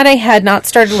sad I had not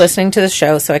started listening to the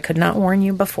show, so I could not warn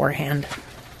you beforehand.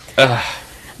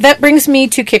 That brings me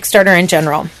to Kickstarter in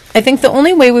general. I think the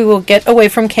only way we will get away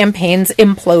from campaigns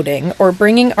imploding or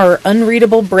bringing our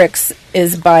unreadable bricks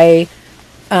is by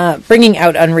bringing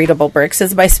out unreadable bricks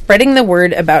is by spreading the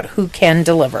word about who can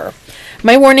deliver.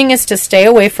 My warning is to stay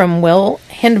away from Will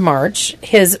Hindmarch.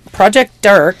 His Project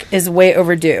Dark is way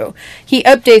overdue. He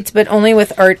updates, but only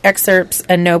with art excerpts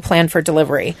and no plan for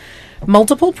delivery.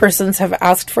 Multiple persons have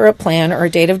asked for a plan or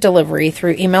date of delivery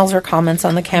through emails or comments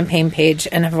on the campaign page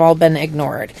and have all been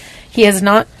ignored. He has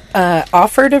not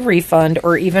offered a refund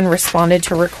or even responded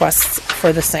to requests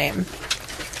for the same.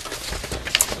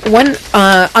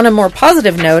 On a more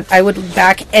positive note, I would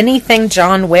back anything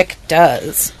John Wick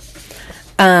does.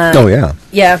 Oh, yeah.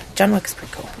 Yeah, John Wick's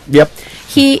pretty cool. Yep.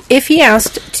 If he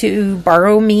asked to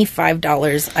borrow me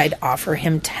 $5, I'd offer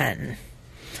him 10.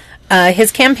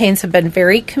 His campaigns have been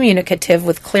very communicative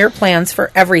with clear plans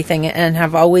for everything and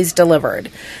have always delivered.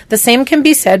 The same can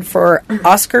be said for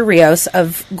Oscar Rios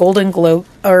of Golden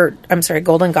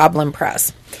Goblin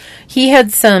Press. He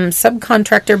had some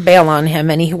subcontractor bail on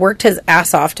him and he worked his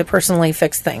ass off to personally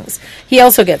fix things. He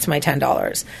also gets my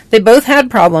 $10. They both had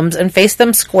problems and faced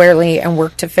them squarely and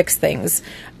worked to fix things.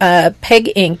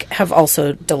 Peg Inc. have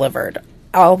also delivered.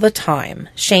 All the time.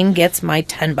 Shane gets my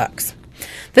 $10.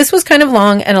 This was kind of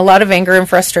long and a lot of anger and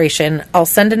frustration. I'll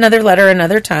send another letter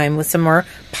another time with some more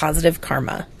positive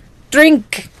karma.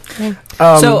 Drink!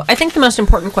 So I think the most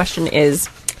important question is,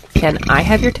 can I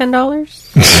have your $10?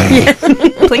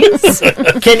 Please?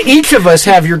 Can each of us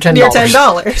have your $10? Your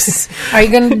 $10. Are you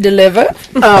going to deliver?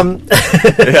 Because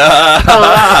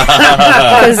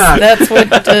that's what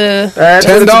 $10?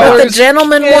 the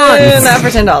gentleman wants. Not for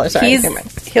 $10. Sorry.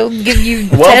 He'll give you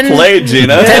Well 10 played,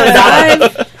 Gina.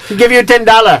 I'll give you a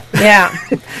 $10. Yeah.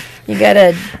 You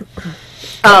gotta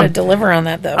deliver on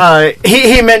that, though.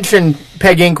 He mentioned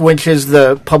Peg Inc., which is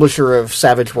the publisher of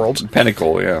Savage Worlds.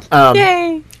 Pinnacle, yeah.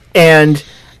 Yay. And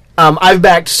I've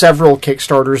backed several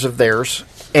Kickstarters of theirs.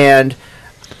 And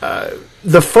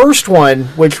the first one,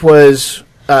 which was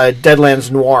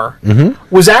Deadlands Noir,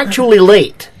 was actually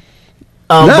late.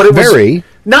 Not but it was very.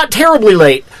 not terribly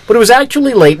late, but it was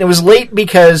actually late. And it was late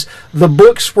because the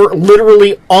books were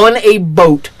literally on a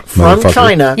boat from Motherfucker.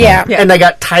 China. Yeah. And they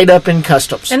got tied up in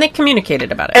customs. And they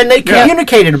communicated about it. And they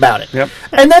communicated about it. Yep.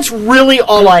 And that's really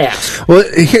all I ask. Well,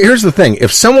 here's the thing.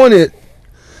 If someone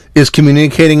is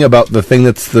communicating about the thing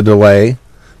that's the delay,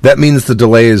 that means the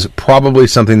delay is probably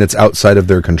something that's outside of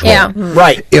their control. Yeah.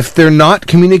 Right. If they're not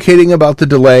communicating about the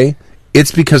delay,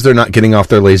 it's because they're not getting off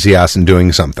their lazy ass and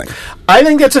doing something. I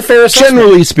think that's a fair assessment.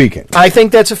 Generally speaking. I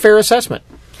think that's a fair assessment.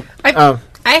 I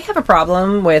have a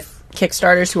problem with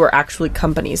Kickstarters who are actually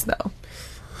companies, though.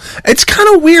 It's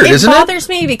kind of weird, It isn't it? bothers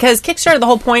me because Kickstarter, the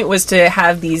whole point was to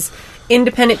have these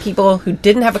independent people who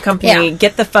didn't have a company Yeah.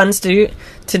 get the funds to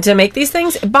make these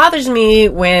things. It bothers me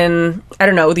when, I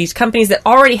don't know, these companies that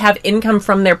already have income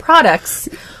from their products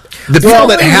The people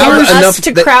that have use enough us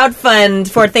to crowdfund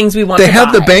for things we want they to have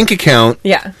buy. the bank account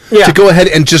Yeah. Yeah. to go ahead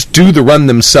and just do the run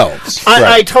themselves.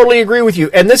 I totally agree with you.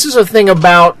 And this is a thing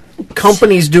about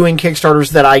companies doing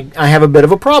Kickstarters that I have a bit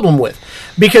of a problem with.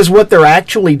 Because what they're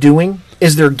actually doing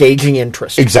is they're gauging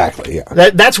interest. Exactly, yeah.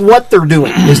 That's what they're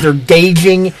doing, is they're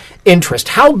gauging interest.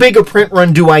 How big a print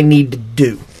run do I need to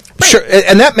do? Sure,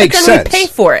 and that makes Then sense. we pay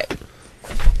for it.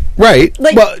 Right.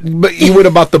 Like- but you would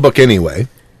have bought the book anyway.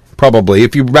 Probably,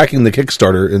 if you're backing the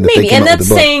Kickstarter and Maybe, they came and out with that's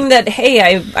the book. saying that,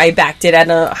 hey, I backed it at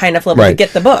a high enough level to Right.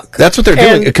 get the book. That's what they're doing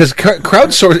And- because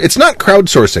crowdsource. It's not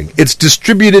crowdsourcing. It's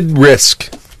distributed risk.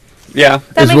 Yeah.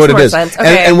 That is makes what more it is. sense.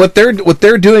 Okay. And what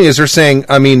they're doing is they're saying.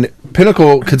 I mean,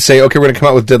 Pinnacle could say, okay, we're going to come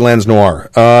out with Deadlands Noir.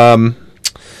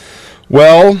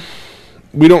 Well,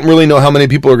 we don't really know how many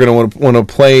people are going to want to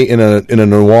play in a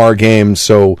noir game,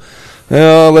 so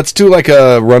let's do like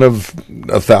a run of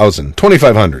 1,000,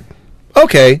 2,500.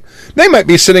 Okay, they might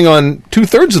be sitting on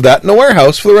 2/3 of that in a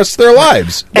warehouse for the rest of their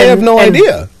lives. They have no and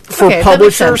idea. For Okay, that makes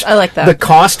publishers, sense. I like that. the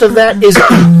cost of that is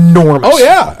enormous. Oh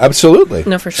yeah, absolutely.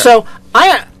 No, for sure. So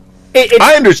it's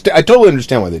I understand. I totally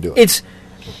understand why they do it.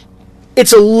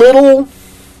 it's a little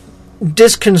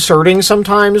disconcerting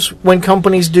sometimes when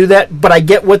companies do that, but I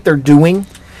get what they're doing.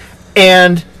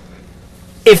 And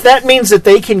if that means that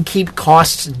they can keep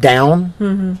costs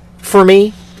down for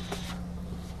me,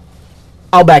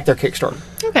 I'll back their Kickstarter.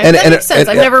 Okay, And- that and- makes sense. and-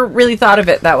 I've never really thought of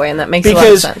it that way, and that makes a lot of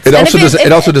Because sense. It And also if doesn't. if-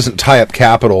 It also doesn't tie up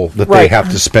capital that they have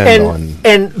to spend on.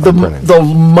 And the printing. the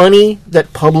money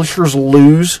that publishers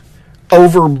lose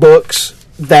over books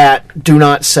that do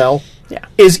not sell Yeah.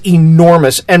 is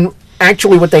enormous. And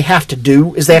actually, what they have to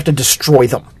do is they have to destroy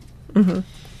them.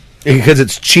 Because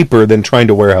it's cheaper than trying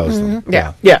to warehouse them.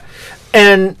 Yeah. Yeah,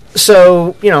 and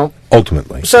so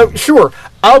Ultimately. so sure,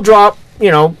 I'll drop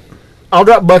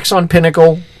bucks on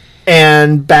Pinnacle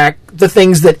and back the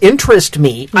things that interest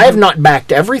me. I have not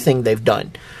backed everything they've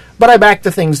done, but I back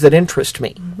the things that interest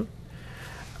me.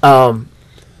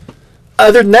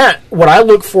 Other than that, what I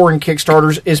look for in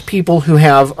Kickstarters is people who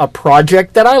have a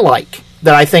project that I like,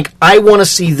 that I think I want to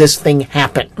see this thing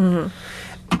happen.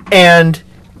 And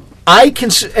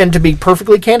and to be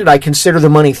perfectly candid, I consider the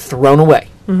money thrown away.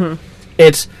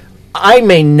 It's I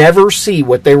may never see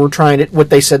what they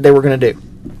said they were going to do.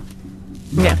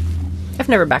 Yeah. I've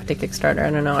never backed a Kickstarter.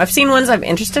 I don't know. I've seen ones I'm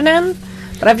interested in,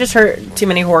 but I've just heard too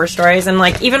many horror stories. And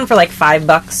even for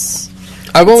 $5,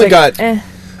 I've only like, got.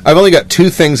 I've only got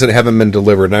 2 things that haven't been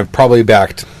delivered, and I've probably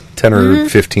backed 10 or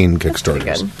 15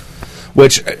 Kickstarters. good.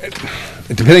 Which,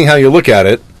 depending how you look at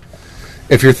it,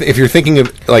 if you're thinking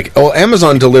of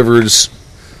Amazon delivers,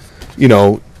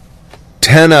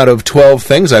 10 out of 12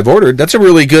 things I've ordered. That's a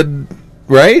really good,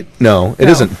 right? No, it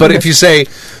isn't. But if you say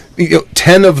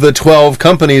 10 of the 12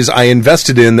 companies I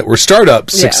invested in that were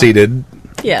startups Yeah. succeeded,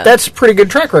 yeah. That's a pretty good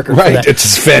track record. For right? that.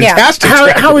 It's fantastic. How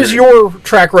track is record. your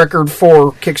track record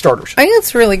for Kickstarters? I think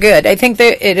it's really good. I think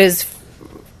that it is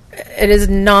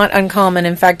not uncommon.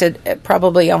 In fact, it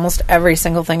probably almost every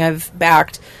single thing I've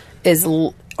backed is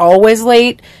always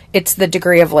late. It's the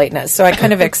degree of lateness. So I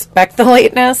kind of expect the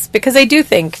lateness because I do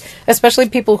think, especially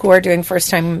people who are doing first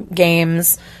time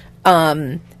games,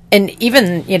 and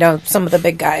even some of the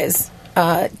big guys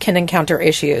can encounter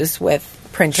issues with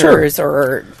printers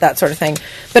or that sort of thing.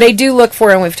 But I do look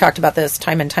for, and we've talked about this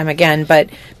time and time again, but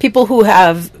people who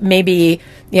have maybe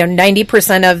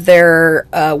 90% of their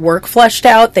work fleshed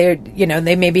out, they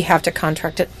maybe have to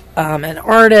contract an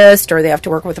artist, or they have to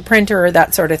work with a printer, or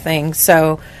that sort of thing.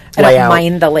 So I don't Layout.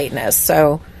 mind the lateness.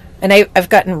 So, and I've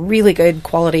gotten really good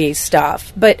quality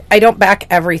stuff, but I don't back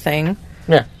everything.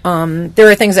 Yeah. There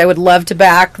are things I would love to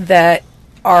back that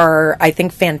are, I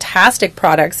think, fantastic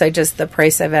products. The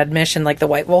price of admission, like the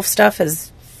White Wolf stuff,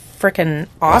 is freaking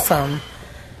awesome.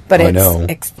 but I it's know.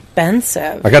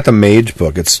 expensive. I got the Mage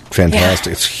book. It's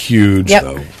fantastic. It's huge, Yep.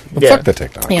 though. But Yeah. fuck the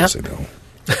technocracy, Yep. though.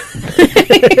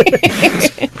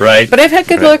 Right. But I've had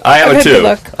good luck. I have I've it had too. good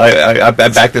luck. I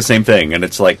back the same thing, and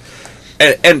it's like,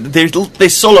 and they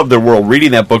so love their world.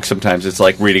 Reading that book sometimes it's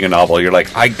like reading a novel. You're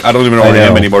like, I don't even know where I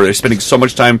am know. anymore. They're spending so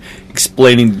much time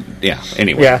explaining. Yeah.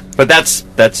 Anyway. Yeah. But that's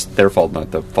their fault,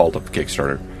 not the fault of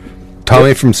Kickstarter.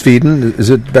 Tommy from Sweden, is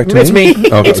it back to It's me.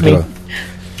 Okay, It's me. okay.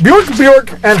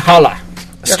 Bjork, and Hala.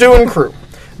 Stew and crew.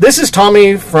 This is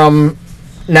Tommy from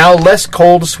now less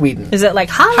cold Sweden. Is it like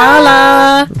holla?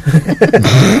 Holla.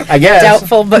 I guess.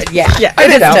 Doubtful, but yeah. Yeah, I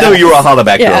did it's doubt. No, you were a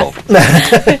hollaback Yeah. girl.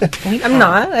 I'm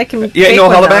not. I can Yeah, fake no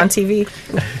one holla now back? on TV.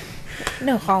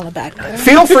 No holla back.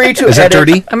 Feel free to Is that edit.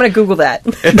 dirty? I'm gonna Google that.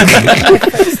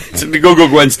 So go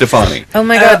Gwen Stefani. Oh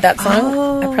my god, that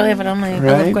song. I probably have it on my.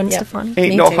 Right? Gwen Yep. Stefani. Ain't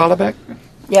Me no too. hollaback.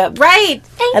 Yeah, right.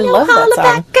 I love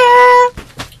that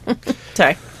song.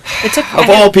 Sorry. It took Of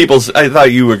all people's, I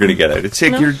thought you were going to get it. It's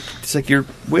like your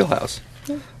wheelhouse.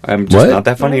 I'm just What? not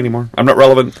that funny anymore. I'm not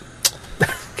relevant.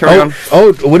 Carry on.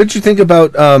 Oh, what did you think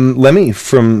about Lemmy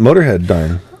from Motorhead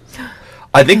dying?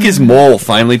 I think his mole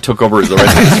finally took over the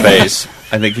rest of his face.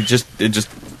 I think it just.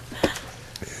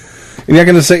 You're not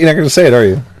going to say it, are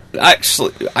you?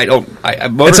 Actually, I don't.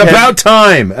 Motorhead, It's about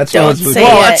time. That's Don't what it's say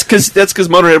Well, it. that's because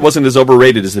Motorhead wasn't as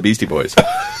overrated as the Beastie Boys.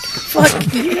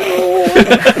 Fuck you.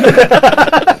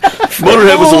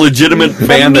 Motorhead was a legitimate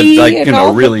band that, Me like, and you know,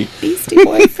 all the really. Beastie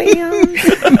Boy fans.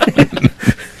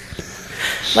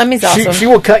 Lemmy's awesome. She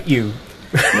will cut you.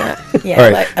 Yeah,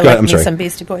 All right, I go ahead, like I'm me sorry. some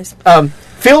Beastie Boys.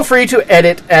 Feel free to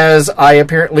edit as I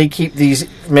apparently keep these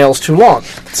mails too long.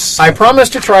 I promise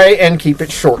to try and keep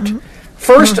it short.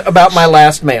 First, about my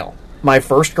last mail. My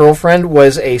first girlfriend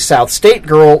was a South State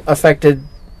girl, affected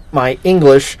my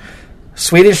English.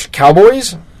 Swedish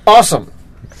cowboys? Awesome.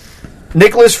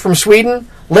 Nicholas from Sweden?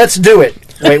 Let's do it.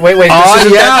 Wait. This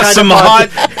isn't that kind of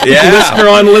pod- Yeah. listener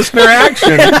on listener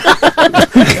action.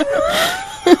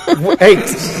 Hey,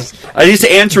 He's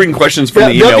answering questions from Yeah,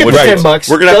 the they'll email. get which the $10.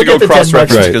 We're going to have They'll to get go the $10.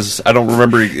 cross-reference Right. because I don't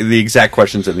remember the exact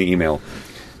questions in the email.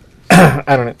 I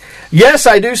don't know. Yes,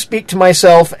 I do speak to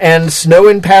myself. And snow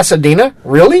in Pasadena?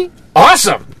 Really?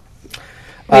 Awesome.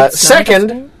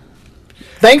 Second,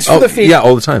 thanks for Oh, the feedback. yeah,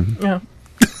 all the time.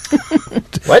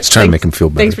 What? Just trying to make him feel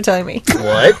better. Thanks for telling me.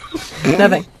 What?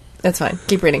 Nothing. That's fine.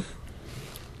 Keep reading.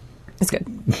 It's good.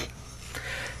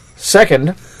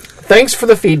 Second, thanks for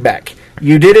the feedback.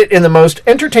 You did it in the most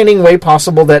entertaining way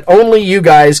possible that only you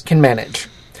guys can manage.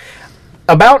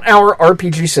 About our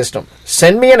RPG system.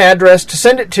 Send me an address to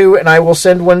send it to, and I will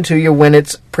send one to you when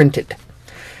it's printed.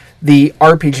 The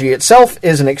RPG itself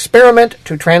is an experiment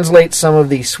to translate some of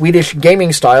the Swedish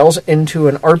gaming styles into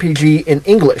an RPG in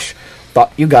English.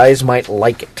 Thought you guys might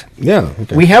like it. Yeah.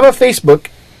 Okay. We have a Facebook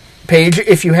page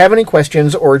if you have any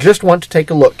questions or just want to take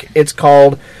a look. It's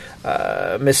called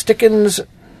Mystikens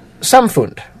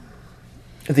Samfund,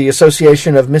 the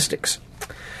Association of Mystics.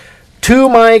 To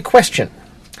my question,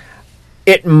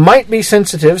 it might be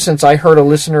sensitive since I heard a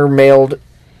listener mailed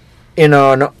in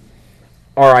on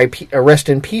RIP, Rest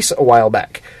in Peace a while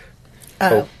back.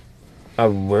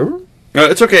 Where?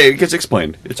 It's okay. It gets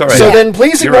explained. It's all right. So then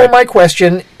please You're ignore right. my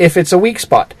question if it's a weak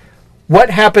spot. What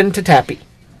happened to Tappy?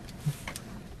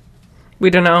 We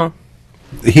don't know.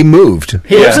 He moved.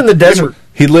 He lives in the desert.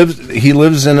 He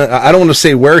lives in a, I don't want to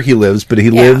say where he lives, but he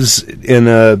lives in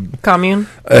a Commune.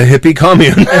 hippie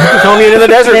commune. Commune in the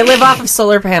desert. They live off of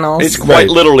solar panels. It's quite Right.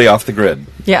 literally off the grid.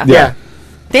 yeah. Yeah.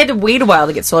 They had to wait a while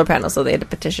to get solar panels, so they had to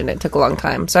petition. It took a long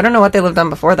time. So I don't know what they lived on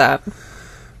before that.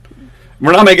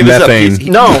 We're not making this Methane.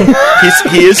 up. No.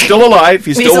 He is still alive.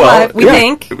 He's still alive, well. we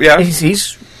think. Yeah.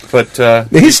 He's But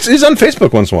He's on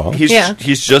Facebook once in a while.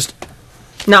 he's just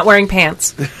Not wearing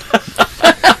pants.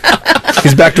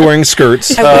 He's back to wearing skirts.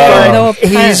 to all in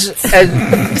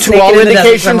the desert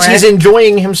indications somewhere. he's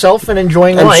enjoying himself and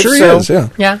enjoying I'm life. sure he so, is. Yeah.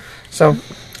 Yeah. So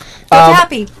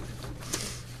happy.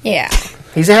 Yeah.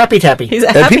 he's a happy Tappy. He's a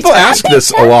And happy. people ask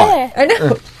this a lot, I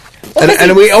know.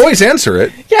 and we always answer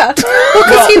it. Yeah.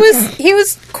 Because he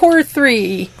was core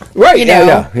 3. Right? You yeah.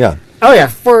 know. Yeah. Oh yeah.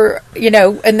 For,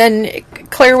 and then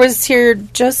Claire was here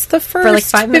just the first. like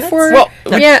 5 minutes? before. Well,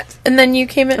 yeah, and then you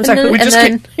came in. And sorry, then, we and just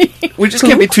then we just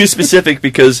can't be too specific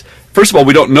because first of all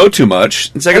we don't know too much,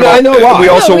 and second of I all know a lot. we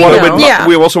also No, we want know. to Yeah.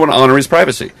 we also want to honor his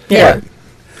privacy. Yeah. Right.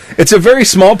 It's a very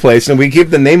small place, and we give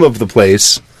the name of the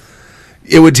place.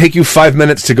 It would take you 5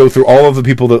 minutes to go through all of the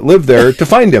people that live there to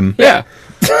find him. Yeah.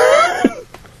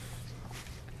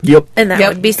 Yep. and that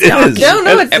Yep. would be is. stalking. No,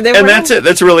 and, it's, and, they and were that's it.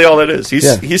 That's really all that is. He's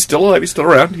Yeah. he's still alive. He's still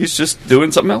around. He's just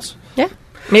doing something else. Yeah.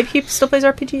 Maybe he still plays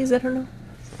RPGs. I don't know.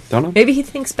 Don't know. Maybe he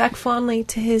thinks back fondly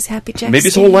to his Happy Jacks. Maybe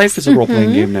his whole life is a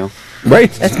role-playing game now.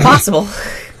 Right. That's possible.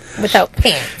 Without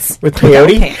pants. With Without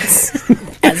peyote? pants.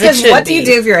 As it Because should what do you be.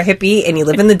 do if you're a hippie and you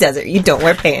live in the desert? You don't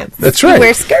wear pants. That's You right.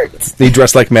 wear skirts. He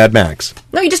dressed like Mad Max.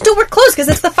 No, you just don't wear clothes because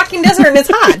it's the fucking desert and it's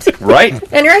hot. Right.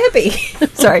 And you're a hippie.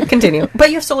 Sorry, continue. But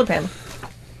you have solar panel.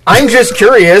 I'm just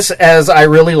curious, as I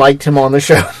really liked him on the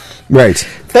show. Right.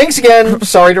 Thanks again.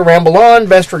 Sorry to ramble on.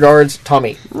 Best regards,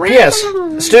 Tommy. Yes,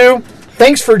 Stu.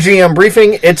 Thanks for GM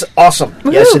briefing. It's awesome.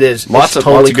 Yes, it is. Lots It's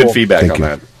of good cool. feedback Thank on you.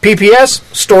 that. PPS.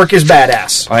 Stork is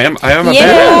badass. I am a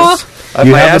Yeah. badass.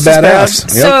 You My have ass a is bad. badass. Yep.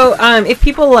 So, if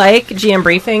people like GM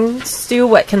briefing, Stu,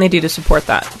 what can they do to support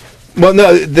that? Well,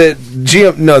 no, the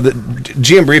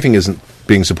GM briefing isn't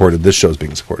being supported. This show's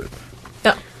being supported.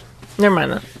 No, never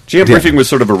mind that. GM briefing was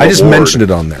sort of a reward. I just mentioned it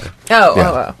on there.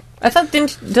 Oh. I thought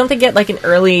don't they get like an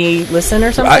early listen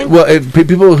or something?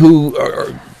 People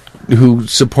who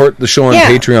support the show on Yeah.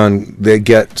 Patreon, they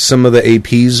get some of the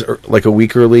APs like a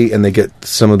week early, and they get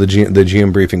some of the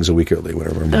GM briefings a week early. When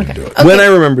I remember to do it. When I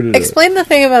remember to do Explain the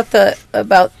thing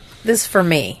about this for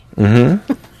me.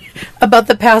 Mm-hmm. About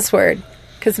the password.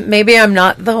 Because maybe I'm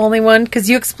not the only one. Because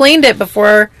you explained it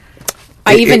before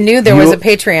I even knew there was a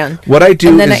Patreon. it. What I do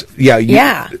And then is,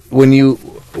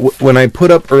 when I put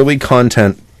up early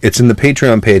content, it's in the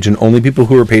Patreon page, and only people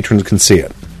who are patrons can see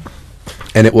it.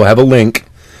 And it will have a link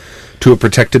to a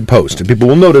protected post. And people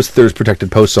will notice there's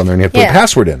protected posts on there, and you have to put a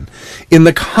password in. In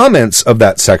the comments of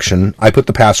that section, I put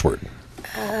the password.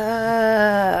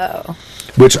 Oh.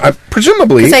 Which I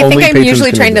presumably Because I only think I'm patrons usually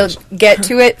can trying do to get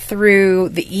to it through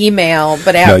the email,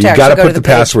 but I No, have you to got actually to go put to the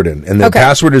page. password in, and the Okay.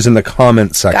 password is in the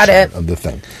comment section it. of the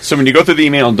thing. So when you go through the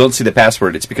email and don't see the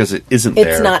password, it's because it isn't It's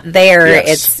there. not there.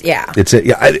 Yes. It's It's it.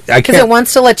 Yeah, I because can't. it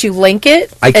wants to let you link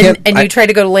it. I can't- and I- you try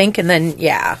to go to link, and then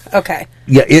okay.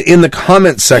 Yeah, in the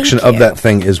comment section Thank of you. that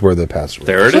thing is where the password.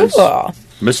 There it is. Cool.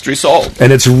 Mystery solved.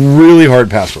 And it's a really hard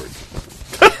password.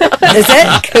 Is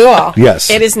it cool?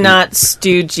 Yes. It is not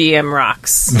Stu GM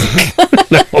rocks.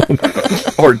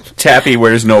 Or Tappy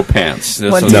wears no pants.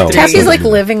 That's One, what two, No. three. Taffy's like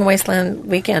living Wasteland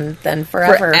Weekend then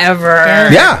forever. Forever.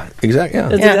 Yeah, exactly. Yeah.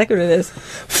 That's Yeah. exactly what it is.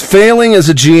 Failing as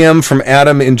a GM from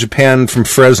Adam in Japan from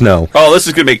Fresno. Oh, this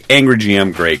is going to make Angry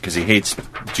GM great because he hates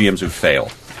GMs who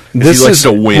fail. 'Cause This he likes is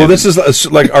to win. Well, this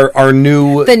is like our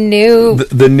new The new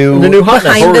the new hotness.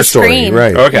 behind horror the story, screen.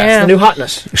 right? Okay. Yeah. The new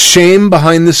hotness. Shame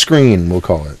behind the screen, we'll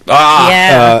call it.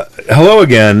 Yeah. Hello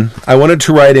again. I wanted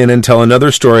to write in and tell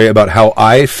another story about how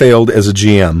I failed as a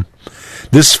GM.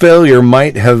 This failure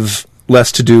might have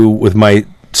less to do with my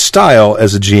style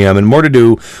as a GM and more to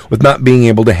do with not being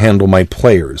able to handle my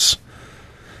players.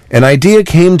 An idea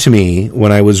came to me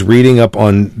when I was reading up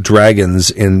on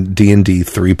dragons in D&D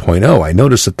 3.0. I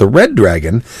noticed that the red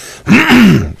dragon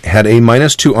had a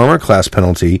 -2 armor class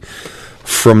penalty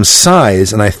from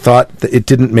size, and I thought that it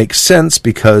didn't make sense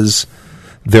because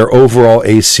their overall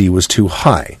AC was too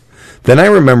high. Then I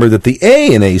remembered that the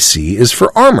A in AC is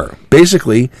for armor.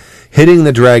 Basically, hitting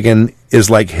the dragon is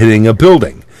like hitting a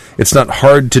building. It's not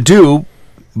hard to do,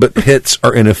 but hits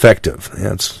are ineffective.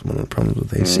 That's one of the problems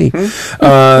with AC.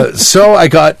 So I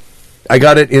got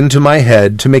it into my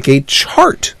head to make a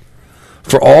chart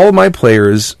for all my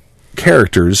players'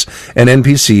 characters and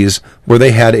NPCs where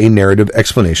they had a narrative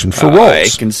explanation for I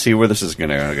roles. can see where this is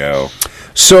going to go.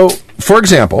 So, for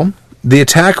example, the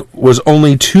attack was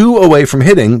only 2 away from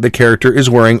hitting. The character is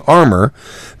wearing armor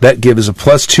that gives a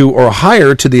 +2 or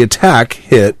higher to the attack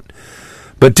hit,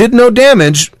 but did no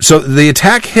damage. So the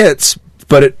attack hits,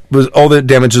 but it was all the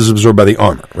damage is absorbed by the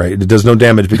armor, right? It does no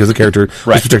damage because the character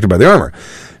is protected by the armor.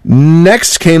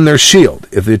 Next came their shield.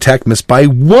 If the attack missed by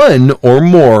 1 or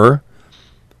more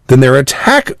than their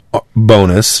attack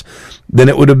bonus, then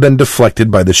it would have been deflected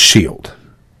by the shield,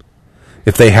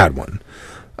 if they had one.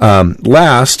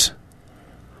 Last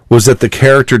was that the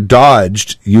character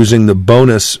dodged using the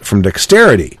bonus from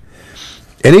dexterity.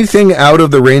 Anything out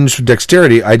of the range of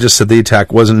dexterity, I just said the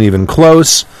attack wasn't even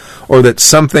close, or that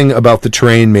something about the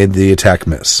terrain made the attack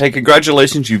miss. Hey,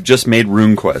 congratulations, you've just made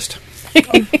RuneQuest.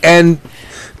 And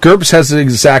GURPS has the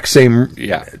exact same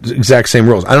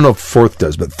rules. I don't know if 4th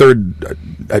does, but 3rd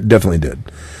definitely did.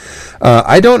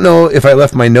 I don't know if I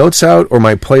left my notes out or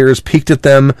my players peeked at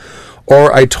them,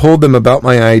 or I told them about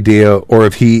my idea, or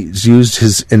if he's used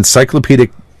his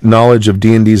encyclopedic knowledge of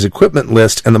D&D's equipment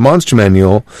list and the monster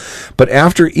manual, but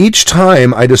after each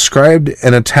time I described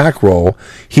an attack roll,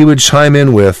 he would chime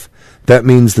in with, that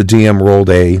means the DM rolled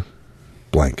a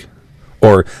blank,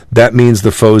 or that means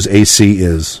the foe's AC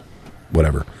is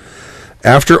whatever.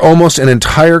 After almost an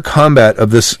entire combat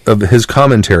of his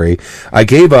commentary, I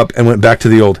gave up and went back to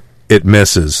the old, it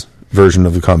misses, version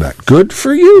of the combat. Good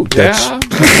for you. Yeah.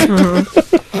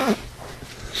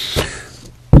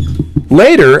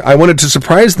 Later, I wanted to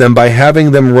surprise them by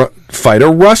having them fight a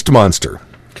rust monster.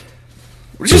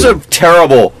 Which is a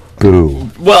terrible. Boo.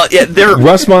 Well, yeah, they're.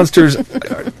 Rust monsters,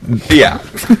 Yeah.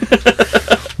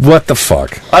 what the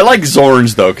fuck? I like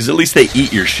Zorns, though, because at least they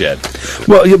eat your shit.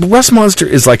 Well, yeah, rust monster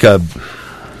is like a...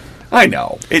 I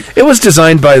know. It was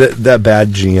designed by that bad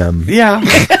GM. Yeah.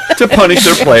 To punish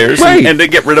their players Right. and to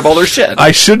get rid of all their shit.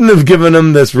 I shouldn't have given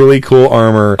them this really cool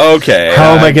armor. Okay.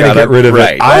 How am I going to get rid of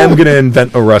right. it? I am going to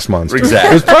invent a rust monster. Exactly.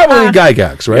 It was probably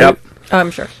Gygax, right? Yep.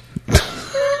 I'm sure.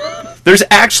 There's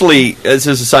actually, as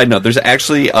a side note, there's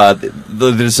actually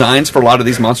the designs for a lot of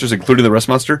these monsters, including the Rust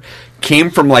Monster,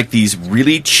 came from like these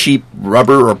really cheap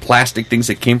rubber or plastic things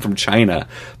that came from China,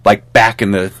 like back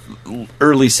in the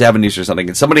early 70s or something.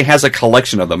 And somebody has a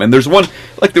collection of them. And there's one,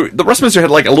 like the Rust Monster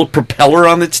had like a little propeller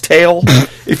on its tail,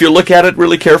 if you look at it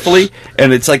really carefully.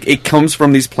 And it's like, it comes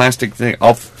from these plastic things.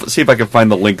 I'll see if I can find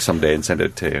the link someday and send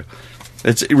it to you.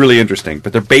 It's really interesting.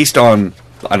 But they're based on,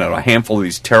 I don't know, a handful of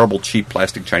these terrible, cheap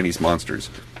plastic Chinese monsters.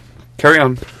 Carry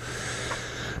on.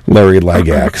 Larry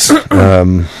Gygax.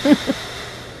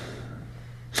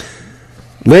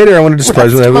 Later, I wanted to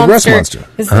surprise them with a rust monster.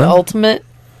 Is the ultimate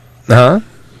Huh?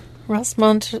 rust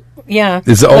monster? Yeah.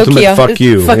 Is the ultimate Lokia. fuck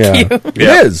you. Fuck yeah. you.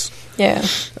 Yeah. It is.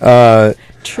 Yeah.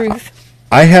 Truth.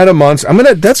 I had a monster.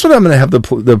 That's what I'm gonna have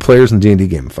the players in D&D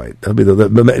game fight. That'll be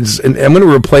and I'm gonna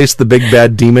replace the big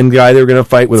bad demon guy they were gonna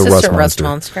fight with It's a just rust a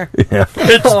monster. rust monster. Yeah.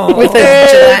 With a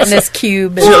gelatinous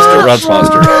cube and Just a Rust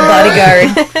Monster.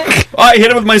 bodyguard. I hit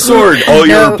him with my sword. Oh,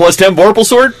 your No. plus 10 Vorpal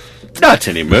sword? Not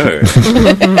anymore.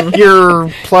 Your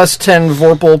plus 10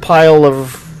 Vorpal pile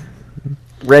of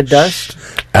red dust.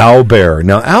 Owlbear.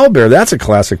 Now, Owlbear, that's a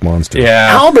classic monster.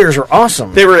 Yeah. Owlbears are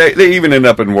awesome. They even end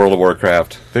up in World of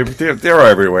Warcraft. They're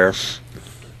everywhere.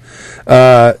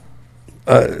 I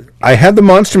had the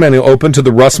monster manual open to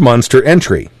the Rust Monster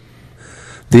entry.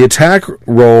 The attack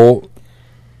roll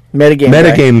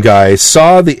metagame guy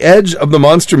saw the edge of the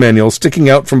monster manual sticking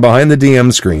out from behind the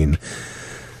DM screen.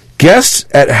 Guessed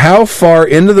at how far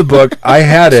into the book I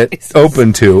had it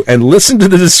open to, and listened to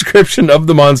the description of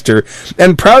the monster,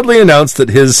 and proudly announced that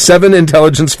his 7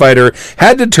 intelligence fighter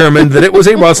had determined that it was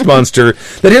a rust monster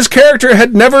that his character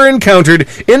had never encountered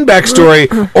in backstory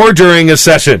or during a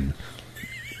session.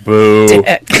 Boo.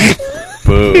 Dick.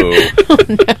 Boo.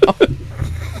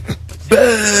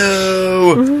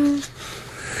 Boo!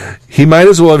 He might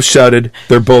as well have shouted,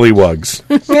 "They're bullywugs."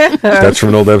 That's from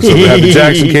an old episode. The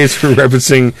Jackson case for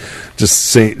referencing just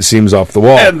seems off the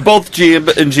wall. And both Jim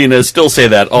and Gina still say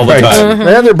that all the Right. time.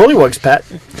 Yeah, they're bullywugs, Pat.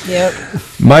 Yep.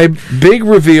 My big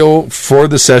reveal for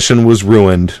the session was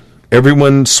ruined.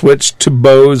 Everyone switched to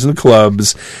bows and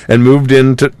clubs and moved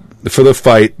in for the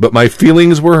fight, but my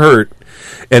feelings were hurt,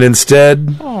 and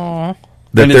instead, And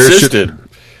insisted.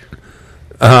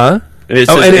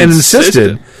 and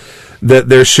insisted that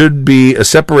there should be a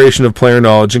separation of player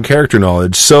knowledge and character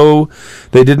knowledge, so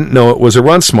they didn't know it was a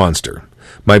rust monster.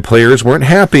 My players weren't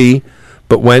happy,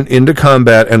 but went into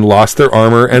combat and lost their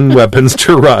armor and weapons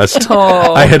to rust.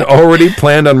 I had already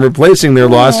planned on replacing their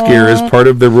lost gear as part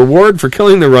of the reward for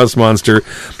killing the rust monster,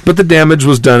 but the damage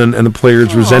was done and the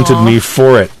players resented me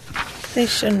for it. They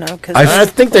shouldn't have. Cause I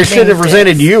think they should have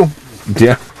resented you.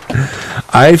 Yeah.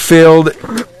 I failed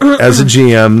as a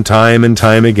GM time and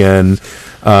time again.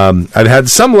 I've had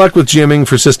some luck with GMing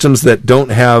for systems that don't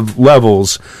have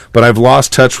levels, but I've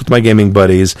lost touch with my gaming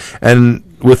buddies. And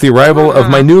with the arrival of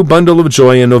my new bundle of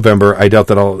joy in November, I doubt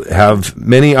that I'll have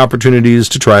many opportunities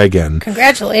to try again.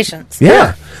 Congratulations.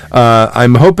 Yeah.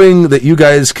 I'm hoping that you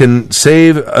guys can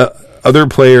save other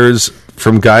players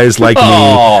from guys like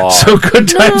me, so good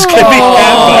times can be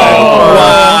had.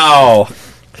 Wow.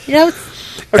 You know,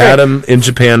 Adam in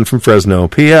Japan from Fresno.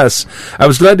 P.S. I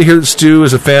was glad to hear that Stu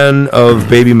is a fan of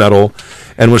Baby Metal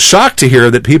and was shocked to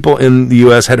hear that people in the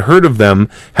U.S. had heard of them.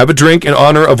 Have a drink in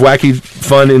honor of Wacky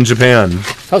Fun in Japan.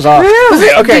 Huzzah.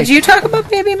 Okay. Did you talk about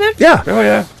Baby Metal? Yeah. Oh,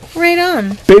 yeah. Right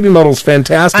on. Baby Metal's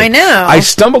fantastic. I know. I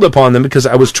stumbled upon them because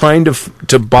I was trying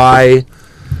to buy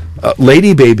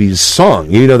Lady Baby's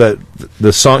song. You know that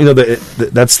the song, you know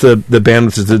that's the band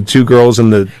with the 2 girls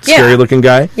and the scary looking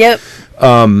guy? Yep.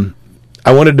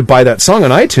 I wanted to buy that song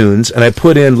on iTunes, and I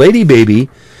put in Lady Baby,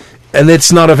 and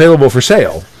it's not available for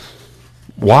sale.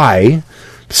 Why?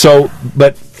 So,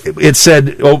 but it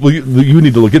said, "Oh, well, you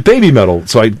need to look at Baby Metal."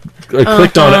 So I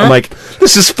clicked on it. I'm like,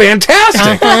 "This is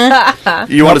fantastic!"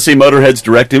 You want to see Motorhead's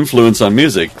direct influence on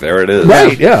music? There it is.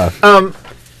 Right? Yeah.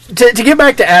 To get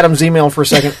back to Adam's email for a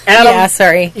second, Adam. Yeah,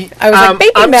 sorry. I was like,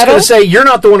 Baby I'm just Metal? going to say you're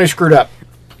not the one who screwed up.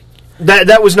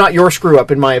 That was not your screw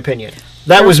up, in my opinion.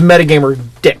 That was metagamer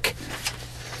dick.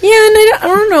 Yeah, and I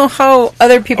don't know how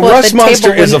other people at Rust the Monster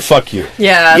table is a wouldn't- fuck you.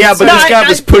 Yeah. Yeah, but No, this guy I-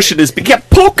 was pushing his. He kept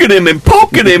poking him and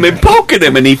poking him and poking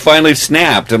him, and he finally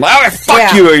snapped. And fuck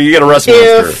Yeah. you, or you get a Rust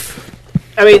Monster.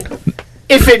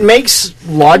 If it makes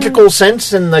logical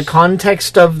sense in the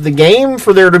context of the game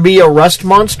for there to be a Rust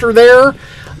Monster there,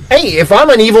 hey, if I'm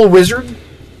an evil wizard,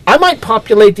 I might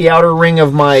populate the outer ring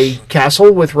of my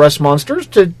castle with Rust Monsters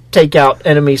to take out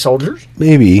enemy soldiers.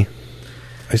 Maybe.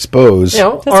 I suppose. You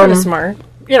know, That's sort of smart.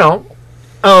 you know,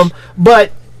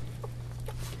 but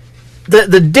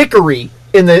the dickery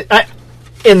in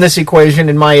this equation,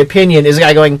 in my opinion, is a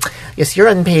guy going, "Yes, you're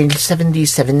on page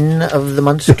 77 of the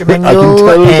monster manual." I can tell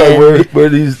by and, where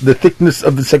the thickness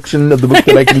of the section of the book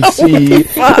that I can see.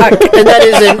 and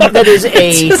that is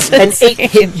an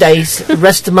 8-hit dice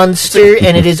rust monster,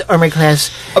 and it is armor class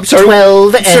I'm sorry.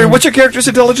 12. Sorry, and what's your character's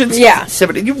intelligence? Yeah.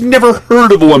 70. You've never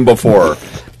heard of one before.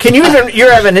 can you even? You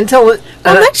have an intelligence.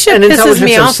 Well, that shit an pisses intelligence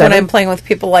me of off when 7? I'm playing with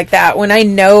people like that. When I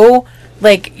know,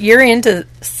 like, you're into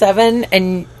 7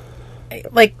 and,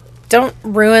 like, don't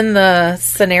ruin the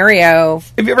scenario.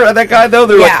 Have you ever had that guy, though?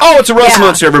 They're like, Yeah. oh, it's a Rust Yeah,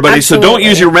 Monster, everybody, so don't absolutely.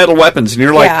 use your metal weapons. And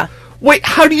you're like, Yeah. wait,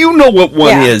 how do you know what one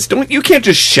Yeah. is? You can't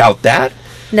just shout that.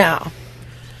 No.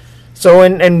 So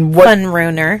and what Fun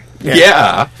ruiner.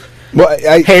 Yeah. Well,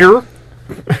 I hater?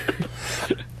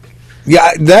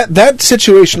 yeah, that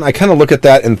situation, I kind of look at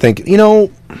that and think,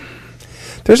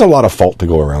 there's a lot of fault to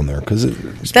go around there because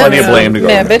plenty of blame to go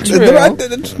Yeah, around.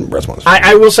 but true. Rust Monster.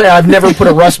 I will say I've never put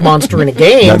a rust monster in a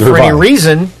game Neither for have any I.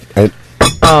 reason.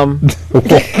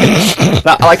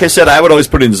 Now, like I said, I would always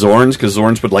put in Zorns because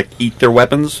Zorns would eat their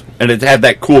weapons, and it had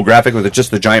that cool graphic with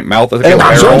just the giant mouth. And barrel,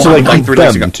 Zorns like eat 3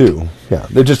 days them ago. too. Yeah,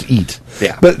 they just eat.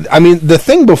 Yeah. But I mean, the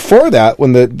thing before that,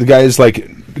 when the guys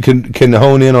can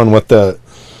hone in on what the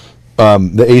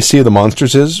AC of the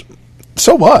monsters is,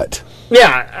 so what?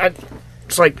 Yeah,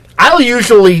 it's like I'll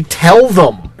usually tell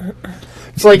them.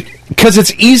 It's like Because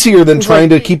it's easier than trying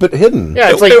to keep it hidden. yeah,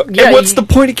 it's like And yeah, what's the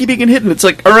point of keeping it hidden? It's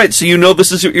like, all right, so you know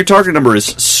this is what your target number is.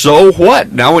 So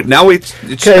what? Now it's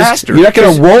 'Cause faster. You're not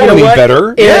going to roll you know any what?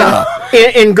 better. Yeah.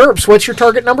 In GURPS, what's your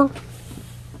target number?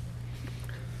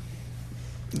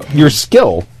 Your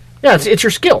skill. Yeah, it's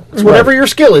your skill. It's whatever your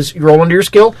skill is. You roll into your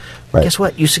skill. Right. Guess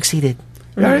what? You succeeded.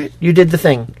 All right. You did the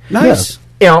thing. Nice.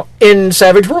 In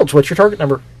Savage Worlds, what's your target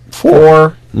number?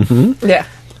 4. Yeah.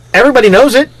 Everybody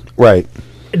knows it. Right.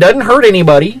 It doesn't hurt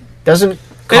anybody. Doesn't It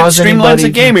cause streamlines anybody. the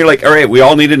game. You're like, all right, we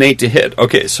all need an 8 to hit.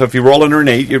 Okay, so if you roll under an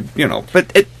 8,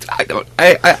 but it. I don't.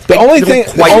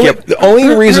 The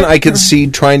only reason I could see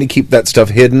trying to keep that stuff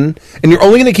hidden, and you're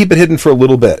only going to keep it hidden for a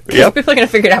little bit, Yep. People are going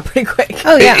to figure it out pretty quick.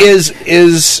 Oh, yeah.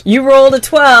 is You rolled a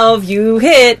 12, you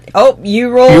hit. Oh, you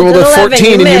rolled, you rolled an a 11,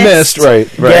 14 and you missed, right?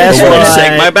 Yes, When you right.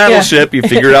 sank my battleship, you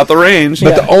figured out the range.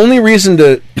 But the only reason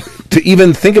to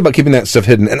even think about keeping that stuff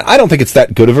hidden, and I don't think it's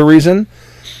that good of a reason,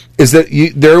 is that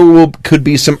could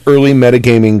be some early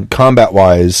metagaming combat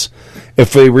wise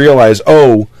if they realize,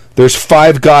 oh, there's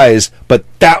 5 guys, but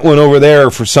that one over there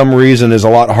for some reason is a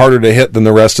lot harder to hit than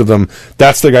the rest of them.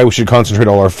 That's the guy we should concentrate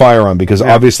all our fire on because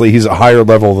obviously he's a higher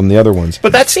level than the other ones.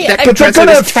 But that could But they're translate going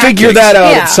to as figure tactics. that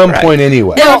out Yeah. at some point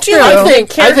anyway. Well, True. I think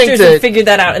characters that- have figured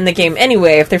that out in the game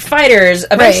anyway. If they're fighters,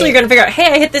 eventually you're going to figure out,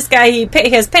 hey, I hit this guy, he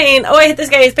has pain. Oh, I hit this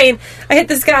guy, he has pain. I hit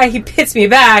this guy, he hits me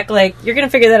back. Like, you're going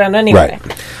to figure that out anyway.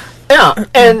 Right. Yeah,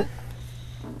 and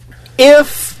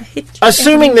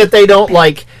assuming that they don't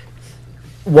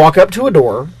walk up to a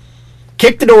door,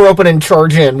 kick the door open and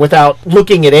charge in without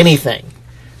looking at anything,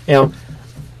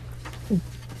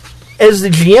 as the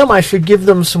GM, I should give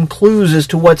them some clues as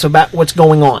to what's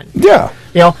going on. Yeah.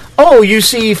 You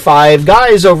see 5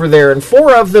 guys over there, and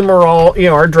 4 of them are all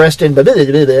are dressed in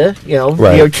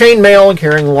chainmail and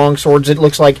carrying long swords. It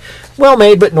looks like well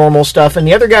made but normal stuff, and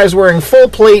the other guy's wearing full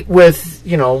plate with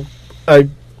a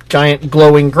giant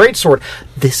glowing greatsword.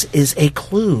 This is a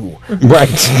clue. Right.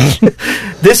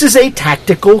 This is a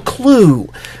tactical clue.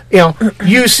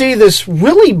 You see this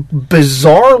really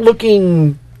bizarre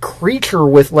looking creature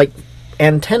with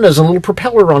antennas and a little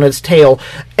propeller on its tail,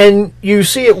 and you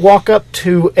see it walk up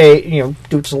to do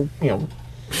its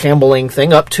shambling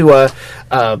thing up to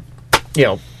a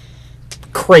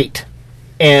crate,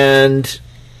 and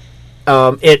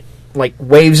it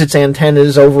waves its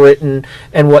antennas over it and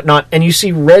whatnot, and you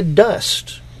see red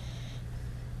dust,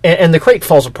 and the crate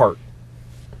falls apart.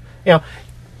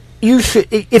 You should,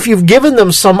 if you've given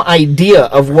them some idea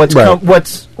of what's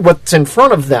in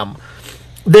front of them,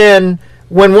 then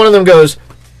when one of them goes,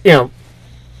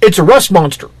 it's a rust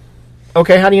monster.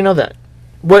 Okay, how do you know that?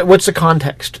 What's the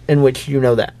context in which you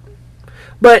know that?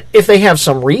 But if they have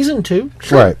some reason to,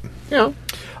 sure, Right.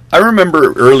 I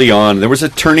remember early on, there was a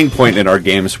turning point in our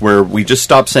games where we just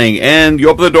stopped saying, and you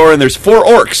open the door and there's 4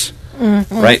 orcs.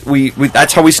 Right? We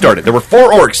that's how we started. There were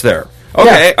 4 orcs there.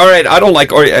 Okay, all right, I don't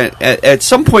like... At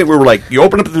some point, we were like, you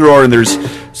open up the door and there's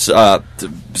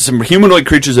some humanoid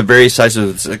creatures of various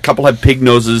sizes. A couple have pig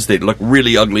noses. They look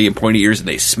really ugly and pointy ears, and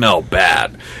they smell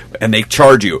bad. And they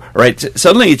charge you, right?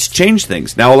 Suddenly, it's changed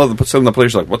things. Now, all of a sudden, the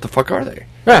players are like, what the fuck are they?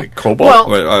 Yeah. Like, kobold?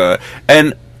 Well,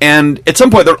 and at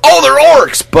some point, they're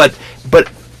orcs! But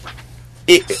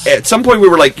at some point we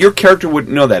were like, your character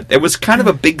wouldn't know that. It was kind of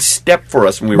a big step for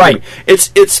us when we were Right.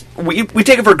 we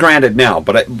take it for granted now,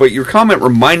 but your comment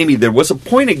reminded me there was a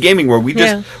point in gaming where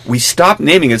we stopped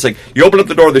naming it. It's like you open up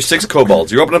the door, there's 6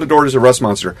 kobolds. You open up the door, there's a rust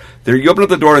monster. You open up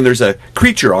the door and there's a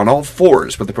creature on all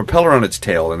 4s with a propeller on its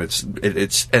tail, and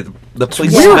the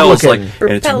place weird smells looking. like,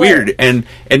 and it's weird. And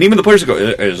even the players go,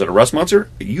 is it a rust monster?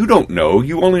 You don't know.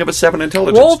 You only have a 7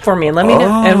 intelligence. Roll for me and let me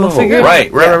know, and we'll figure it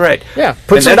out. Right. Yeah,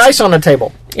 put And some that's- dice on the table.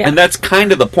 Yeah. And that's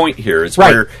kind of the point here. Is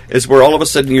Right. where all of a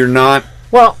sudden you're not.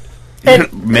 Well, and the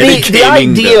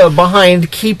Metagaming idea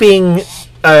behind keeping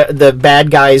the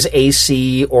bad guy's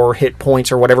AC or hit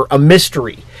points or whatever a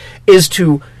mystery is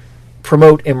to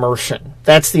promote immersion.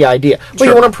 That's the idea. Well,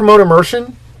 you want to promote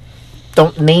immersion?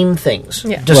 Don't name things.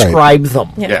 Yeah. Describe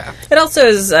them. Yeah. It also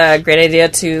is a great idea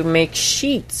to make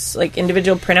sheets, like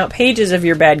individual printout pages of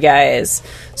your bad guys,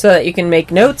 so that you can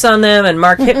make notes on them and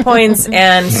mark hit points,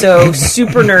 and so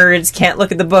super nerds can't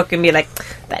look at the book and be like,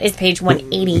 that is page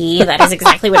 180, that is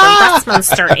exactly what the rust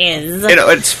monster is. You know,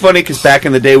 it's funny because back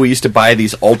in the day we used to buy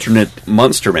these alternate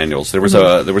monster manuals. There was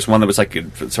one that was like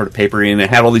sort of papery and it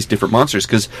had all these different monsters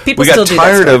because People we got still do that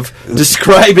tired stuff. of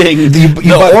describing You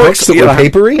bought books that you were know,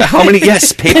 papery? How many?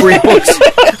 Yes, papery books.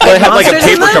 They have like a monsters in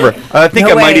paper them? cover. I think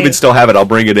No I might way. even still have it. I'll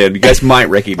bring it in. You guys might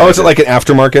recognize. Oh, is it like an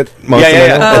aftermarket monster Yeah.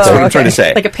 manual? That's Oh, what I'm okay. trying to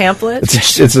say. Like a pamphlet?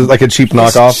 It's like a cheap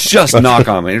knockoff. Just knock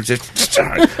on me.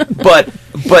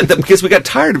 Because we got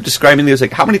tired of describing these.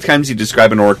 Like, how many times do you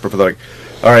describe an orc before they're like,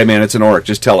 all right, man, it's an orc.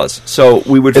 Just tell us. So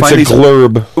we would It's find a these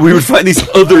glurb. We would find these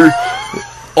other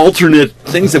alternate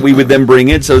things that we would then bring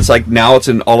in. So it's like now it's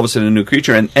all of a sudden a new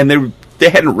creature, and they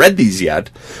hadn't read these yet.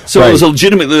 So it was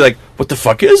legitimately like, what the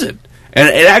fuck is it? And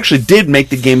it actually did make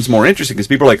the games more interesting because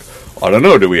people are like, I don't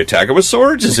know, do we attack it with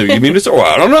swords? Is it you mean it's well,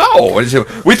 I don't know. And so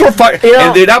we throw fire,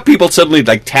 and then now people suddenly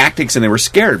like tactics, and they were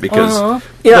scared because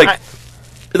Yeah,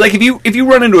 like if you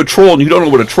run into a troll and you don't know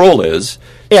what a troll is,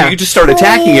 Yeah. so you just start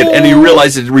attacking it and you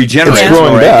realize it regenerates, It's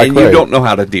growing right? back, and you right. don't know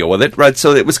how to deal with it, right?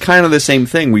 So it was kind of the same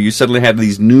thing where you suddenly had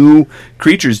these new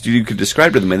creatures you could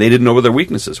describe to them, and they didn't know what their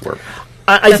weaknesses were.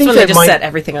 I That's think when they that just might, set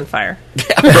everything on fire.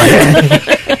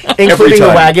 including the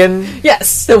time. wagon.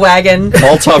 Yes, the wagon.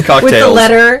 Molotov cocktails. With the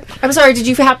letter. I'm sorry, did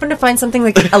you happen to find something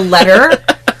like a letter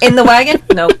in the wagon?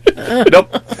 No.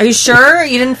 Nope. Are you sure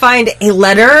you didn't find a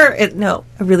letter? No,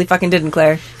 I really fucking didn't,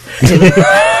 Claire.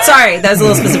 Sorry, that was a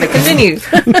little specific. Continue.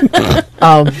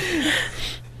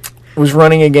 Was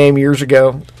running a game years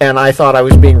ago, and I thought I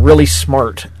was being really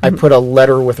smart. I put a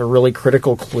letter with a really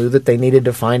critical clue that they needed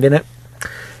to find in it.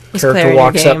 Was Claire in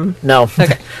your game? up. No.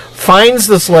 Okay. Finds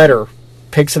this letter,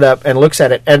 picks it up, and looks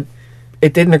at it. And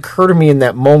it didn't occur to me in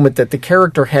that moment that the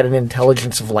character had an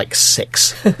intelligence of like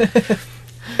 6.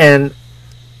 And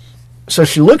so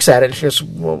she looks at it and she goes,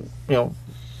 well, you know,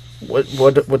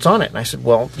 what's on it? And I said,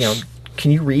 well, you know,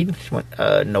 can you read? She went,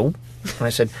 no. And I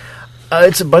said,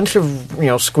 it's a bunch of, you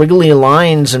know, squiggly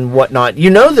lines and whatnot. You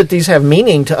know that these have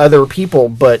meaning to other people,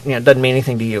 but, you know, it doesn't mean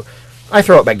anything to you. I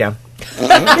throw it back down.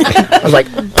 I was like,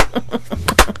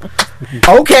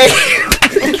 okay.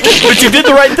 But you did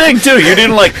the right thing too. You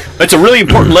didn't like, it's a really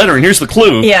important letter, and here's the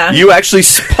clue. Yeah. You actually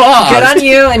paused. Good on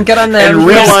you and good on them. And for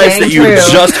realized staying that you true.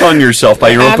 just hung yourself by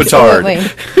your own Absolutely.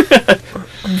 petard.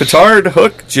 Petard,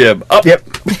 hook, jib. Up. Yep.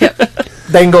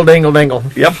 Dangle, dangle, dangle.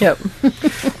 Yep. Yep.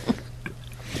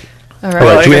 All All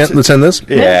right. right, let's end this.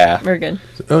 Yeah. We're good.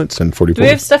 Oh, it's 10:44. Do we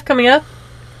have stuff coming up?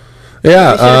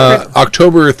 Yeah,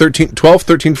 October 13th, 12th,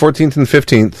 13th, 14th, and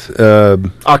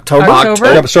 15th. October.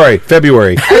 October? Sorry,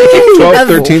 February 12th,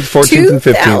 13th, 14th, and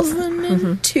 15th.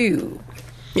 2002.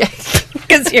 Yeah,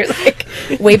 because you're like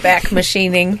way back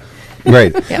machining.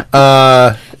 Right.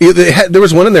 Yeah. There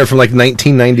was one in there from like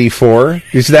 1994.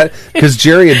 You see that? Because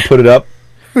Jerry had put it up,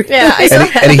 Yeah, I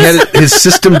saw and he had his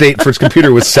system date for his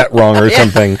computer was set wrong or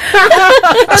something.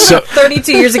 So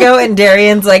 32 years ago, and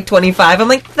Darian's like 25. I'm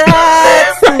like,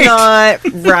 that's not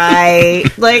right.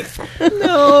 Like,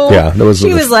 no. Yeah, that was-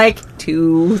 She was like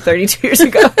 32 years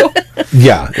ago.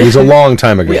 yeah, it was a long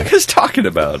time ago. What are you guys talking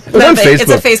about? It was on It's a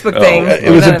Facebook. Facebook thing.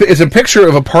 It was it's a picture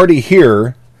of a party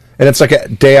here, and it's like a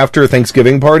day after a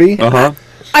Thanksgiving party. Uh-huh.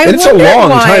 I It's a wonder long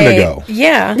why- time ago.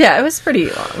 Yeah. Yeah, it was pretty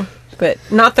long. but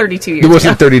not 32 years It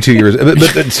wasn't ago. 32 years. But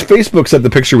Facebook said the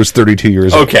picture was 32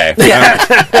 years ago. Okay.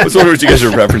 I was wondering what you guys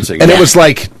are referencing. And it was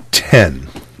like 10.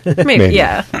 Maybe.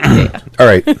 Yeah. All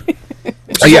right.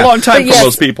 It's a long time But for yes.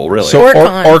 most people, really. So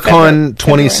Orcon, Orcon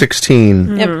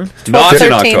 2016, Yep. Not in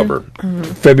 13. October.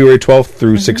 February 12th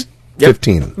through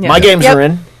 15. My games Yep. are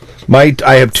in.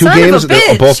 I have two Son games. of a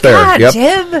They're bitch. both there. God, Yep.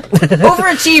 Jim.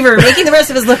 Overachiever, making the rest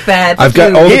of us look bad. I've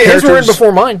got all the His were in characters.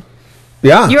 before mine.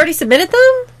 Yeah. You already submitted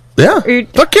them? Yeah. you-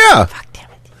 Fuck yeah.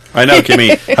 I know,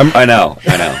 Kimmy. I know.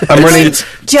 I'm running.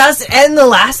 Just end the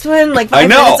last one? Like I 5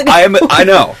 know. minutes ago? I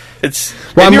know. It's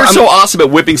Well, and I'm- you're I'm- so awesome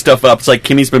at whipping stuff up. It's like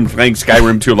Kimmy's been playing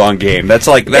Skyrim too long game. That's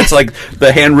like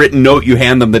the handwritten note you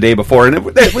hand them the day before, and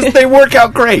they work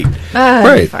out great.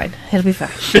 It'll be fine. It'll be fine.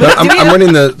 I'm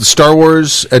running the Star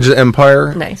Wars Edge of the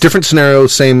Empire. Nice. Different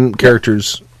scenarios, same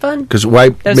characters. Fun. Because why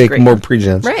was make great. more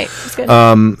pre-gens? Right. That's good.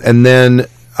 And then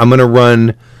I'm going to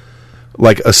run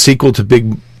like a sequel to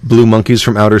Big Blue Monkeys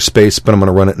from Outer Space, but I'm going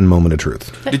to run it in Moment of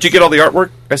Truth. Did you get all the artwork?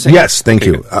 I think? Yes, thank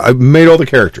Okay, you. good. I made all the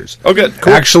characters. Oh, good.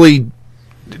 Cool. Actually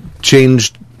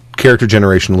changed character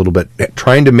generation a little bit,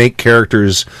 trying to make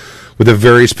characters with a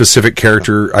very specific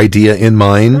character idea in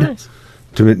mind. Nice.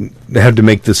 To have to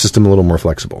make the system a little more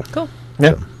flexible. Cool.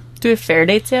 Yeah. Do we have fair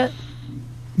dates yet?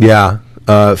 Yeah.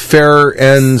 Fair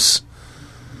ends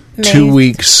May. 2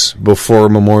 weeks before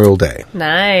Memorial Day.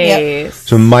 Nice.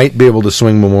 So might be able to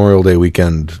swing Memorial Day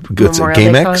weekend. It's at Memorial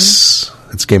Day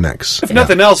GameX. It's GameX. If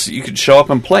nothing else, you could show up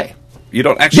and play. You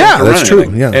don't actually Yeah, have to run that's true,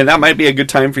 anything. yeah. And that might be a good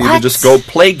time for you What? to just go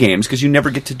play games because you never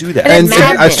get to do that. And It's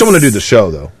madness. I still want to do the show,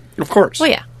 though. Of course. Well,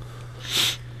 yeah.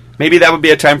 Maybe that would be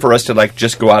a time for us to like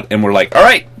just go out and we're like, all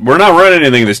right, we're not running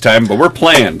anything this time, but we're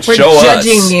playing. We're Show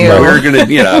judging us. you. We're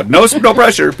gonna, no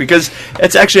pressure because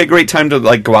it's actually a great time to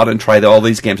like go out and try all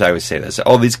these games. I always say this: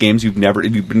 all these games you've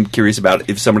been curious about.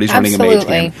 If somebody's running a mage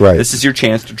Absolutely. game, Right. this is your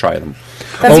chance to try them.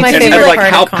 That's my and favorite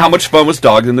like part. how much fun was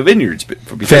Dogs in the Vineyards?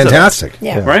 Because of that? Fantastic.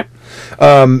 Yeah. right?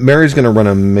 Mary's going to run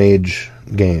a mage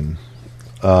game.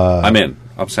 I'm in.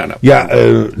 I'll sign up. Yeah.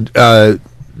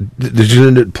 Did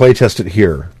you play test it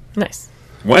here? Nice.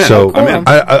 When? So I'm in.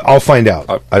 I'll find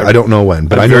out. I don't know when,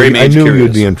 but I'm I very knew mage you'd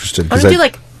curious. be interested. I'm 'cause gonna do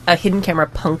like a hidden camera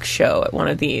punk show at one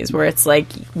of these where it's like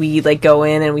we like go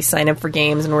in and we sign up for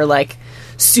games and we're like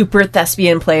super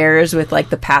thespian players with like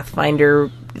the Pathfinder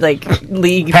like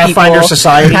league Pathfinder people.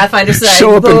 Society. Pathfinder Society. Show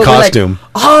up in people will be like, costume.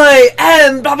 I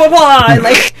am blah blah blah. And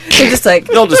like they're just like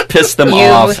They'll just piss them you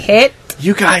off. hit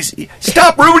You guys,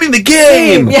 stop ruining the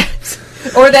game. Yes.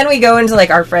 Or then we go into like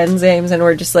our friends' games and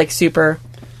we're just like super.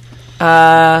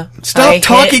 I Stop hit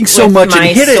talking so with much my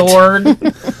and hit it. sword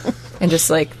and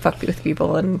just like fuck with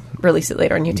people and release it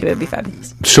later on YouTube. It'd be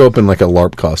fabulous. show up in like a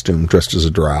LARP costume, dressed as a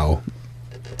drow.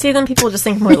 See, then people just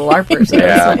think more of the LARPers. So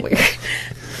Yeah. it's not weird.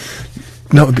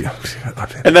 No, it'd be,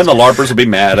 And then the LARPers will be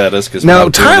mad at us because now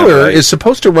Tyler is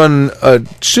supposed to run a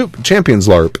Champions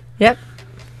LARP. Yep.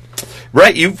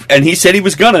 right. And he said he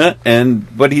was gonna,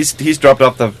 but he's dropped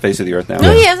off the face of the earth now.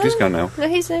 No, he hasn't. He's gone now. No,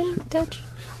 he's in touch.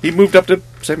 He moved up to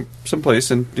some place,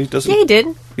 and he doesn't. Yeah, he did.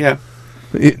 Yeah.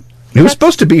 He was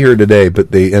supposed to be here today, but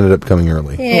they ended up coming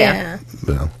early. Yeah.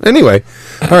 So, anyway,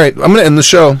 all right, I'm going to end the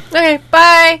show. Okay,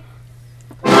 bye.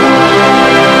 We're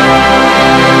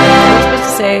supposed to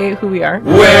say who we are.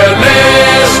 We're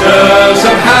listeners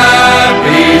of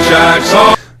Happy Jack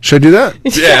Song. Should I do that?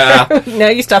 Yeah. No,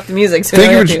 you stopped the music. So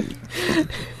Thank now you. we have to.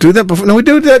 Do that before? No, we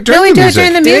do that during No, we the do it music.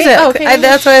 during the Do we? music. Oh, okay.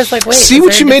 That's why I was like, wait. See is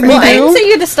what there you a made me different- I do? didn't say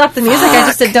you had to stop the music. I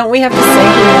just said, don't we have to say who we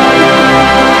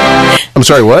are? I'm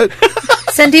sorry, what?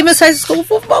 San Dimas High School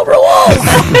football rules.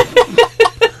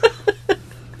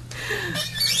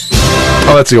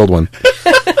 Oh, that's the old one.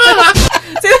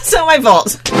 See, that's not my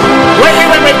fault.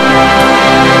 Wait.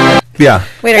 Yeah.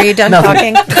 Wait, are you done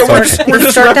talking? We're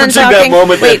just Stork done referencing that talking?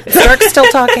 moment Wait, that- Stork's still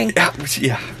talking.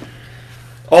 Yeah.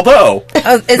 Although,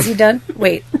 Oh, is he done?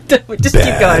 Wait. Just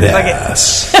keep going. Fuck it.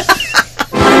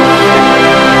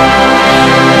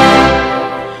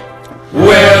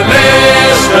 We're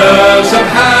listeners of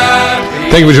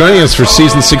Happy. Thank you for joining us for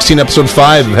season 16, episode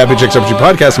 5 of Happy Jack's RPG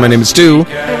Podcast. My name is Stu.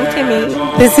 I'm Timmy.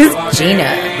 This is Gina.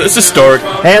 this is Stork.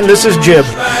 And this is Jib.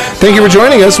 Thank you for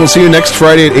joining us. We'll see you next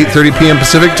Friday at 8:30 p.m.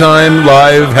 Pacific time,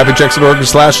 live,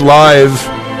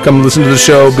 happyjacks.org/live. Come listen to the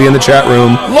show, be in the chat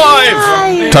room.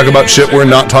 Live! Talk about shit we're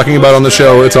not talking about on the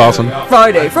show. It's awesome.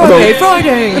 Friday. Friday.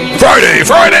 Friday!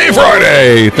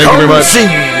 Thank you very much.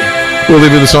 We'll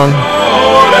leave you with the song.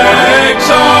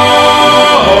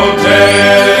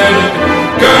 Exalted,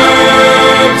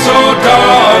 GURPS or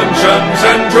Dungeons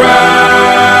and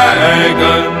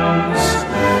Dragons,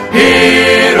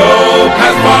 hero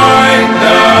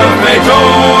Pathfinder, fate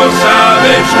or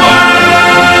savage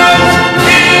lands,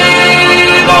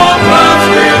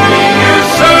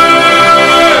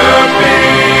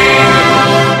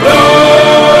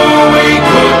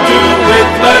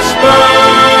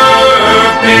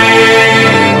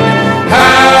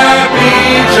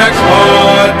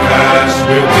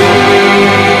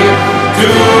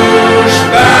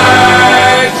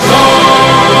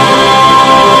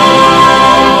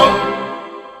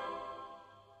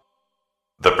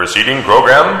 preceding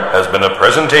program has been a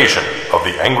presentation of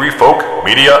the Angry Folk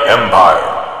Media Empire.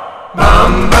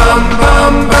 Bum bum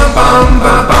bum bum bum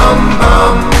bum bum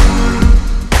bum.